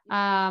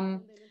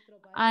 and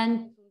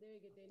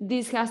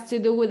this has to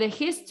do with the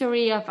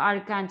history of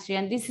our country,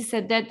 and this is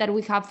a debt that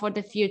we have for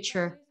the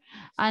future.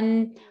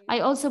 And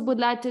I also would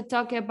like to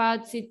talk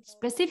about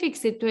specific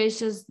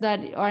situations that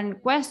are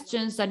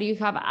questions that you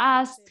have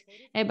asked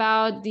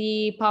about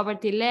the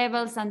poverty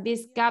levels and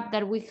this gap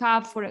that we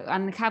have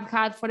and have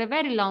had for a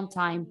very long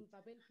time.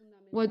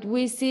 What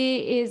we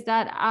see is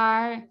that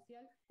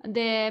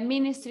the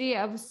Ministry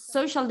of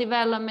Social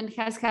Development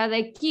has had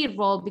a key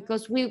role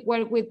because we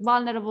work with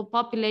vulnerable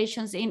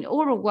populations in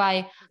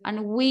Uruguay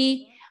and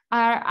we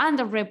are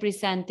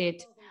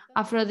underrepresented.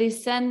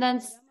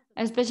 Afrodescendants,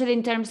 especially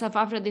in terms of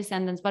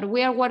Afrodescendants, but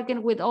we are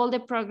working with all the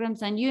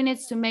programs and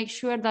units to make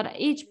sure that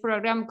each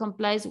program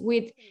complies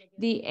with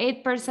the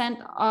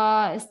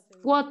 8%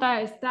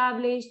 quota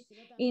established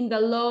in the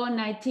law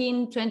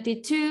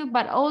 1922,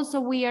 but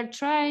also we are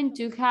trying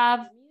to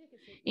have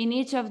in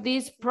each of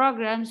these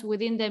programs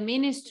within the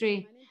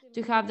ministry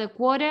to have the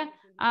quota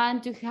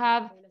and to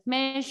have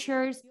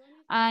measures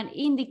and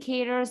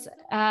indicators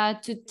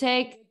to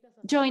take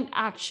joint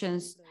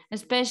actions,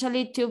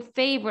 especially to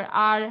favor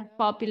our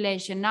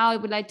population. Now I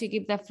would like to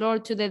give the floor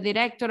to the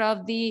director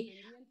of the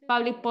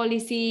Public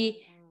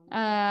Policy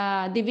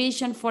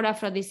Division for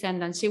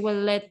Afrodescendants. She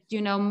will let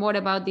you know more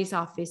about this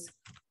office.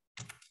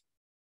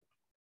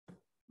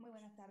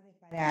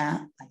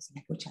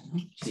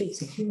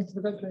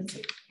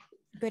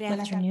 Good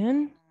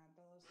afternoon,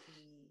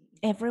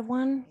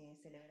 everyone.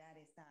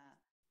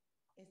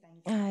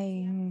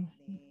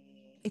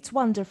 It's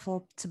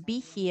wonderful to be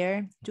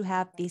here to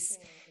have this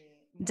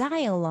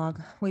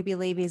dialogue. We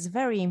believe is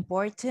very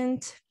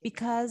important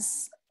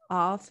because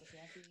of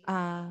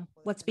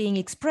what's being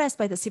expressed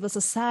by the civil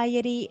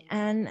society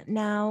and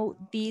now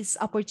this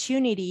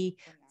opportunity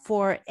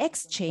for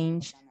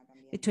exchange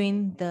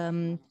between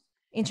the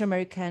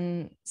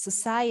Inter-American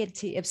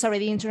Society,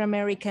 the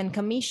Inter-American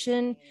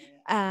Commission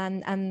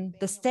and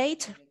the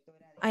state.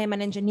 I am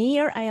an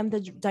engineer. I am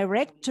the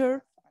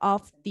director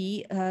of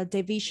the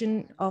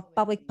Division of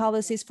Public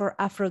Policies for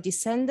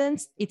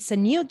Afro-Descendants. It's a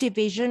new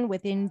division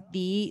within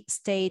the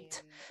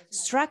state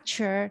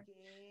structure.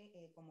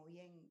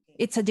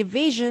 It's a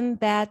division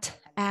that,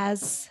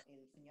 as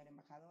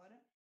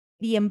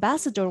the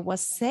ambassador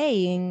was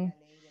saying,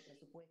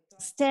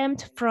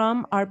 stemmed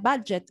from our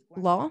budget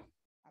law,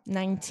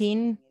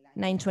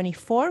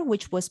 19924,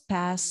 which was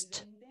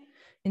passed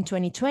in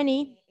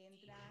 2020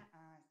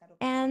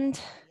 and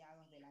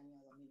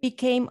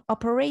became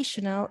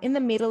operational in the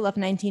middle of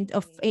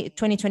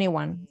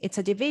 2021. It's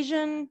a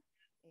division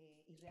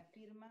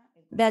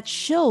that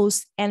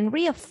shows and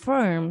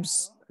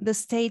reaffirms the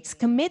state's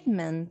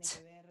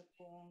commitment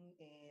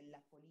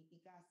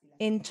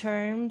in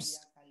terms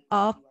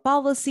of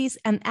policies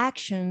and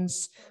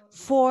actions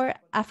for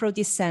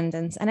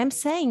Afro-descendants. And I'm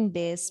saying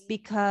this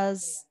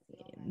because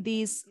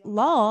this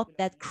law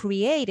that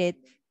created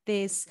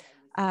this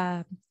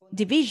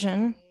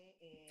division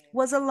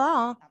was a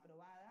law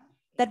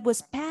that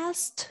was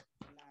passed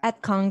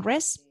at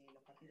Congress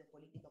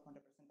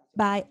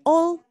by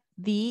all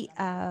the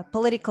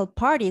political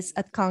parties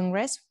at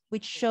Congress,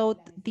 which showed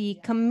the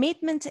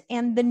commitment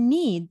and the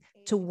need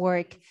to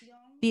work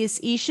these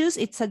issues.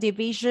 It's a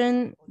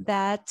division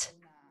that,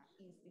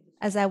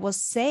 as I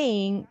was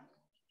saying,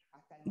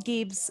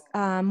 gives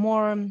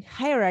more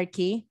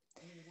hierarchy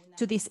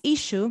to this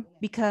issue,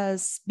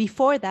 because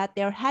before that,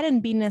 there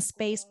hadn't been a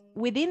space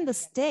within the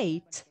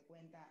state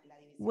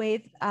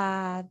with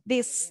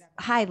this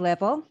high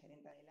level.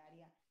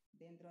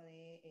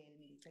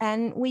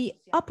 And we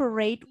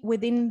operate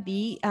within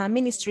the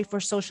Ministry for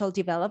Social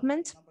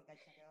Development.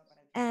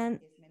 And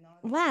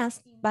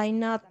last but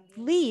not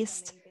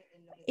least,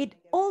 it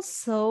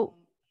also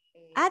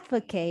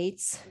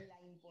advocates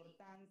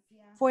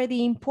for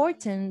the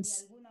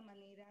importance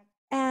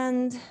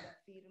and,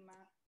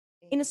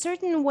 in a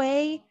certain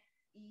way,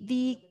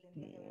 the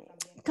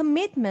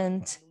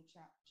commitment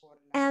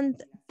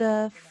and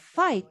the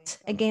fight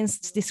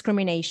against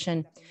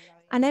discrimination.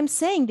 And I'm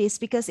saying this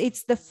because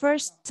it's the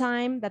first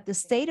time that the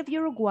state of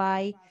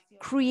Uruguay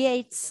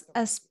creates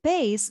a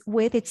space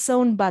with its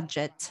own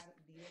budget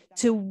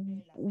to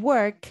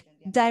work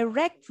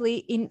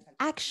directly in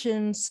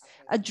actions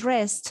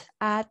addressed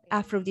at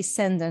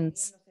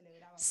Afro-descendants.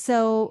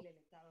 So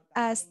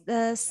as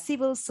the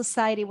civil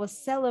society was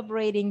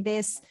celebrating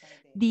this,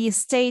 the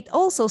state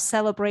also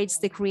celebrates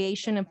the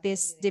creation of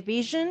this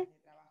division,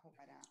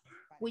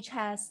 which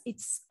has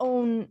its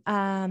own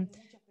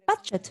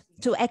budget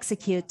to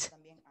execute.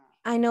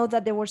 I know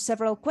that there were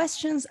several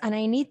questions and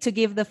I need to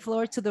give the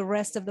floor to the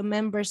rest of the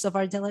members of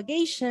our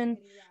delegation,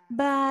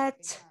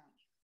 but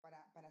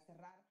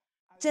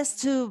just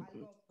to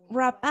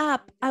wrap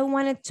up, I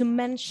wanted to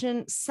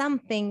mention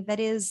something that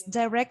is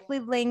directly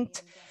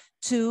linked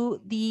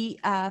to the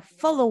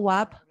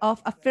follow-up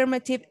of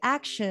affirmative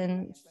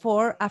action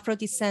for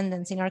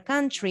Afro-descendants in our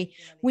country.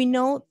 We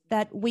know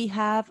that we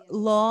have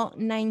Law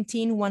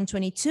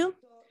 19122,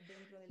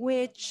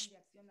 which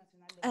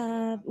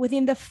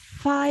within the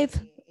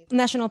 5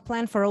 National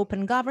Plan for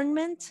Open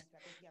Government,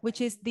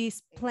 which is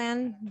this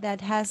plan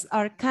that has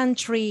our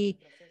country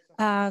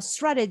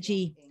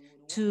strategy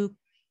to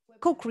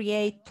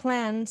co-create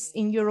plans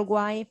in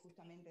Uruguay.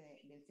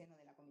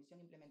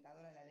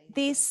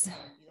 This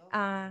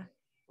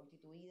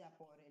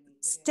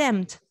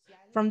stemmed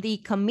from the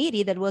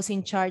committee that was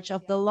in charge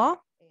of the law.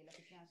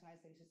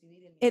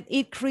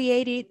 It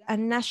created a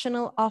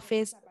national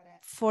office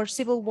for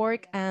civil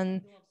work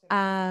and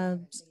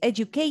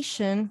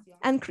education,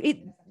 and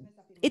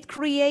it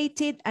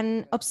created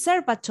an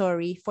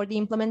observatory for the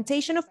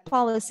implementation of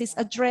policies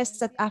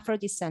addressed at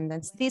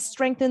Afro-descendants. This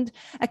strengthened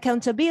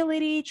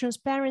accountability,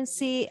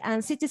 transparency,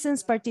 and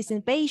citizens'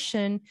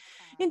 participation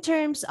in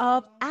terms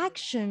of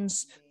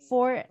actions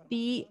for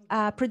the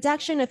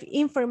production of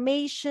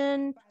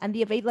information and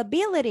the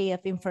availability of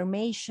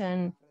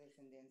information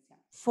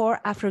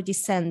for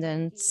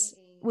Afro-descendants.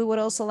 We would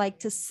also like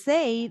to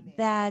say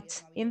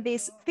that in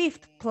this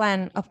 5th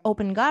plan of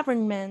open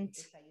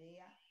government,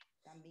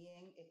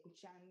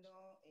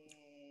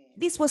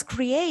 this was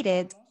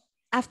created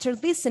after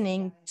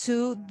listening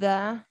to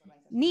the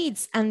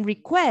needs and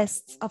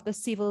requests of the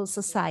civil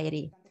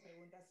society.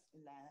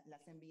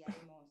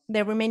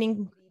 The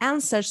remaining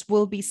answers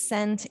will be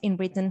sent in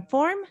written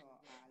form.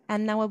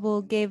 And now I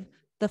will give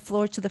the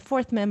floor to the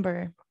 4th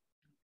member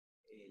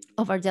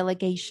of our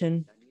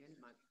delegation.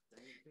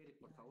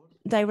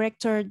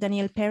 Director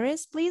Daniel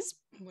Perez, please.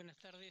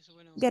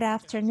 Good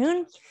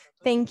afternoon.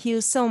 Thank you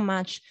so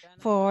much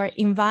for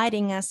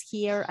inviting us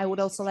here. I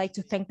would also like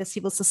to thank the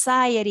civil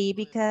society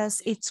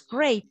because it's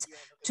great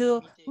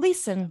to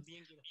listen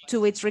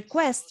to its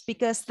requests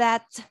because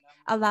that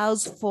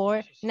allows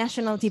for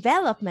national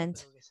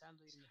development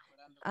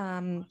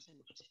and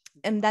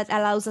that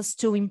allows us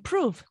to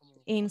improve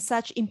in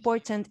such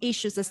important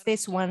issues as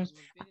this one.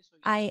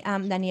 I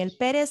am Daniel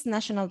Perez,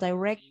 National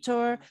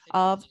Director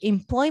of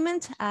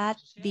Employment at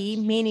the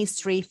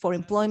Ministry for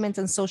Employment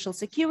and Social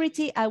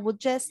Security. I would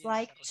just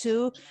like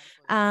to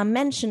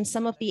mention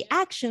some of the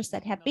actions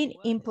that have been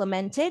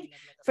implemented.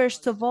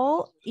 First of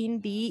all, in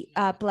the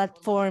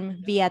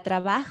platform Via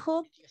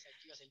Trabajo,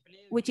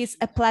 which is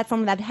a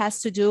platform that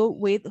has to do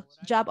with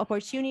job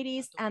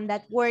opportunities and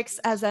that works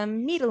as a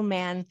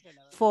middleman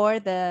for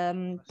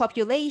the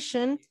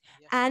population.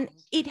 And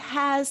it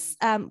has,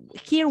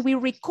 here we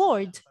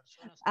record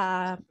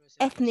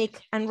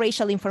ethnic and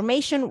racial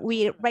information.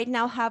 We right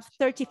now have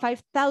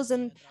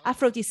 35,000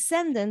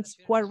 Afro-descendants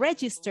who are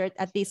registered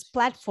at this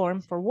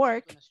platform for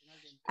work.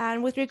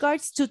 And with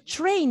regards to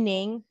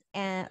training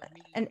and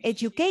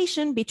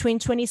education between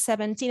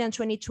 2017 and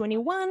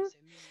 2021,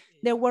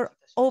 there were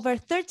over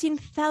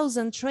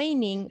 13,000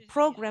 training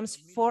programs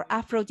for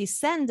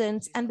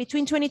Afro-descendants. And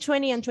between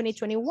 2020 and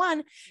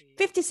 2021,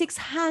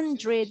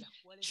 5,600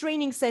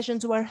 training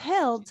sessions were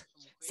held.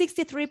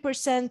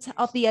 63%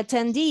 of the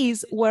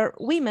attendees were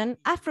women,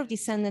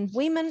 Afro-descendant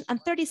women, and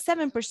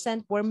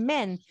 37% were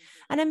men.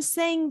 And I'm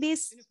saying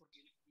this,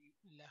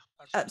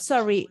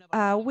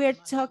 we're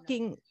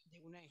talking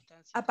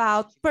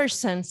about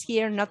persons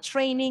here, not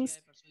trainings.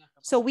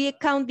 So we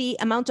count the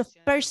amount of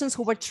persons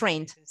who were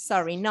trained,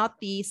 not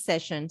the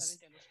sessions.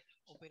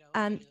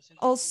 And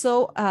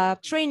also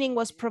training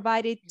was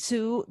provided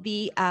to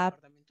the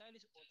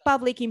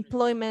public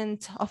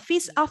employment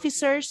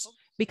officers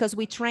because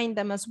we trained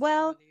them as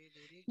well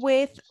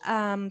with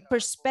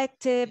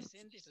perspective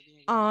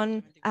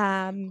on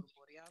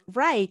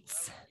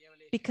rights,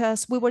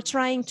 because we were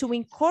trying to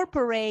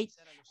incorporate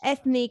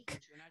ethnic,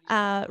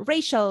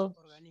 racial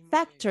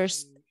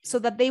factors so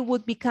that they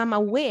would become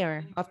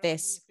aware of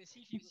this.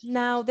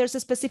 Now, there's a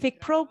specific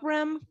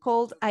program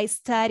called I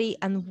Study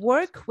and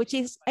Work, which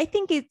is, I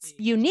think it's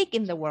unique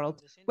in the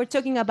world. We're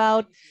talking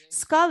about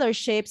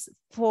scholarships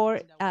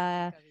for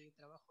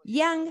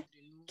young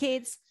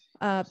kids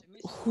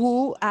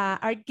who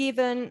are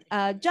given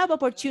a job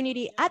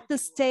opportunity at the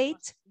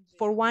state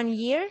for 1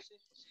 year.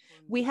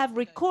 We have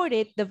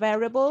recorded the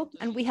variable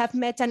and we have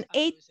met an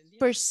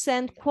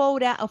 8%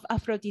 quota of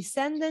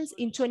Afro-descendants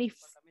in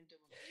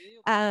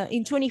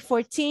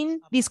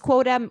 2014. This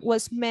quota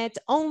was met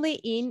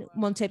only in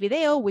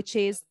Montevideo, which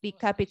is the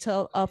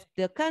capital of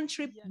the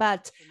country.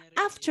 But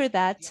after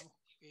that,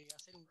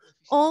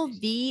 all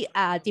the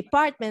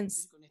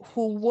departments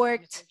who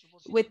worked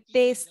with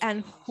this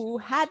and who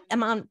had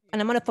an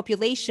amount of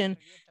population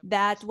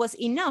that was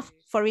enough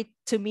for it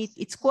to meet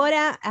its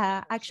quota,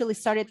 actually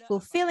started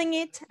fulfilling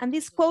it. And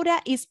this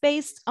quota is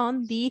based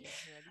on the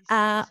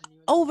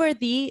over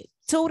the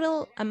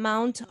total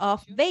amount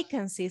of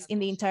vacancies in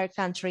the entire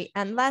country.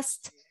 And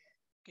last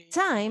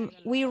time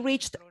we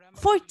reached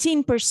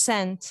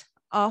 14%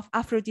 of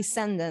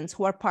Afro-descendants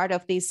who are part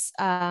of this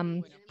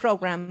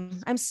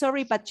program. I'm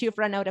sorry, but you've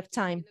run out of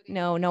time.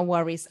 No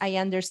worries. I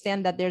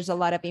understand that there's a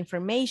lot of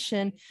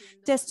information.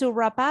 Just to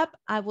wrap up,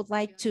 I would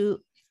like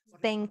to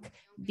thank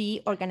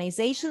the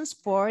organizations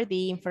for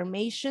the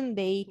information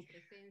they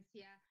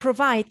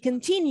provide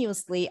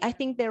continuously. I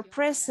think their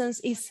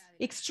presence is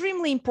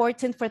extremely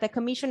important for the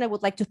Commission. I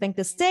would like to thank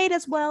the state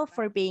as well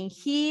for being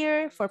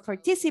here, for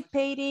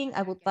participating.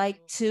 I would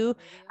like to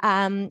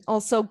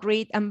also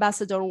greet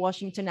Ambassador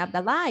Washington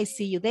Abdallah. I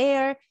see you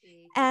there.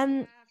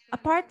 And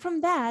apart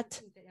from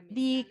that,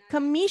 the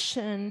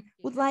Commission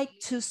would like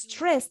to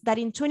stress that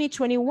in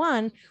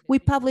 2021, we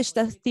published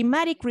a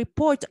thematic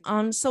report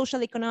on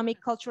social,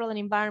 economic, cultural, and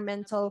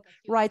environmental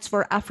rights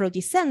for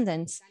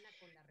Afro-descendants.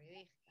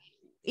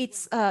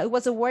 It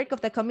was a work of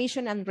the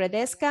Commission and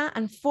Redesca.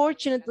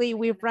 Unfortunately,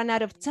 we've run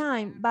out of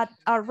time, but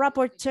our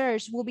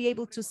rapporteurs will be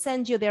able to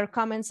send you their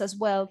comments as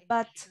well.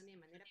 But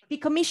the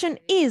Commission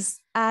is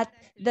at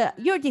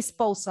your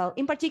disposal,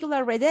 in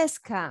particular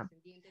Redesca,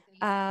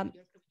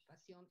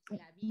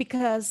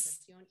 because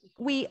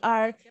we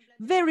are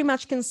very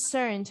much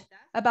concerned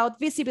about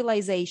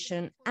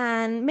visibilization,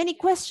 and many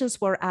questions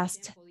were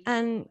asked.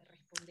 And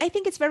I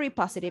think it's very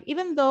positive,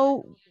 even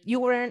though you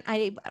weren't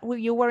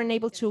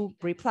able to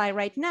reply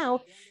right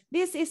now.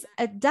 This is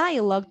a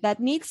dialogue that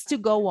needs to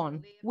go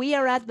on. We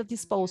are at the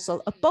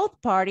disposal of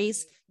both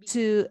parties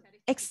to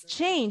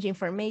exchange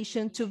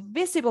information, to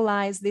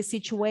visibilize the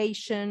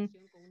situation,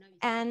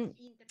 and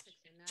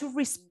to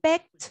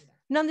respect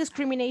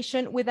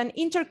non-discrimination with an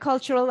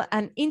intercultural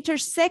and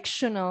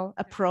intersectional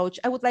approach.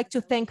 I would like to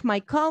thank my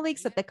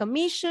colleagues at the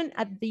Commission,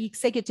 at the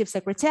Executive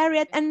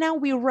Secretariat, and now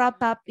we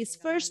wrap up this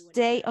first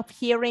day of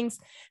hearings.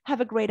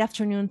 Have a great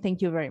afternoon.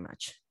 Thank you very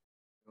much.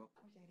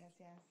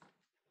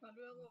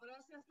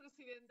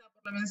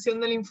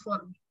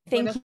 Thank you.